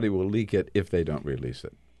 somebody will leak it if they don't release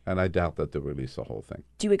it. And I doubt that they'll release the whole thing.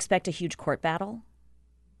 Do you expect a huge court battle?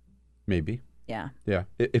 Maybe. Yeah. Yeah.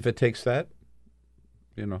 If it takes that,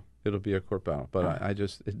 it'll be a court battle. But I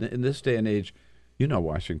just, in this day and age,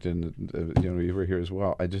 Washington, you were here as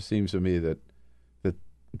well. It just seems to me that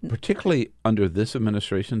particularly under this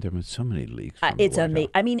administration, there have been so many leaks. It's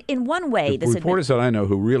amazing. I mean, in one way, the reporters that I know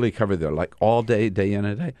who really cover there, like all day, day in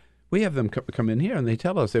and day, we have them come in here and they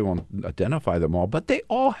tell us they won't identify them all, but they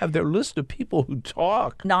all have their list of people who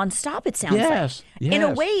talk nonstop. It sounds like. Yes. In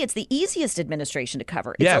a way, it's the easiest administration to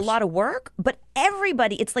cover. It's a lot of work, but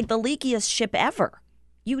everybody, it's like the leakiest ship ever.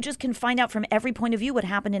 You just can find out from every point of view what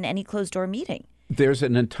happened in any closed door meeting. There's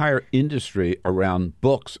an entire industry around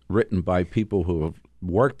books written by people who have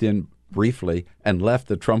worked in briefly and left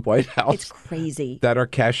the Trump White House. It's crazy. That are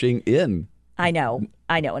cashing in. I know,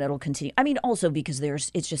 and it'll continue. I mean, also because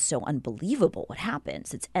it's just so unbelievable what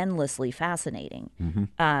happens. It's endlessly fascinating.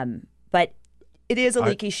 Mm-hmm. But it is a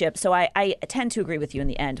leaky ship, so I tend to agree with you in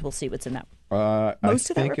the end. We'll see what's in that. I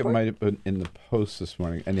think it might have been in the Post this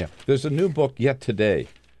morning. And there's a new book yet today.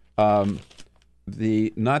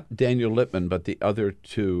 Not Daniel Lippman, but the other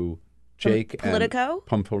two, Jake Politico?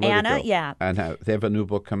 and Politico. Anna, yeah. And they have a new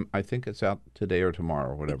book I think it's out today or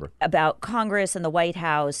tomorrow or whatever. About Congress and the White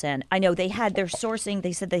House. And I know they had their sourcing.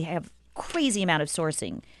 They said they have crazy amount of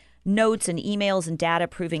sourcing, notes and emails and data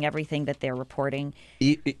proving everything that they're reporting.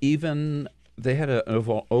 Even they had an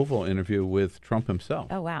Oval interview with Trump himself.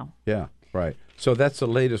 Oh, wow. Yeah, right. So that's the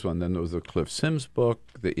latest one. Then there was the Cliff Sims book.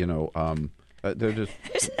 They're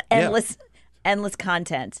just endless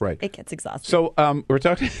content. Right. It gets exhausting. So we're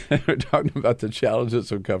talking about the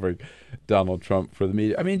challenges of covering Donald Trump for the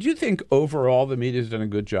media. I mean, do you think overall the media's done a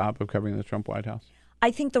good job of covering the Trump White House?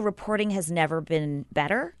 I think the reporting has never been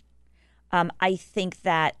better. I think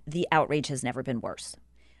that the outrage has never been worse.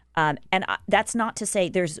 That's not to say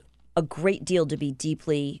there's a great deal to be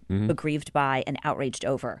deeply aggrieved by and outraged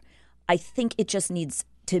over. I think it just needs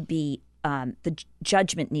to be the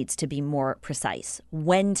judgment needs to be more precise,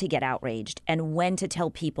 when to get outraged and when to tell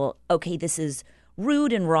people, okay, this is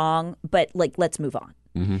rude and wrong, but like, let's move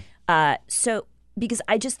on. So because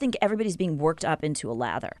I just think everybody's being worked up into a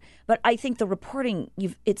lather. But I think the reporting,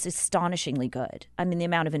 it's astonishingly good. I mean, the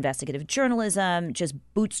amount of investigative journalism, just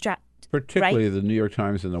bootstrapped. Particularly right? the New York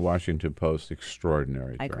Times and the Washington Post,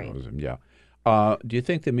 extraordinary journalism. Agree. Yeah. Do you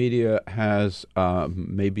think the media has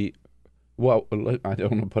maybe, well, I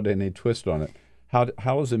don't want to put any twist on it.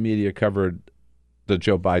 How has the media covered the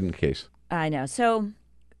Joe Biden case? I know. So,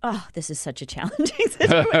 this is such a challenging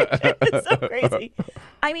situation. It's so crazy.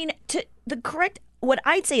 I mean, what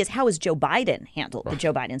I'd say is, how has Joe Biden handled the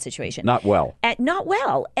Joe Biden situation? Not well. Not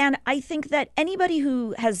well. And I think that anybody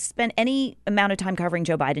who has spent any amount of time covering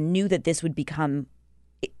Joe Biden knew that this would become,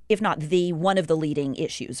 if not one of the leading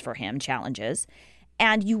issues for him, challenges.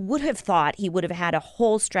 And you would have thought he would have had a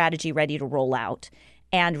whole strategy ready to roll out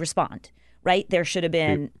and respond. Right? There should have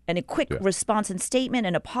been a quick response and statement,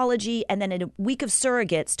 an apology, and then a week of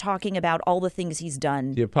surrogates talking about all the things he's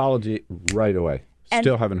done. The apology right away.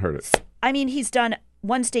 Still haven't heard it. I mean, he's done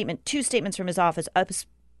one statement, two statements from his office, verbal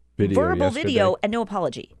yesterday. video, and no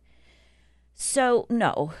apology. So,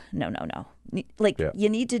 no. You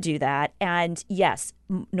need to do that. And yes,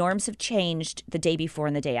 norms have changed the day before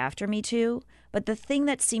and the day after Me Too. But the thing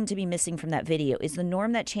that seemed to be missing from that video is the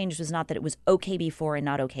norm that changed was not that it was okay before and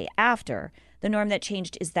not okay after. The norm that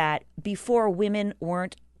changed is that before, women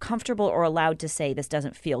weren't comfortable or allowed to say this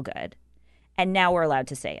doesn't feel good. And now we're allowed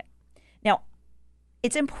to say it. Now,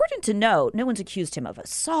 it's important to note no one's accused him of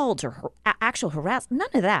assault or actual harassment.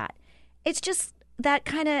 None of that. It's just that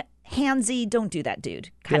kind of handsy, don't do that, dude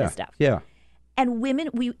kind of stuff. Yeah. And women,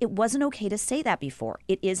 it wasn't okay to say that before.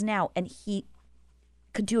 It is now. And he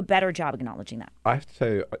could do a better job acknowledging that. I have to tell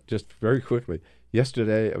you, just very quickly,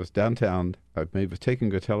 yesterday I was downtown. I was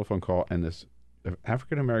taking a telephone call, and this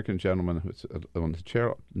African-American gentleman who's on the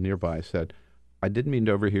chair nearby said, I didn't mean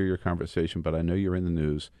to overhear your conversation, but I know you're in the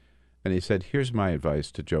news. And he said, here's my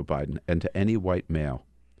advice to Joe Biden and to any white male.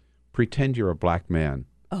 Pretend you're a black man.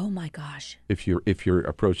 Oh, my gosh. If you're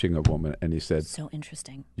approaching a woman. And he said, so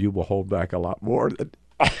interesting. You will hold back a lot more than,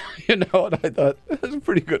 and I thought, that's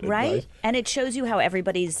pretty good right? advice. And it shows you how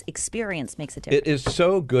everybody's experience makes a difference. It is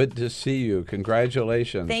so good to see you.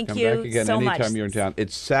 Congratulations. Thank Come you back again so anytime much. you're in town.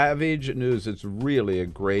 It's Savage News. It's really a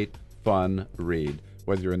great, fun read.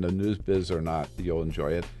 Whether you're in the news biz or not, you'll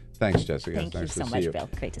enjoy it. Thanks, Jessica. Thank nice you so to much, see you. Bill.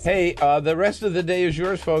 Great to see you. Hey, the rest of the day is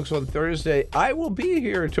yours, folks. On Thursday, I will be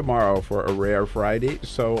here tomorrow for a rare Friday.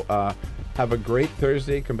 So have a great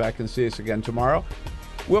Thursday. Come back and see us again tomorrow.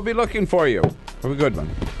 We'll be looking for you. Have a good one.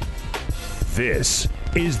 This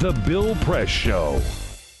is the Bill Press Show.